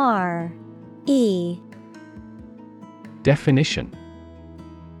 Definition: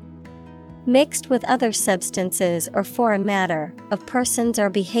 Mixed with other substances or foreign matter, of persons or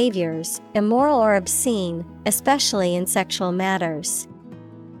behaviors, immoral or obscene, especially in sexual matters.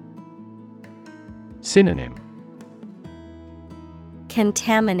 Synonym: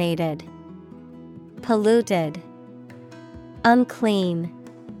 Contaminated, polluted, unclean.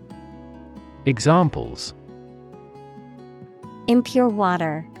 Examples: Impure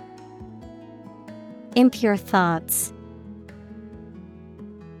water. Impure thoughts.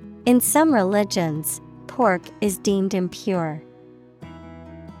 In some religions, pork is deemed impure.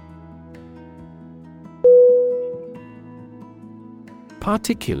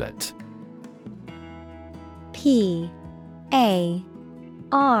 Particulate: Particulate.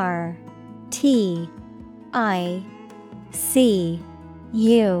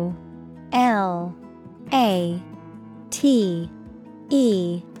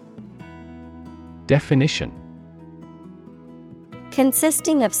 Definition: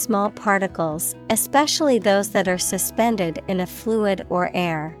 Consisting of small particles, especially those that are suspended in a fluid or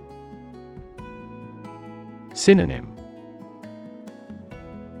air. Synonym: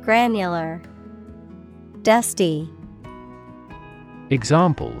 Granular, dusty.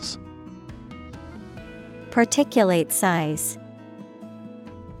 Examples: Particulate size.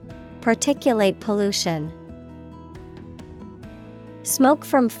 Particulate pollution. Smoke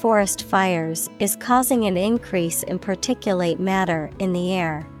from forest fires is causing an increase in particulate matter in the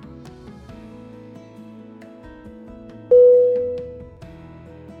air.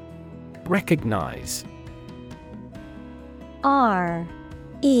 Recognize: Recognize.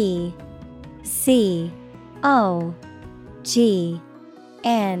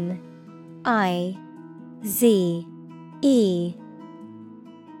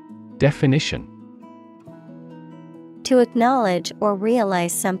 Definition: To acknowledge or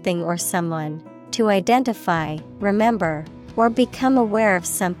realize something or someone, to identify, remember, or become aware of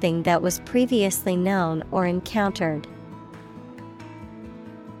something that was previously known or encountered.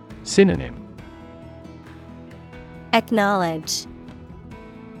 Synonym: Acknowledge,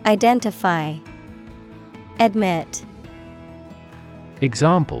 identify, admit.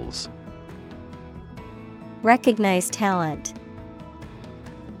 Examples: Recognize talent.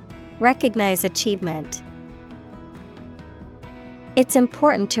 Recognize achievement. It's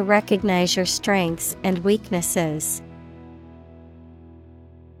important to recognize your strengths and weaknesses.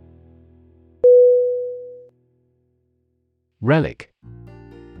 Relic: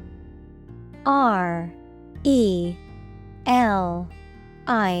 R-E-L-I-C.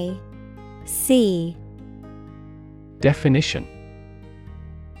 Definition: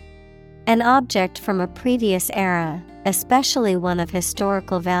 An object from a previous era, especially one of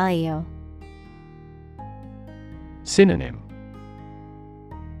historical value. Synonym: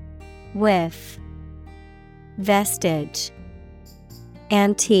 Whiff, vestige,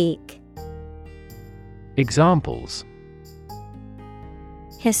 antique. Examples: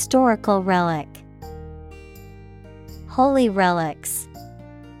 Historical relic. Holy relics.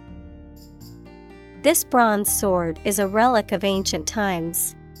 This bronze sword is a relic of ancient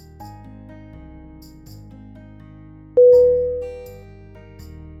times.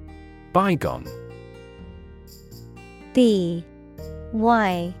 Bygone. Bygone.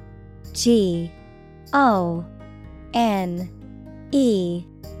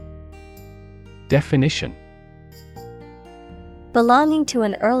 Definition. Belonging to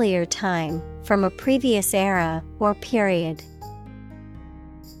an earlier time, from a previous era or period.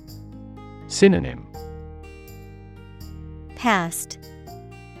 Synonym. Past,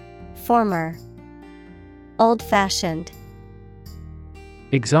 former, old-fashioned.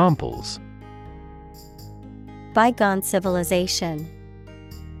 Examples. Bygone civilization.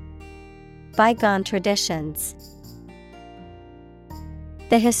 Bygone traditions.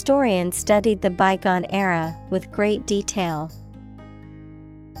 The historian studied the bygone era with great detail.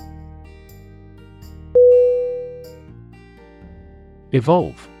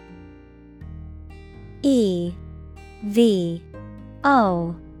 Evolve. EVOLVE.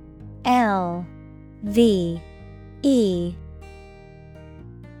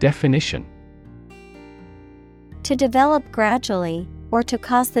 Definition. To develop gradually, or to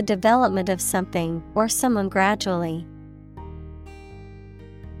cause the development of something or someone gradually.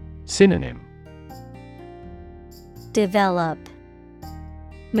 Synonym. Develop,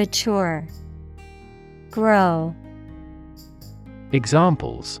 mature, grow.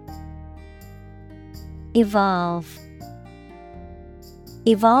 Examples. Evolve.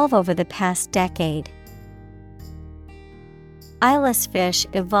 Evolve over the past decade. Eyeless fish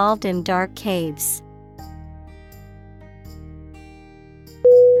evolved in dark caves.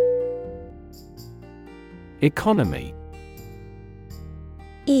 Economy.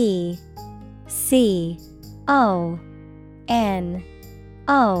 ECONOMY.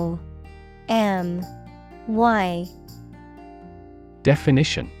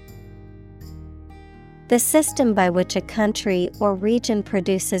 Definition. The system by which a country or region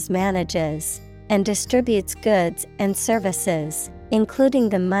produces, manages, and distributes goods and services, including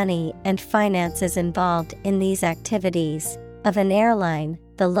the money and finances involved in these activities, of an airline,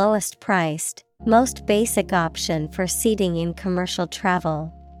 the lowest priced, most basic option for seating in commercial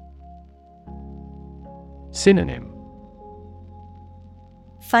travel. Synonym.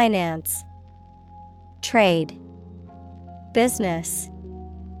 Finance, trade, business.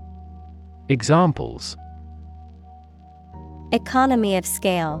 Examples. Economy of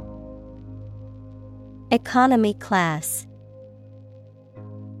scale. Economy class.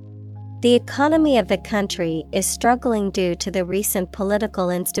 The economy of the country is struggling due to the recent political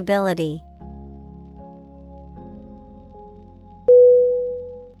instability.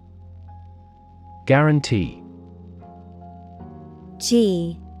 Guarantee.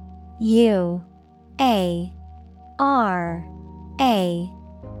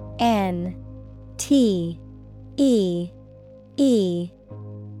 Guarantee.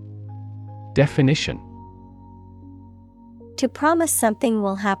 Definition. To promise something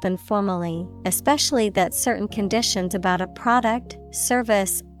will happen formally, especially that certain conditions about a product,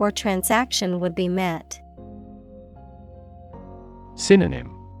 service, or transaction would be met.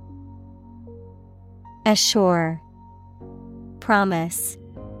 Synonym. Assure, promise,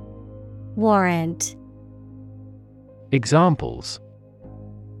 warrant. Examples.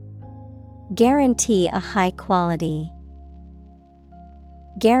 Guarantee a high quality.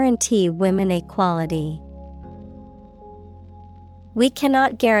 Guarantee women equality. We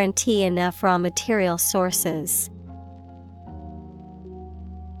cannot guarantee enough raw material sources.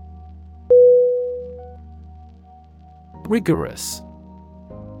 Rigorous.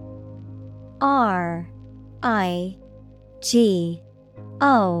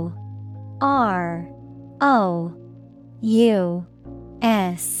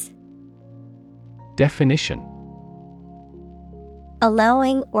 RIGOROUS. Definition.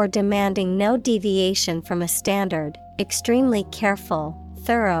 Allowing or demanding no deviation from a standard, extremely careful,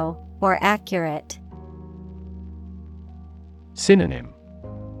 thorough, or accurate. Synonym.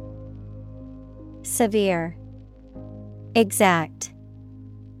 Severe, exact,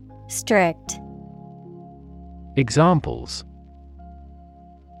 strict. Examples.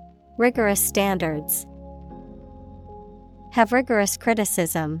 Rigorous standards. Have rigorous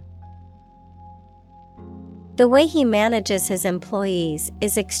criticism. The way he manages his employees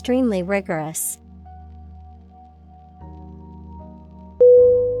is extremely rigorous.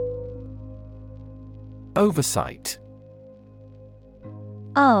 Oversight.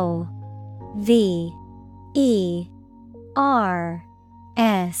 OVERSIGHT.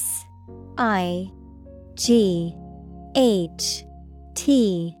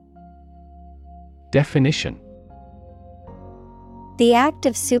 Definition. The act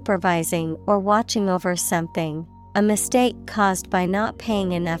of supervising or watching over something, a mistake caused by not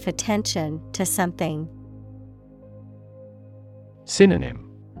paying enough attention to something. Synonym.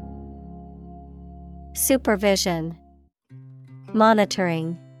 supervision,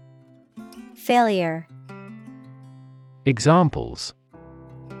 monitoring, failure. Examples: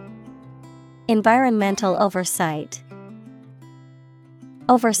 Environmental oversight,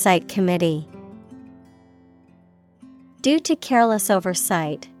 oversight committee. Due to careless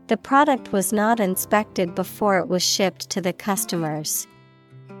oversight, the product was not inspected before it was shipped to the customers.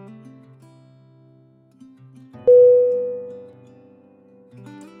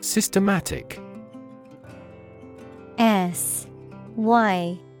 Systematic. Systematic.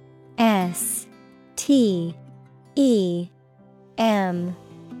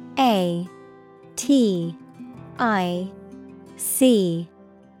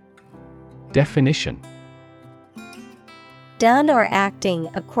 Definition: Done or acting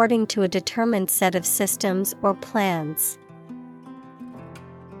according to a determined set of systems or plans.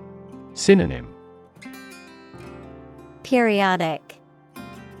 Synonym: Periodic,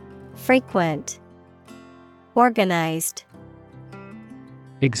 frequent, organized.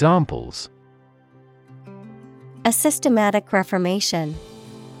 Examples: A systematic reformation,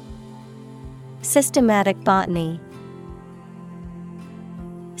 systematic botany.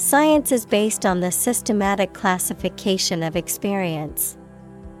 Science is based on the systematic classification of experience.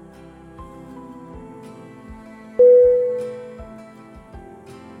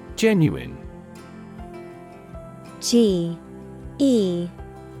 Genuine. Genuine.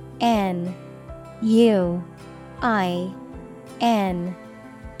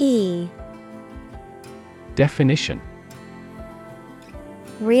 Definition: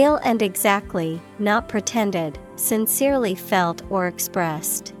 Real and exactly, not pretended, sincerely felt or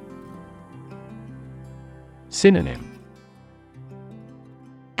expressed. Synonym: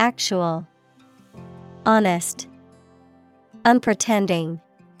 Actual, honest, unpretending.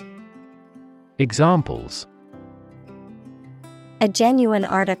 Examples: A genuine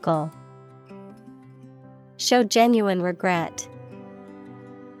article. Show genuine regret.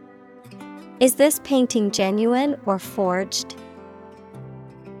 Is this painting genuine or forged?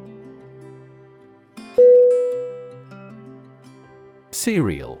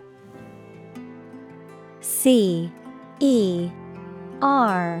 Cereal. Cereal.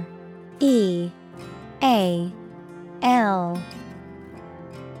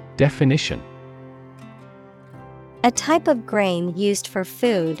 Definition: A type of grain used for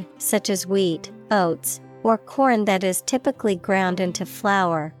food, such as wheat, oats, or corn that is typically ground into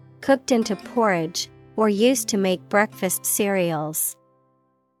flour, cooked into porridge, or used to make breakfast cereals.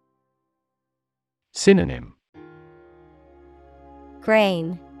 Synonym: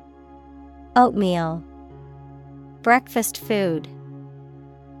 Grain, oatmeal, breakfast food.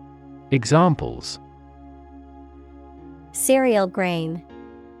 Examples: Cereal grain,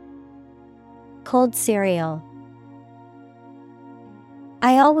 cold cereal.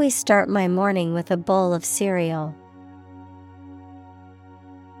 I always start my morning with a bowl of cereal.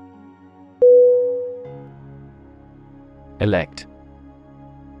 Elect.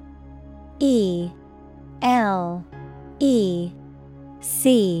 ELECT.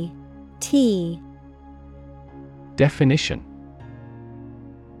 Definition: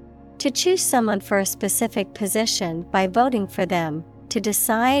 To choose someone for a specific position by voting for them, to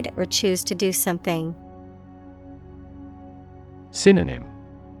decide or choose to do something. Synonym: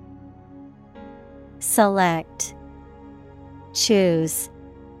 Select, choose,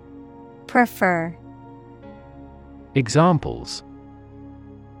 prefer. Examples: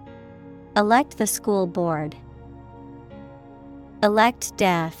 Elect the school board. Elect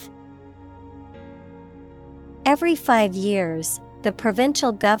death. Every 5 years, the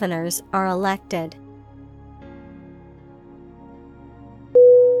provincial governors are elected.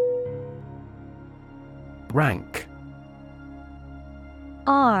 Rank.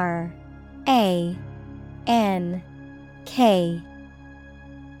 RANK.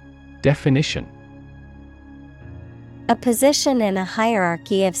 Definition: A position in a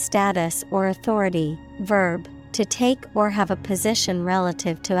hierarchy of status or authority. Verb, to take or have a position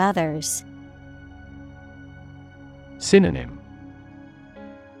relative to others. Synonym: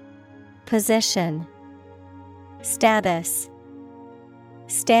 Position, status,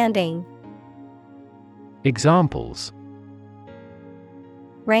 standing. Examples: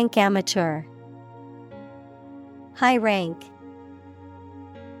 Rank amateur. High rank.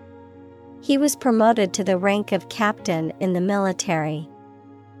 He was promoted to the rank of captain in the military.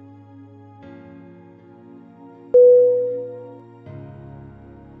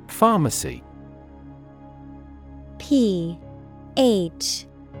 Pharmacy. PHARMACY.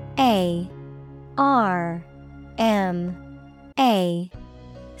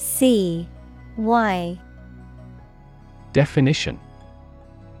 Definition: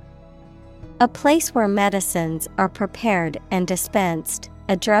 A place where medicines are prepared and dispensed,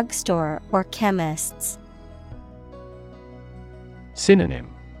 a drugstore or chemist's.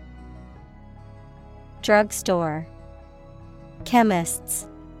 Synonym: Drugstore, chemist's,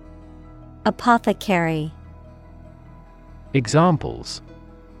 apothecary. Examples: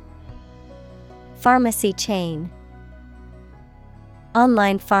 Pharmacy chain,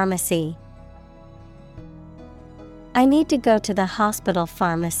 online pharmacy. I need to go to the hospital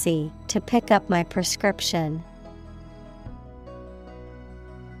pharmacy to pick up my prescription.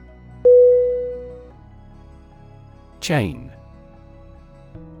 Chain.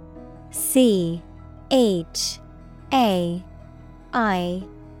 C-H-A-I-N.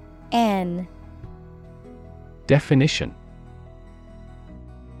 Definition: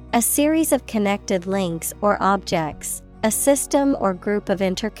 A series of connected links or objects, a system or group of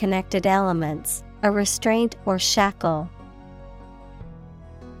interconnected elements, a restraint or shackle.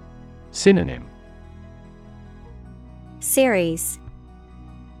 Synonym: Series,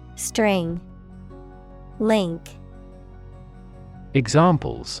 string, link.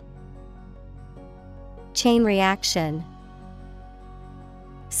 Examples: Chain reaction,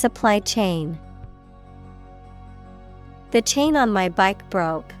 supply chain. The chain on my bike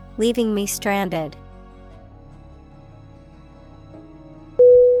broke, leaving me stranded.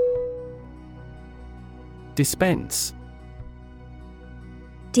 Dispense.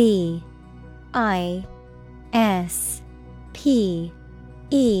 D-I-S-P-E-N-S-E.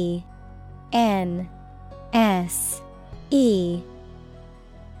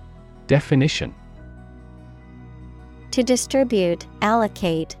 Definition: To distribute,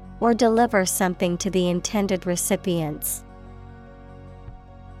 allocate, or deliver something to the intended recipients.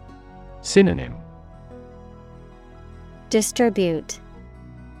 Synonym: Distribute,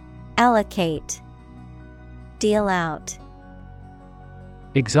 allocate, deal out.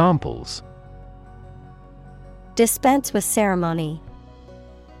 Examples: Dispense with ceremony,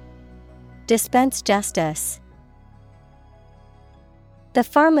 dispense justice. The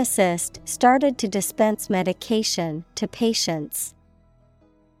pharmacist started to dispense medication to patients.